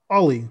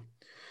Ollie.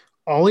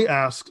 Ollie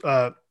asked,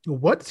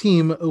 what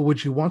team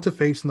would you want to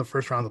face in the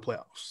first round of the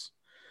playoffs?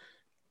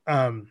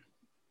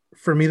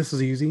 For me, this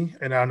is easy,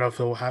 and I don't know if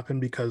it will happen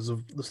because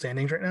of the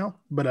standings right now,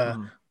 but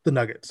the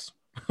Nuggets.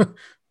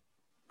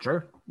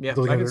 Sure. Yeah,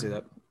 I can see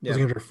that. Those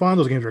games are fun.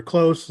 Those games are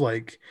close.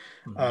 Like,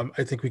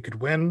 I think we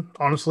could win,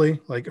 honestly.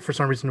 Like, for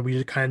some reason,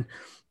 we just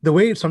the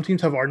way some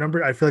teams have our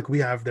number, I feel like we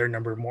have their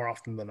number more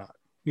often than not,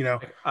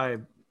 I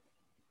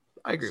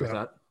agree with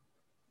that.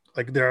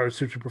 Like, they're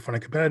super fun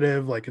and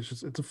competitive. Like,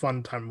 it's a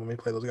fun time when we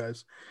play those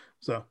guys.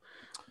 So,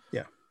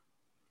 yeah.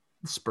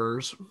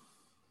 Spurs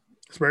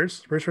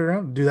right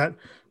around. Do that.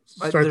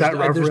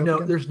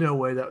 There's no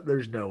way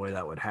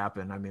that would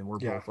happen. I mean, we're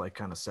both like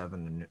kind of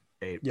 7 and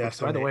 8. Yeah.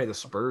 By the way, the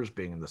Spurs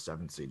being in the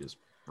 7th seed is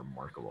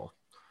remarkable.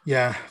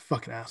 Yeah,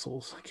 fucking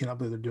assholes. I cannot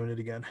believe they're doing it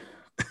again.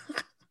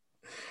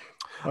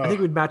 I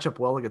think we'd match up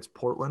well against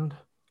Portland,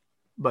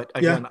 but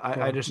again,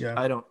 I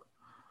don't.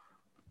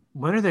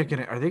 When are they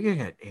gonna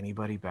get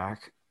anybody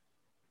back?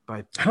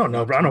 I don't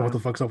know, but I don't know what the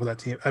fuck's up with that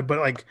team. But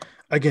like,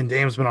 again,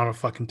 Dame's been on a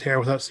fucking tear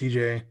without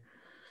CJ.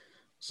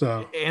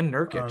 So and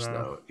Nurkic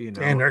though,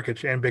 and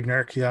Nurkic and Big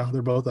Nurk, yeah,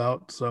 they're both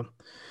out. So,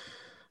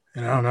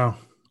 and I don't know.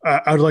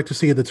 I would like to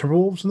see the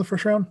Timberwolves in the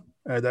first round.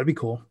 That'd be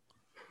cool.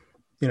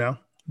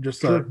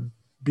 Just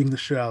beating the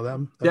shit out of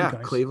them. That'd be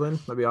nice. Cleveland,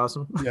 that'd be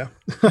awesome. Yeah.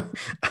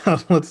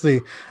 Let's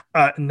see.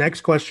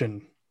 Next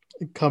question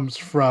comes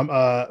from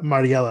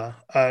Mariella.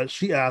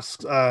 She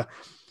asks,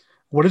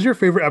 what is your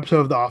favorite episode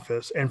of The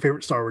Office and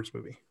favorite Star Wars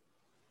movie?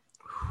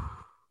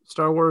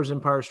 Star Wars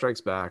Empire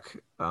Strikes Back.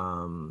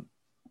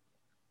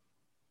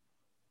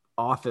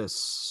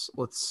 Office,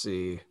 let's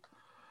see.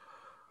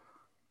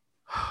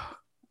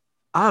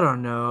 I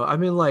don't know. I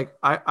mean, like,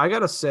 I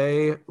gotta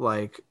say,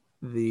 like,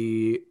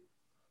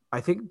 I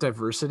think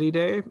Diversity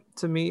Day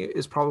to me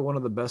is probably one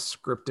of the best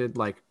scripted,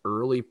 like,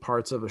 early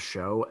parts of a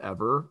show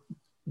ever.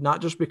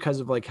 Not just because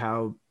of like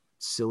how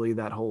silly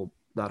that whole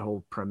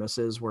whole premise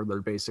is, where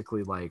they're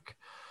basically like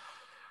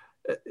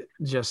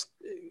just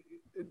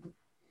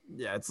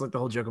it's like the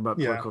whole joke about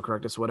political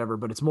correctness, whatever.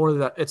 But it's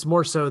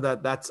more so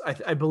that that's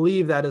I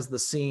believe that is the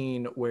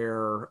scene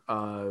where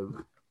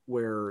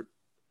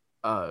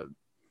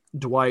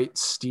Dwight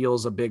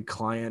steals a big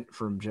client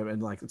from Jim,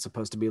 and like it's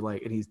supposed to be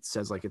like, and he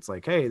says like it's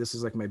like, hey, this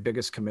is like my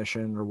biggest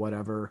commission or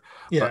whatever.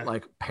 But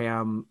like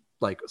Pam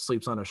like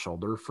sleeps on his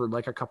shoulder for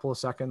like a couple of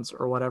seconds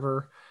or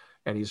whatever,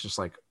 and he's just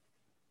like,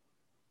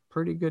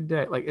 pretty good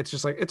day. Like it's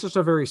just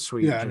a very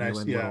sweet,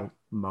 genuine little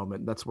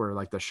moment. That's where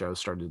like the show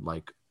started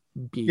like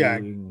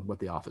being what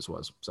The Office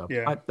was. So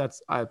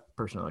I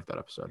personally like that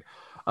episode.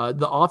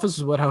 The Office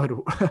is what I would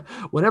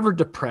whenever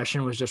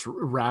depression was just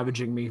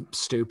ravaging me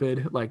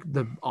stupid, like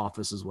The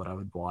Office is what I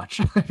would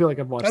watch. I feel like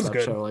I've watched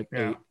that show like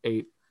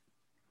eight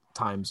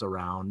times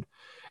around.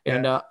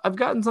 And I've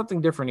gotten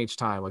something different each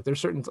time. Like there's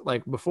certain,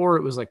 like before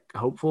it was like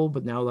hopeful,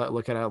 but now that I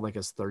look at it like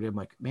as 30, I'm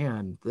like,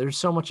 man, there's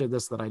so much of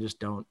this that I just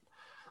don't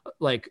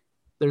like.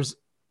 There's,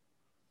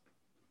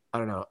 I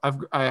don't know.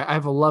 I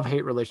have a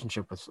love-hate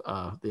relationship with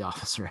The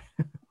Office, right?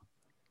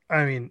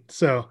 I mean,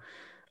 so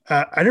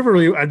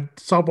I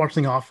stopped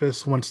watching The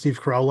Office when Steve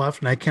Carell left,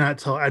 and I cannot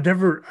tell.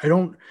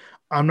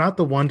 I'm not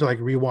the one to like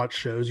rewatch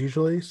shows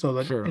usually. So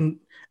that, and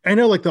I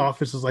know like The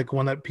Office is like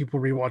one that people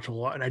rewatch a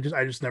lot, and I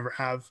just never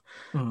have.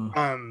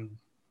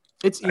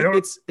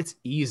 It's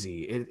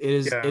easy.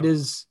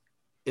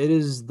 It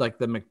is like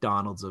the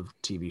McDonald's of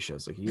TV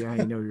shows. Like,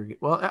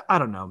 well, I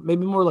don't know,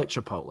 maybe more like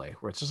Chipotle,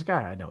 where it's just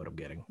like, I know what I'm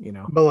getting,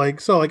 But like,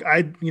 so like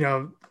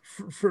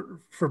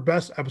for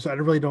best episode, I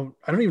don't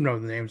even know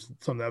the names of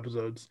some of the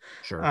episodes.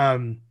 Sure.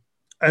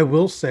 I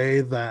will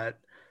say that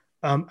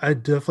I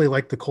definitely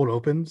like the cold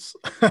opens.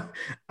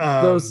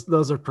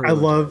 Those are pretty.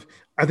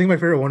 I think my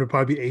favorite one would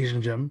probably be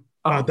Asian Jim.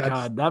 Oh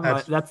God,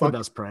 that's the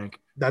best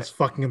prank. That's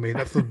fucking amazing.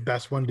 That's the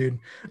best one, dude.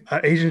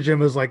 Asian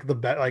Jim is like the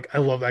best. Like I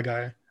love that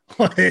guy.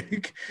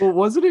 Like, well,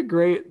 wasn't it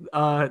great?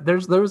 There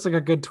was like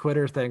a good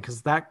Twitter thing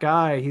because that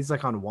guy, he's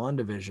like on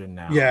WandaVision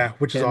now.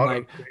 Which is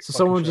like, so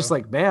someone just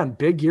like, man,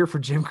 big year for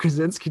Jim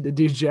Krasinski to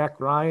do Jack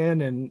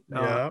Ryan and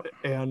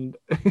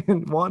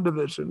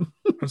WandaVision.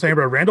 I'm saying,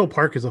 bro, Randall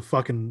Park is a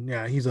fucking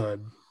he's a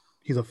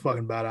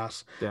fucking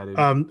badass. Yeah,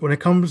 dude. When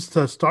it comes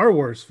to Star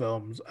Wars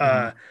films,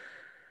 I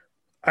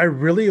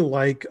really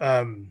like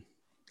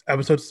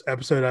episode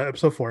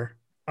 4.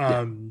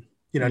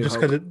 Just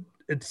because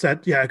it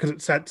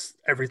sets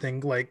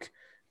everything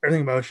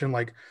in motion.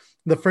 Like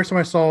the first time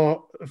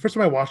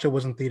I watched it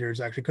was in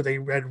theaters actually, because they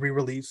had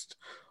re-released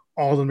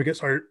all of them to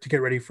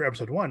get ready for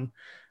episode 1,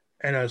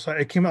 and so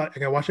it came out.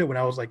 Like I watched it when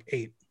I was like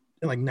 8,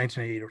 in like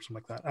 1988 or something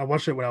like that. I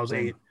watched it when I was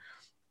 8,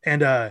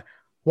 and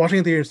watching it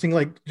in theaters, seeing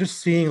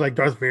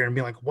Darth Vader and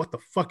being like, what the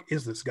fuck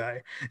is this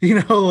guy?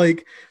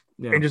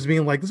 And just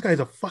being like, this guy's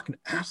a fucking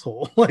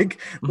asshole. Like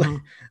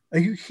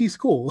he's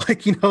cool.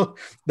 Like,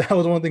 that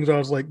was one of the things where I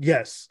was like,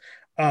 yes.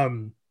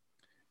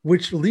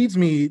 Which leads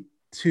me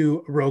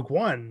to Rogue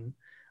One,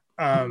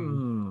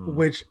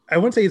 which I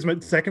wouldn't say is my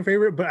second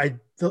favorite, but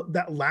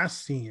that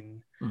last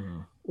scene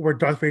where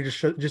Darth Vader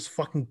just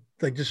fucking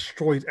like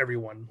destroys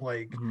everyone.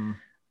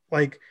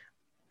 Like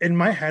in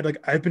my head, like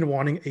I've been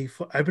wanting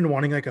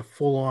like a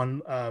full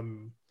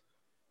on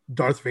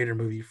Darth Vader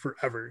movie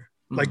forever.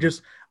 Like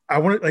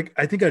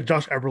I think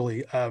Josh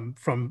Eberly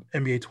from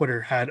NBA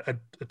Twitter had a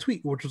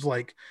tweet which was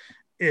like,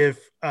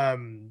 if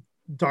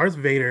Darth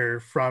Vader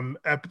from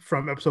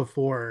episode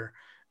 4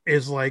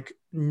 is like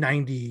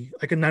 90,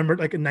 like a number,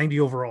 like a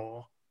 90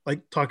 overall,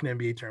 like talking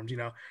NBA terms,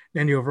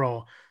 90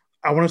 overall.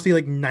 I want to see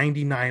like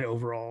 99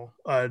 overall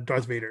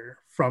Darth Vader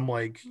from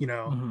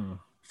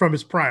from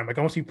his prime. Like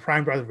I want to see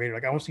prime Darth Vader.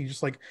 Like I want to see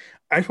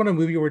I just want a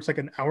movie where it's like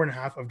an hour and a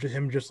half of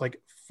him just like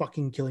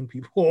fucking killing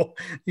people,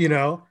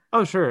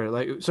 Oh sure.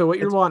 Like, so what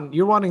you're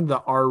wanting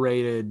the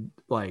R-rated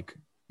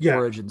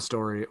origin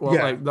story,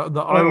 like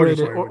the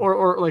R-rated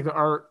or like the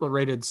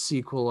R-rated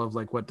sequel of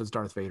like, what does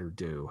Darth Vader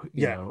do?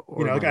 I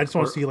just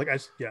want to see I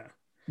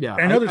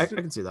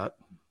can see that.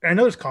 I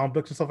know there's comic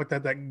books and stuff like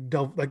that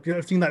delve, like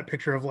I've seen that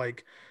picture of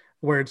like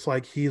where it's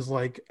like he's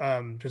like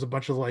there's a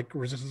bunch of like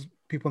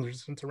people in the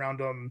resistance around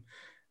him,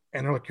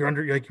 and they're like, you're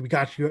under, like we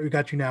got you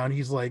now, and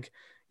he's like,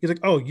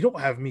 oh, you don't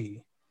have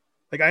me,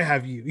 like I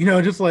have you,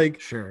 just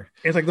like, sure,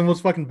 it's like the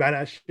most fucking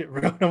badass shit,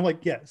 bro. And I'm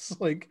like, yes,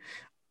 like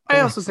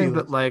I also think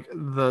that like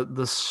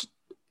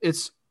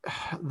it's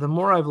the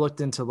more I've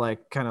looked into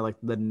like kind of like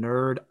the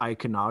nerd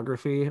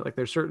iconography, like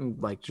there's certain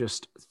like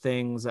just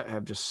things that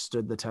have just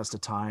stood the test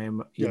of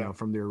time, you know,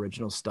 from the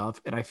original stuff.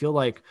 And I feel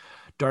like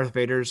Darth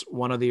Vader's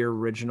one of the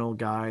original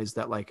guys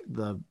that like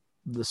the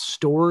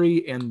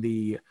story and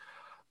the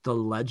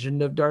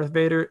legend of Darth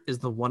Vader is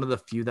the one of the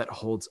few that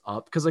holds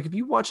up. Cause like if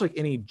you watch like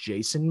any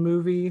Jason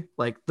movie,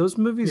 like those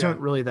movies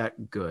aren't really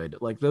that good.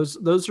 Like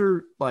those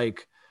are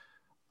like,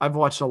 I've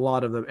watched a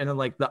lot of them, and then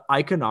like the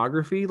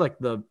iconography, like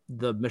the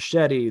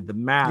machete, the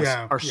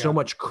mask are so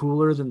much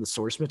cooler than the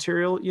source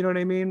material. You know what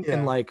I mean?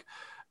 And like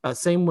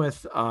same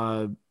with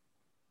I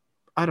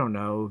don't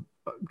know,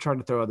 I'm trying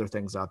to throw other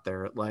things out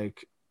there.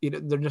 Like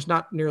they're just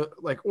not near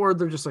like, or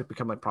they're just like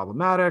become like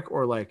problematic,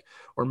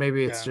 or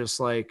maybe it's just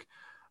like,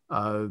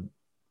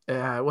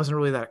 it wasn't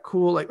really that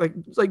cool.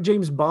 Like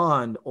James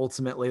Bond,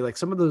 ultimately, like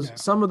some of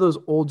those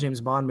old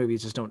James Bond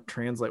movies just don't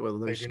translate well.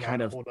 They're just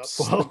kind of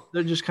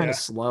they're just kind of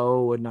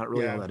slow and not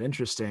really all that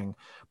interesting.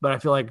 But I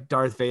feel like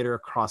Darth Vader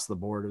across the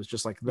board, it was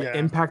just like the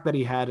impact that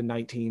he had in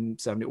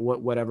 1970,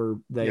 whatever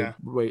they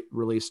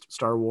released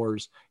Star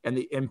Wars, and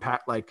the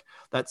impact, like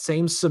that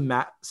same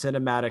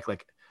cinematic,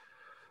 like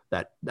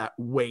that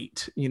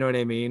weight, you know what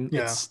I mean?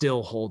 It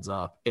still holds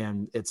up,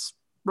 and it's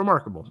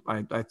remarkable.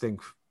 I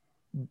think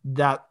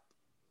that.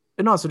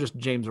 And also just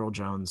James Earl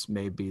Jones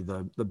may be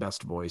the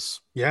best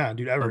voice. Yeah,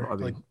 dude, ever.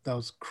 Like that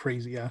was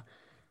crazy. Yeah.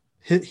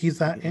 He's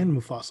that and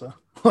Mufasa.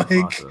 Like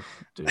Mufasa,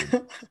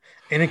 dude.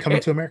 And Coming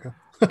to America.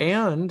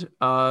 And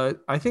I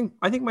think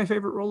my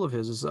favorite role of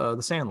his is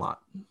The Sandlot.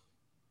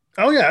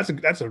 Oh yeah,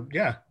 that's a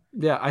yeah.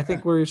 Yeah, I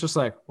think where he's just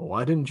like, well,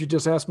 why didn't you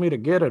just ask me to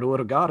get it? I would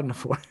have gotten it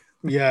for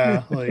you.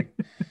 Yeah, like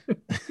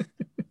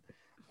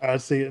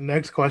let's see.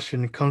 Next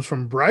question comes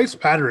from Bryce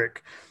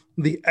Patrick,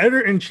 the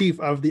editor-in-chief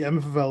of the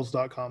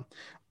MFLs.com.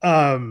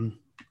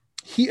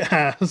 He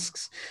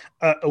asks,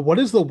 what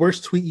is the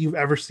worst tweet you've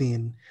ever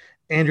seen?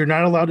 And you're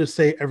not allowed to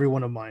say every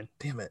one of mine.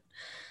 Damn it.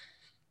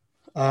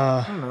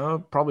 I don't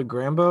know, probably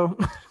Grambo.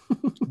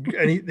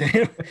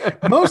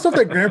 Most of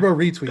the Grambo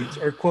retweets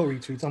or quote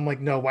retweets, I'm like,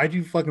 no, why'd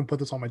you fucking put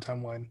this on my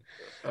timeline?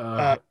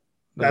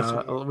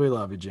 We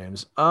love you,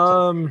 James.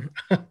 I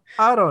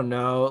don't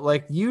know.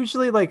 Like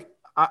usually, like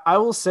I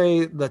will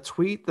say the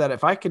tweet that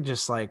if I could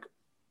just like,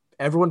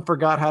 everyone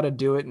forgot how to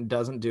do it and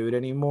doesn't do it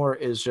anymore,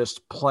 is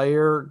just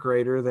player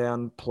greater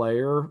than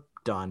player.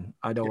 Done.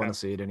 I don't want to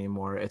see it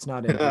anymore. It's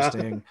not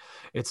interesting.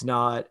 It's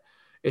not,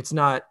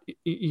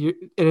 and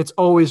it's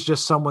always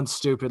just someone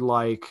stupid.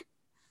 Like,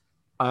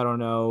 I don't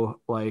know,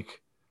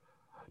 like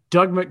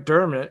Doug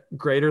McDermott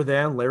greater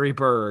than Larry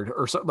Bird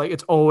or something. Like,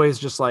 it's always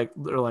just like,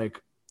 they're like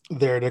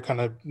there to kind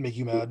of make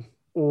you mad,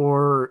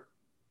 or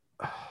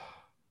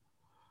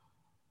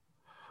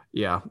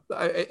yeah,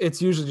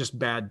 it's usually just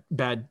bad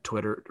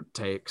Twitter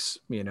takes,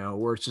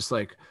 where it's just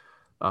like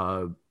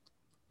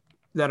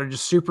that are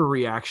just super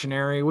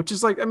reactionary, which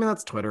is like, I mean,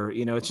 that's Twitter,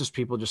 it's just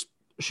people just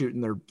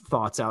shooting their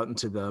thoughts out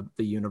into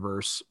the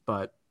universe.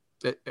 But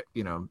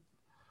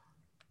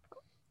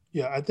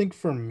yeah, I think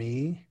for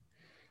me,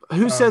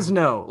 who says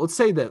no? Let's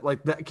say that,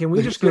 like that. Can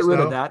we just get rid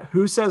of that?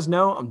 Who says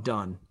no? I'm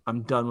done.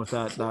 I'm done with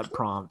that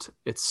prompt.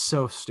 It's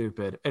so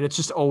stupid. And it's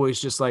just always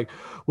just like,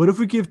 what if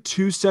we give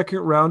 2 second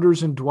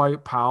rounders and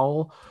Dwight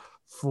Powell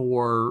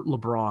for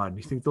LeBron?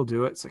 You think they'll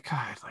do it? It's like,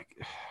 God, like.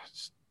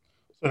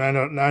 And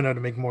I know to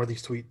make more of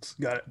these tweets.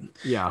 Got it.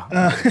 Yeah.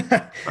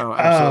 Oh,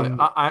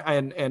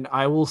 absolutely.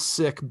 I will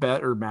sick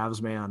bet or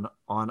Mavs man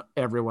on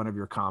every one of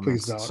your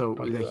comments.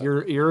 Don't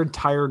your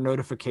entire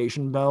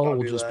notification bell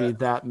will just be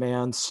that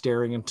man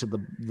staring into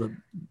the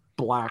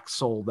black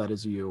soul that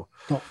is you.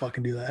 Don't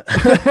fucking do that.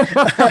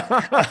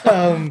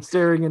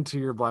 Staring into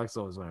your black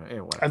soul.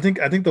 Anyway. I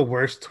think the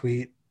worst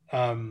tweet.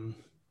 I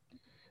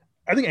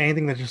think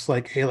anything that's just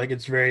like, hey, like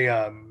it's very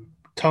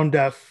tone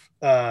deaf.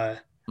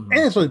 And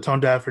it's really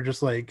tone deaf, or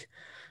just like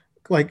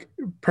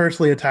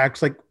personally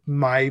attacks like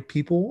my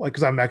people, like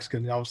because I'm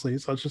Mexican, obviously.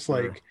 So it's just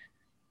like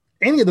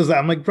any of those.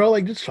 I'm like, bro,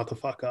 like just shut the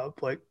fuck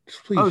up, like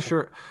just please. Oh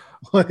sure.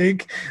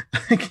 Like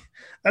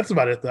that's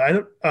about it though. I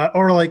don't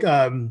or like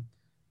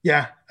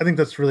yeah, I think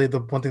that's really the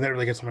one thing that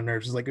really gets on my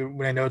nerves is like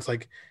when I know it's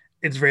like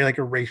it's very like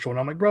erasure, and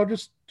I'm like, bro,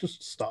 just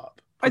stop.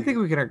 I think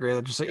we can agree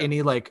that just like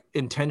any like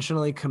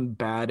intentionally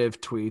combative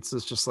tweets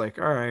is just like,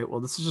 all right, well,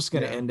 this is just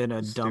going to end in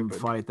a dumb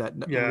fight that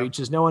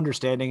reaches no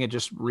understanding. It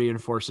just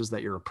reinforces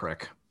that you're a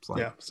prick.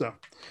 Like, those are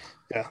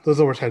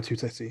the worst kind of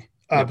tweets I see.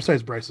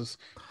 Besides Bryce's.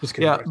 Just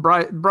kidding. Yeah,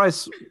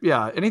 Bryce.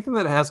 Yeah, anything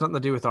that has nothing to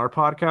do with our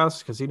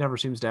podcast, because he never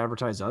seems to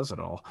advertise us at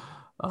all.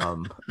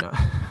 No.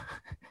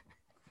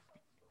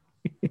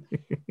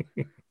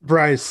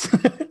 Bryce.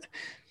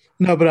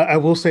 No, but I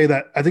will say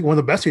that I think one of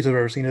the best tweets I've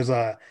ever seen is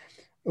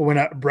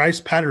when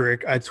Bryce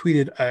Patrick, I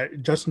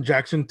tweeted Justin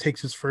Jackson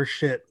takes his first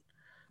shit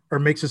or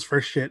makes his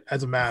first shit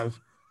as a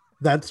Mav.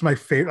 That's my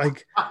favorite.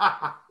 Like,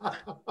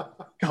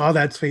 God,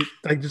 that's fate.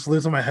 Like, just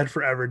lives in my head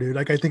forever, dude.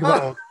 Like, I think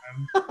about all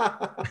the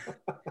time.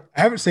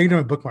 I haven't saved it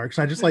in my bookmarks.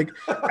 And I just like to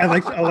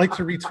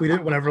retweet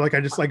it whenever like I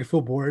just like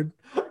feel bored.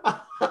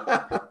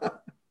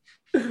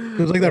 It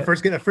was like that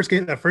first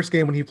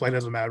game when he played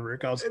as a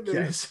Maverick. I was like,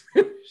 yes.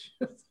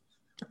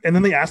 And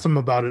then they asked him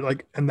about it,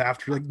 like, and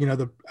after, like,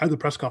 the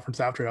press conference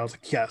after, I was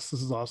like, yes, this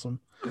is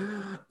awesome.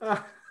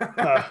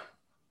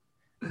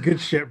 Good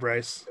shit,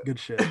 Bryce. Good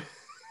shit.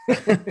 All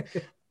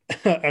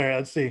right,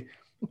 let's see.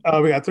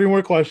 We got 3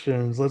 more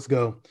questions. Let's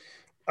go.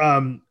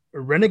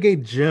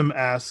 Renegade Jim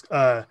asks,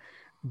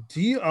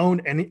 do you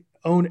own any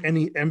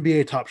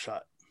NBA Top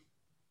Shot?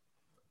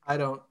 I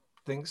don't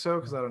think so,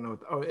 because I don't know.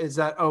 Is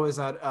that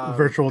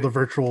the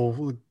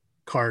virtual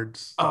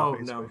cards?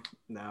 No.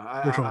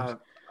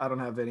 I don't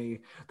have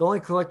any. The only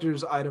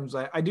collector's items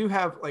I do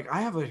have, like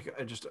I have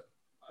just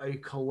a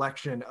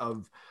collection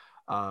of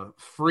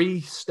free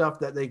stuff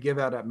that they give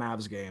out at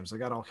Mavs games. I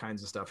got all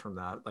kinds of stuff from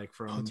that. Like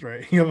from that's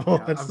right.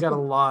 I've got a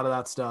lot of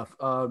that stuff.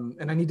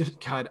 And I need to,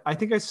 God, I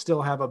think I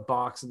still have a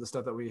box of the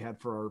stuff that we had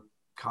for our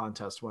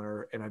contest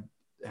winner, and I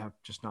have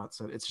just not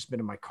said. It's just been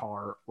in my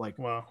car, like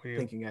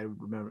thinking I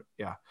would remember.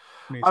 Yeah,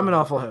 I'm an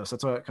awful host.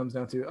 That's what it comes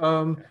down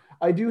to.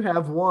 I do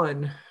have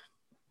one.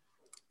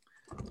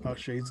 Oh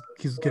shit,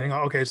 he's getting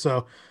up. Okay,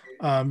 so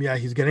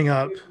he's getting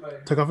up.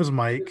 Took off his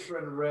mic. Good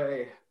friend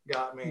Ray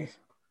got me.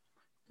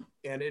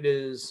 And it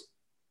is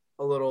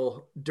a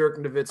little Dirk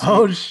Nowitzki.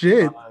 Oh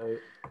shit!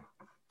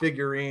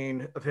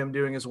 Figurine of him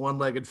doing his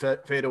one-legged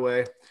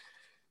fadeaway.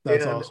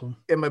 That's awesome.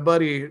 And my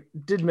buddy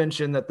did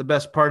mention that the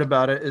best part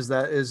about it is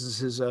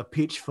his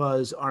peach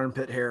fuzz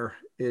armpit hair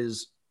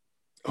is.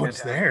 Oh,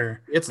 it's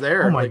there. It's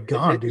there. Oh my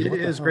god, dude!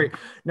 It is great.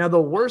 Now the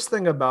worst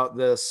thing about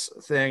this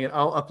thing, and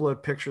I'll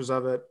upload pictures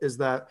of it, is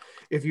that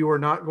if you are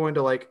not going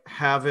to like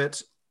have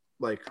it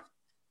like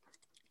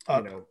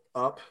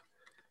up.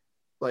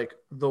 Like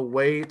the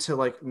way to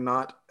like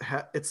not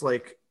it's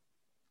like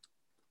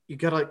you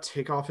gotta like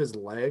take off his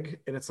leg,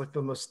 and it's like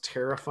the most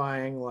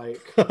terrifying like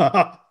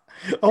oh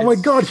my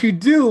god, you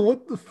do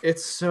what the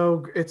it's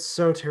so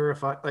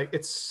terrifying. Like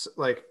it's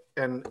like,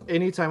 and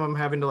anytime I'm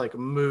having to like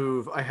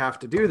move, I have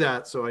to do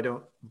that so I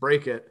don't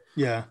break it.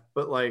 Yeah,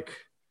 but like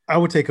I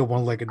would take a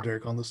one-legged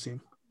Dirk on this team.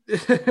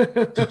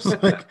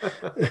 Just like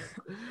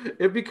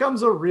it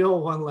becomes a real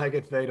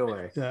one-legged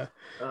fadeaway. Yeah,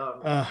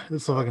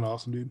 it's so fucking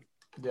awesome, dude.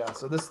 Yeah,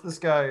 so this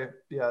guy,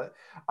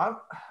 I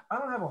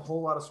don't have a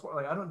whole lot of sport.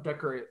 Like I don't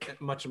decorate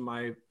much of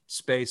my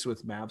space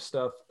with Mavs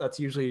stuff. That's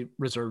usually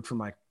reserved for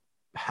my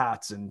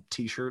hats and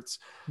T-shirts.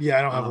 Yeah,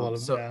 I don't have a lot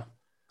of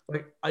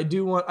like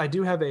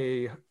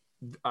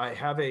I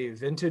have a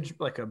vintage,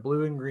 like a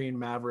blue and green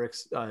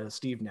Mavericks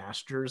Steve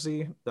Nash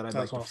jersey that I'd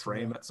like to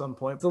frame at some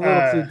point. It's a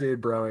little too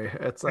dude, bro.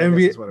 It's like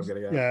NBA, that's what I'm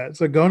getting at. Yeah,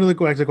 so going to the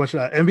question,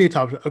 NBA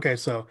top. Okay,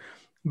 so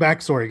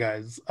backstory,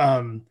 guys.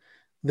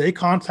 They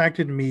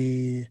contacted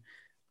me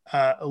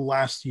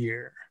last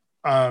year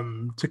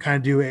to kind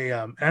of do a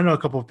and I know a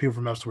couple of people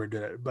from elsewhere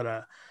did it,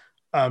 but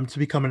to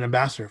become an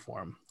ambassador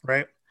for him,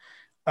 right?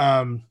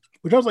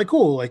 Which I was like,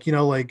 cool, like,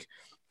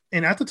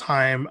 and at the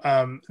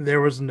time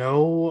there was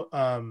no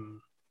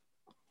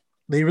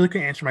they really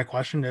couldn't answer my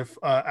question if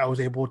I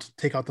was able to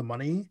take out the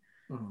money,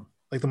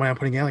 like the money I'm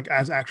putting in, like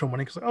as actual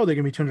money, because they're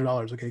gonna be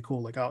 $200. Okay,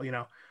 cool. Like I'll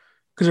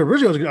because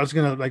originally I was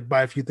gonna like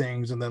buy a few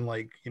things and then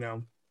like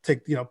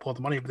take pull out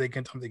the money, but they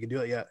can't tell me they can do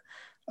it yet.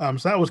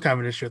 So that was kind of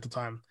an issue at the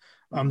time.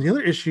 The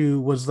other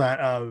issue was that,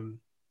 I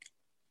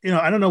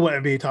don't know what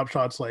NBA Top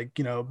Shot's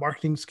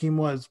marketing scheme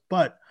was,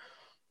 but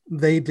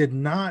they did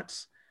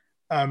not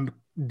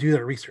do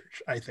their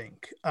research. I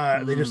think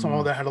they just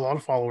saw that I had a lot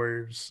of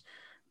followers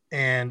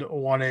and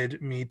wanted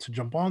me to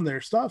jump on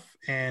their stuff,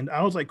 and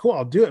I was like, cool,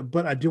 I'll do it.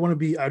 But I want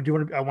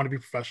to be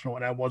professional,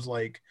 and I was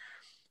like,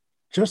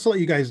 just to let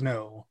you guys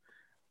know,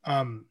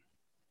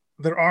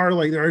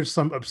 there is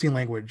some obscene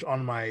language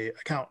on my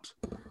account.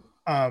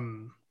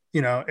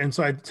 And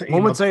so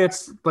one would say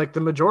it's like the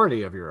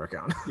majority of your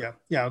account.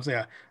 Yeah.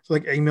 So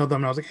like I emailed them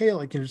and I was like, hey,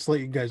 like, just let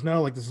you guys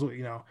know, like, this is what,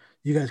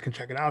 you guys can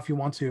check it out if you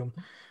want to.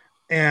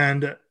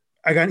 And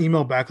I got an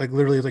email back, like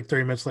literally like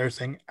 30 minutes later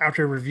saying,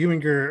 after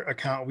reviewing your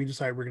account, we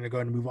decided we're going to go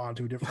ahead and move on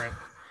to a different.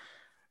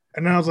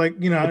 And then I was like,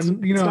 it's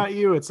not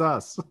you, it's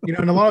us.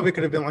 And a lot of it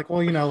could have been like,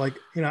 well,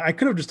 I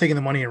could have just taken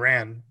the money and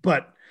ran,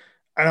 but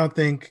I don't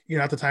think,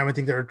 at the time, I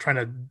think they were trying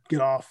to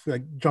get off,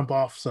 like jump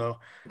off. So,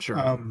 sure.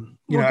 I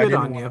didn't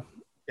on you.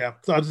 Yeah.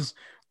 So I was just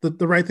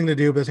the right thing to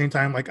do, but at the same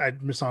time, like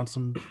I'd miss on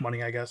some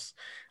money, I guess.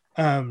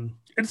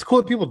 It's cool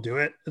that people do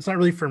it. It's not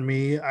really for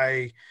me.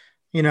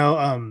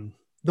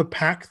 The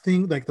pack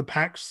thing, like the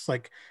packs,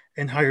 like,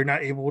 and how you're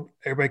not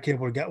everybody can't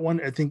able to get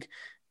one. I think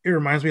it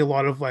reminds me a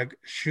lot of like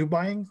shoe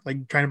buying,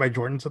 like trying to buy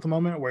Jordans at the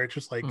moment, where it's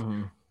just like,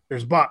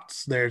 there's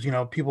bots, there's,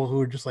 people who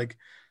are just like,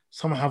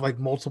 some have like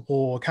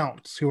multiple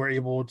accounts who are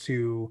able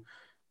to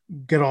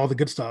get all the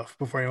good stuff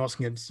before anyone else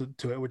can get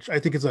to it, which I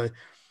think it's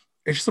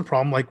just a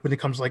problem. Like when it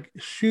comes to like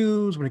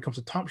shoes, when it comes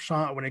to Top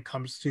Shot, when it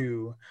comes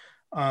to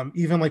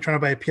even like trying to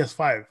buy a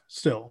PS5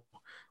 still,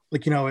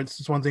 like, it's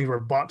just one thing where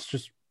bots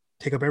just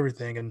take up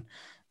everything. And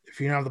if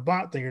you don't have the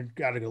bot, then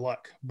you're out of good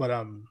luck. But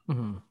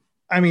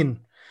I mean,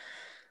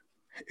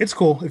 it's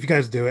cool if you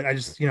guys do it. I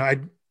just,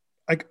 and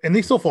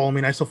they still follow me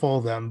and I still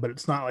follow them, but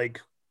it's not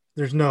like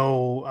there's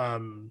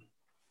no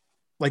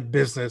like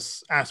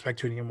business aspect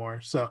to it anymore.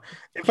 So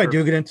if I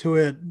do get into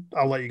it,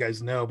 I'll let you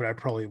guys know, but I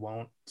probably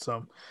won't.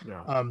 So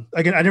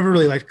again, I never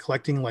really liked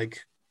collecting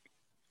like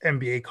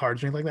NBA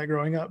cards or anything like that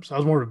growing up. So I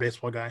was more of a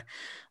baseball guy.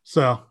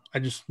 So I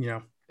just,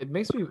 it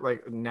makes me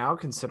like, now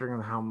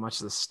considering how much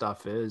this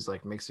stuff is,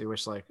 like, makes me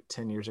wish like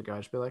 10 years ago, I'd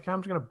just be like, I'm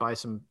just going to buy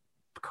some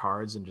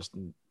cards and just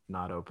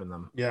not open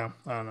them. Yeah.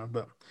 I don't know,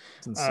 but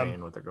it's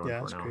insane what they're going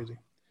for now. Crazy.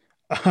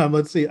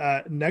 Let's see.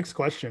 Next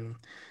question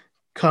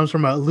comes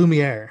from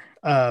Lumiere.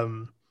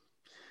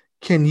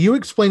 Can you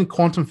explain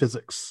quantum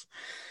physics?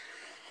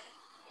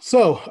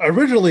 So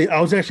originally I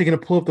was actually going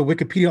to pull up the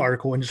Wikipedia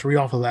article and just read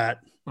off of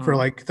that for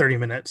like 30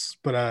 minutes,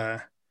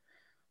 but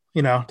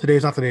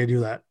today's not the day to do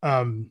that.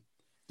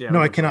 Yeah,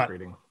 no, I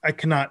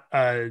cannot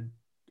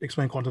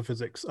explain quantum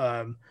physics.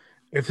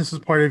 If this is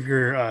part of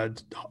your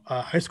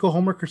high school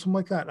homework or something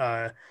like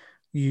that,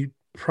 you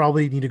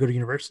probably need to go to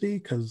university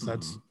because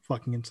that's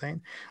fucking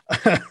insane.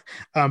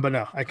 But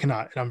no, I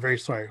cannot, and I'm very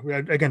sorry.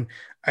 Again,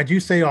 I do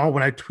say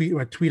when I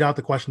tweet out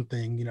the question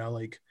thing,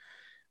 like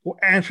we'll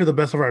answer the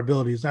best of our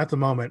abilities. At the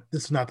moment,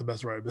 this is not the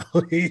best of our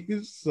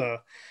abilities. So,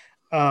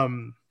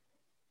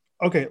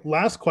 okay,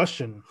 last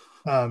question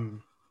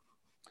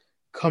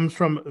comes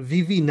from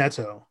Vivi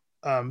Neto,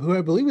 who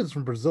I believe is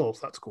from Brazil, so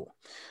that's cool.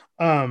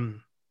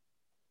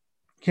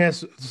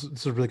 Yes, this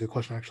is a really good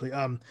question, actually.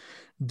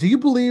 Do you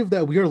believe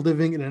that we are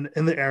living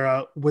in the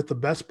era with the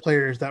best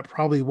players that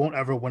probably won't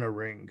ever win a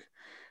ring?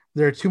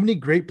 There are too many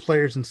great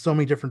players in so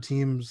many different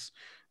teams.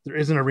 There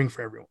isn't a ring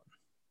for everyone.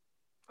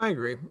 I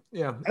agree.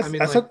 Yeah,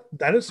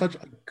 that is such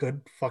a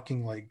good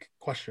fucking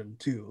question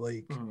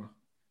too.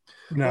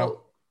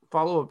 Well,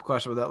 follow-up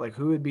question with that,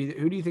 who do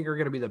you think are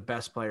going to be the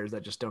best players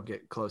that just don't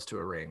get close to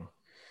a ring?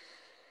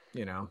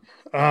 What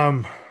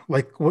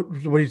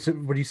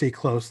do you say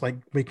close? Like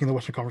making the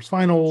Western Conference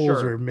Finals,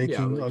 or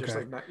making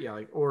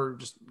or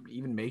just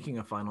even making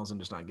a finals and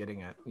just not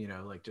getting it.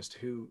 Just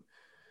who?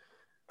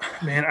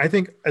 Man, I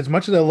think as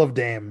much as I love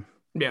Dame,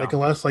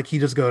 unless he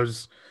just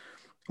goes,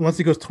 unless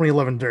he goes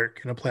 2011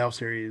 Dirk in a playoff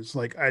series,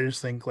 I just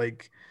think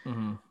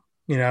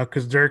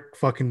because Dirk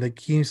fucking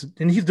he's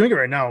doing it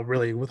right now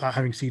really without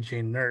having CJ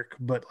and Nurk,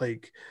 but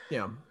I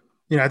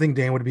think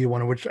Dame would be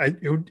one of which I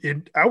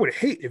would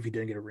hate if he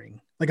didn't get a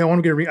ring. I want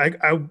to get a ring.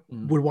 I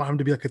would want him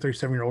to be a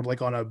 37-year-old,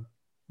 on a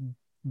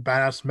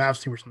badass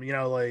Mavs team or something,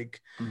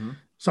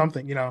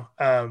 something,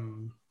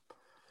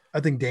 I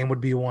think Dame would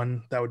be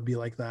one that would be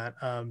like that.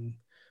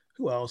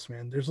 Who else,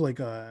 man? There's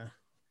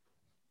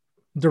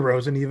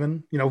DeRozan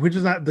even, which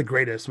is not the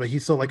greatest, but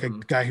he's still a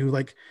guy who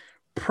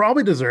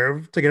probably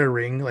deserved to get a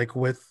ring,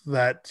 with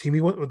that team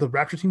with the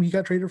Raptor team he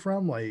got traded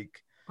from. I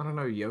don't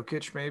know,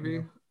 Jokic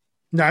maybe.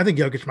 No, I think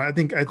Jokic might. I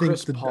think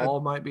Chris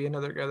Paul might be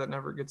another guy that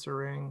never gets a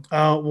ring.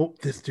 Well,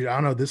 this dude, I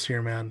don't know. This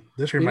year, man,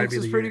 this year Phoenix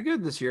might be is pretty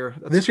good this year.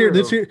 This year,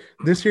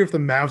 if the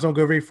Mavs don't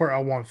go very far, I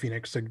want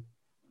Phoenix to,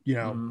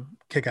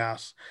 kick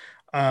ass.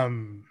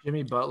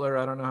 Jimmy Butler,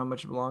 I don't know how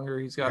much longer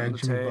he's got in the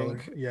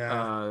tank.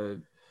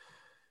 Butler,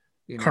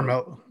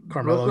 Carmelo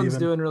Brooklyn's even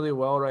doing really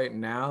well right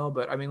now,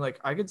 but I mean,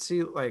 I could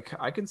see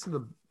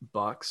the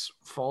Bucks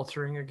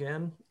faltering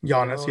again.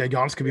 Giannis,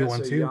 Giannis could be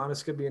one too.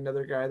 Giannis could be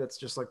another guy that's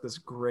just this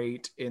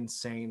great,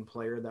 insane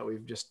player that we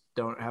just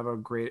don't have a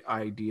great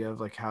idea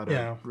of how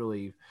to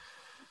really,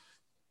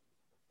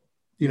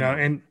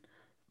 and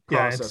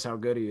process how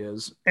good he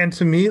is. And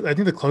to me, I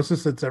think the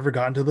closest that's ever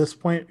gotten to this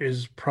point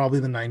is probably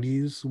the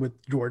 '90s with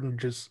Jordan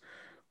just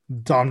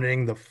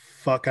dominating the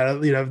fuck out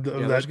of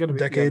that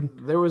decade.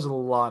 There was a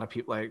lot of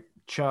people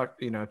Chuck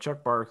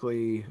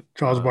Barkley,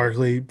 Charles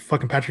Barkley,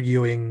 fucking Patrick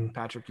Ewing,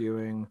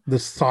 the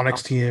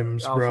Sonics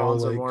teams,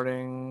 Alfonso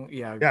Mourning,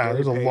 Gary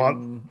there's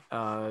Payton, a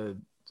lot.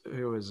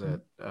 Who is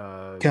it?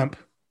 Kemp,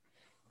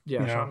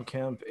 Shawn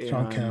Kemp.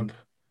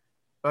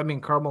 I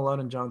mean, Karl Malone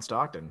and John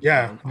Stockton.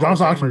 Yeah, John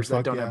Stockton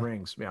that don't have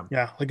rings.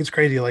 Yeah, it's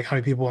crazy how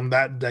many people in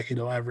that decade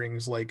don't have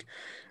rings.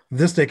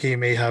 This decade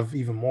may have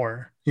even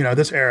more.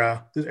 This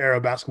era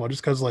of basketball,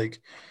 just because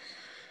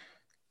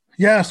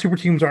super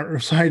teams aren't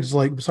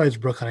besides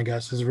Brooklyn, I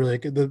guess, is really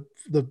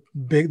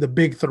the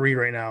big three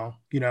right now.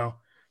 I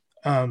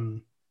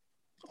don't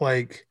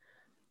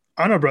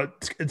know, bro.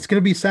 It's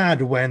gonna be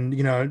sad when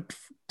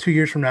 2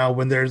 years from now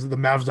when there's the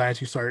Mavs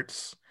dynasty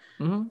starts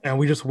and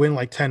we just win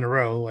 10 in a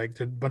row. There's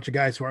a bunch of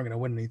guys who aren't gonna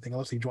win anything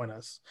unless they join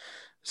us.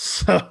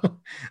 So,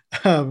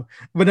 but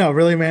no,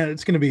 really, man,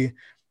 it's gonna be.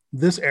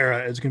 This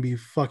era is going to be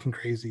fucking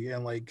crazy.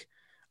 And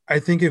I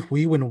think if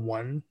we win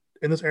one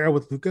in this era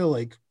with Luka,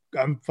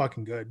 I'm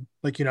fucking good.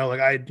 I'll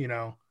Paul be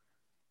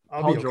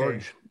okay.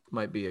 George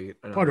might be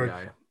another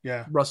guy.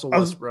 Yeah. Russell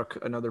Westbrook,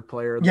 another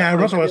player. Yeah.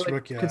 Russell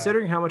Westbrook.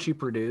 Considering how much he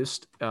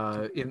produced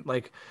in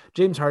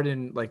James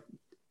Harden,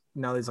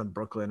 now that he's on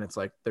Brooklyn, it's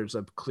there's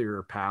a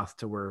clearer path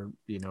to where,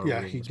 he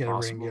can get a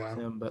ring with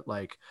him, but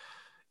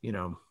it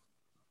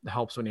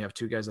helps when you have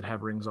two guys that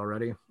have rings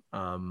already.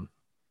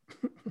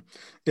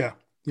 Yeah.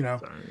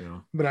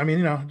 But I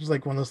mean, just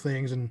one of those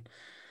things. And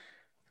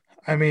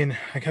I mean,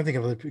 I can't think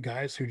of other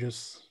guys who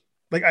just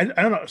I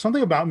don't know,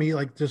 something about me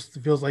just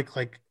feels like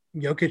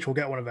Jokic will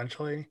get one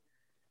eventually.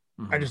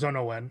 I just don't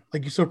know when.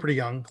 He's still pretty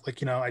young.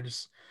 I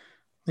just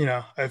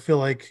I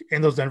feel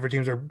and those Denver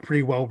teams are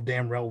pretty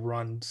damn well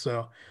run.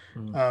 So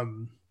I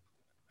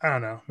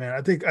don't know, man.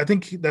 I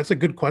think that's a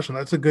good question.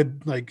 That's a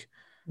good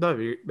no,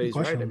 he's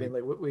right. I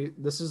mean,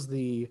 this is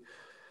the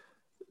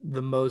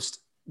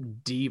most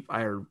deep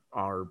our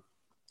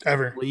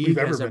league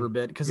has ever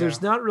been, because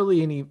there's not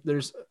really any.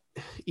 There's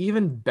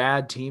even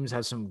bad teams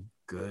have some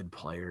good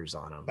players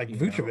on them,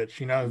 Vucevic.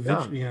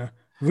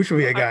 Vucevic would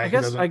be a guy.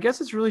 I guess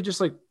it's really just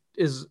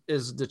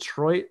is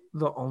Detroit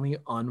the only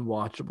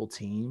unwatchable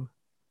team?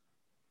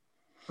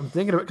 I'm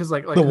thinking of it because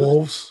like the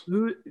Wolves.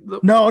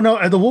 No,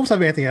 the Wolves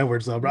have Anthony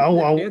Edwards though,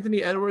 bro.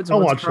 Anthony Edwards.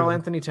 And once Karl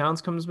Anthony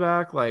Towns comes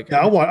back, like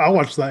I'll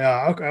watch that.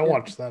 Yeah, I'll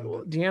watch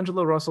them.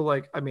 D'Angelo Russell,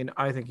 like I mean,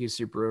 I think he's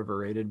super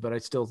overrated, but I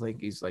still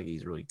think he's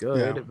really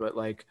good. Yeah. But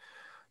like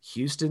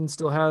Houston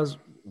still has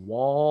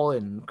Wall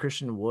and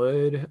Christian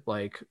Wood.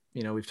 Like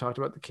we've talked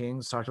about the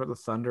Kings, talked about the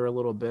Thunder a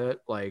little bit.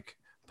 Like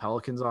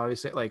Pelicans,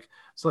 obviously. Like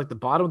so, like the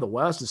bottom of the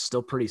West is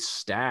still pretty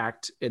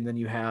stacked, and then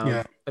you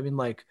have, I mean,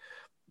 like.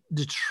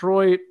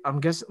 Detroit,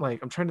 I'm guessing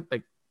like I'm trying to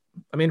like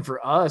I mean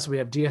for us we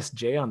have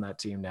DSJ on that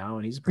team now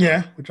and he's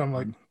which I'm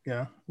like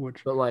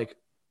but like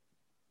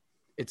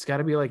it's got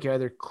to be like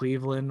either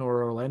Cleveland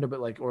or Orlando,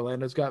 but like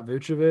Orlando's got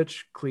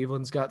Vucevic,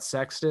 Cleveland's got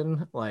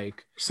Sexton,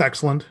 like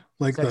Sexland,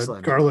 like the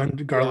Garland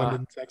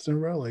and Sexton,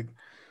 bro, like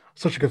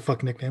such a good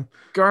fucking nickname.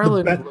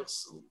 Garland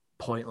looks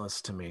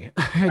pointless to me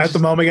at the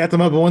moment,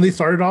 but when they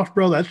started off,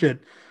 bro, that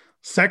shit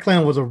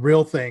Sexland was a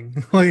real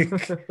thing. Like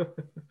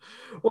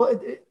well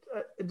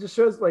it just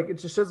shows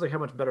how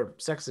much better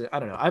Sexton. I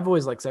don't know. I've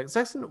always liked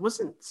Sexton.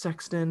 Wasn't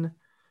Sexton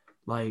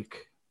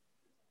like?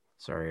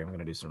 Sorry, I'm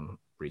gonna do some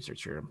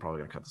research here. I'm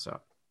probably gonna cut this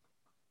out.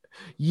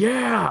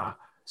 Yeah.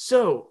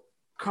 So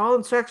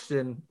Colin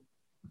Sexton,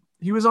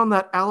 he was on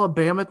that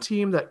Alabama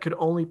team that could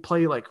only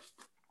play like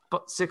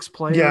 6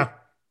 players. Yeah.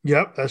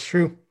 Yep, that's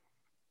true.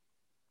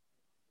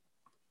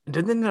 And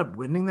didn't they end up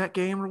winning that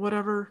game or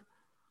whatever?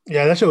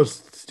 Yeah, that shit was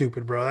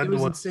stupid, bro. It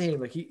was insane.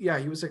 Like he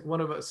was like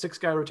one of a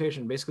 6-guy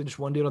rotation, basically just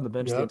one dude on the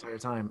bench the entire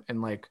time.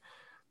 And like,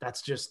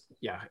 that's just,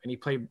 and he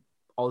played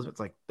all of it.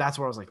 Like, that's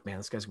where I was like, man,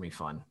 this guy's gonna be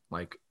fun.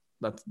 Like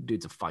that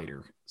dude's a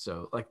fighter.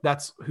 So like,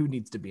 that's who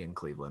needs to be in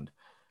Cleveland.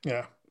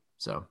 Yeah.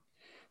 So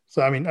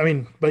I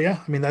mean, but yeah,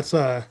 I mean, that's,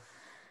 those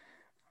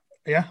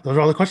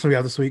are all the questions we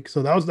have this week.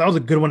 So that was a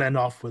good one to end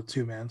off with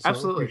too, man. So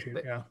absolutely.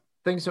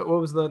 Thanks. So what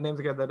was the name of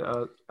the guy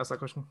that asked that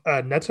question?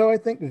 Neto, I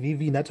think.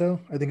 VV Neto,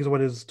 I think is what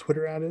his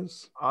Twitter ad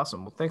is.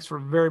 Awesome. Well, thanks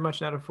very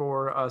much, Neto,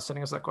 for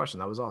sending us that question.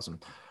 That was awesome.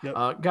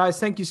 Yep. Guys,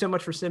 thank you so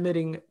much for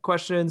submitting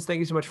questions. Thank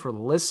you so much for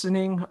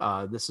listening.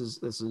 This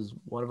is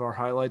one of our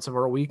highlights of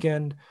our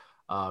weekend.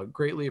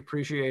 Greatly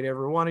appreciate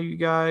every one of you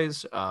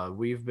guys.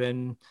 We've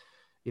been,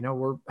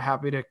 we're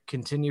happy to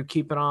continue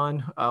keeping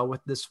on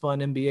with this fun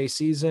NBA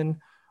season.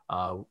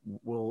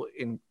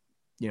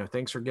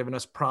 Thanks for giving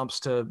us prompts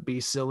to be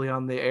silly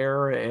on the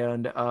air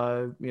and,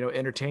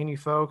 entertain you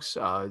folks.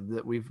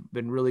 That we've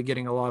been really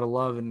getting a lot of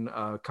love and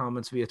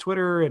comments via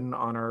Twitter and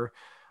on our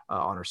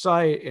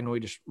site, and we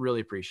just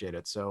really appreciate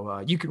it.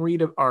 So you can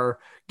read our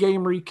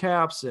game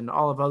recaps and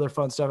all of other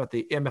fun stuff at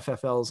the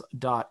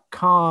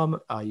MFFLs.com.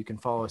 You can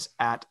follow us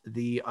at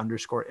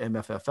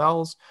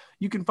 @the_MFFLs.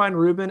 You can find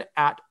Ruben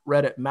at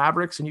Reddit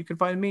Mavericks, and you can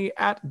find me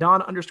at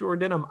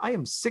Don_Denham. I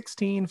am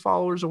 16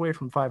 followers away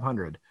from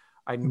 500.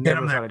 I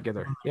never thought I'd get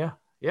there.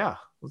 Yeah.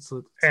 Let's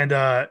and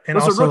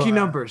also rookie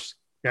numbers.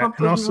 Pump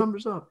those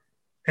numbers up.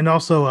 And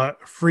also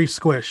free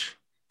squish.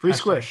 Free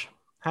squish.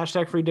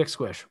 Hashtag free dick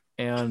squish.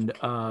 And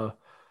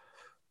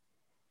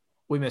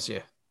we miss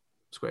you,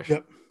 Squish.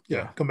 Yep.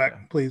 Yeah. Come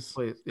back, please.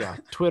 Please. Yeah.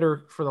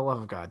 Twitter, for the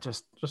love of God,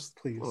 just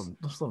please.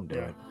 Let them do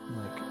it.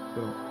 Like,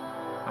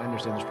 I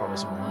understand there's probably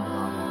some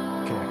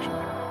connection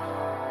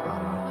there,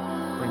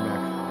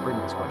 but bring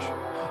back Squish.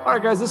 All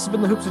right, guys, this has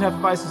been the Hoops and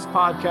Hefeweiss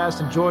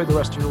podcast. Enjoy the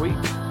rest of your week.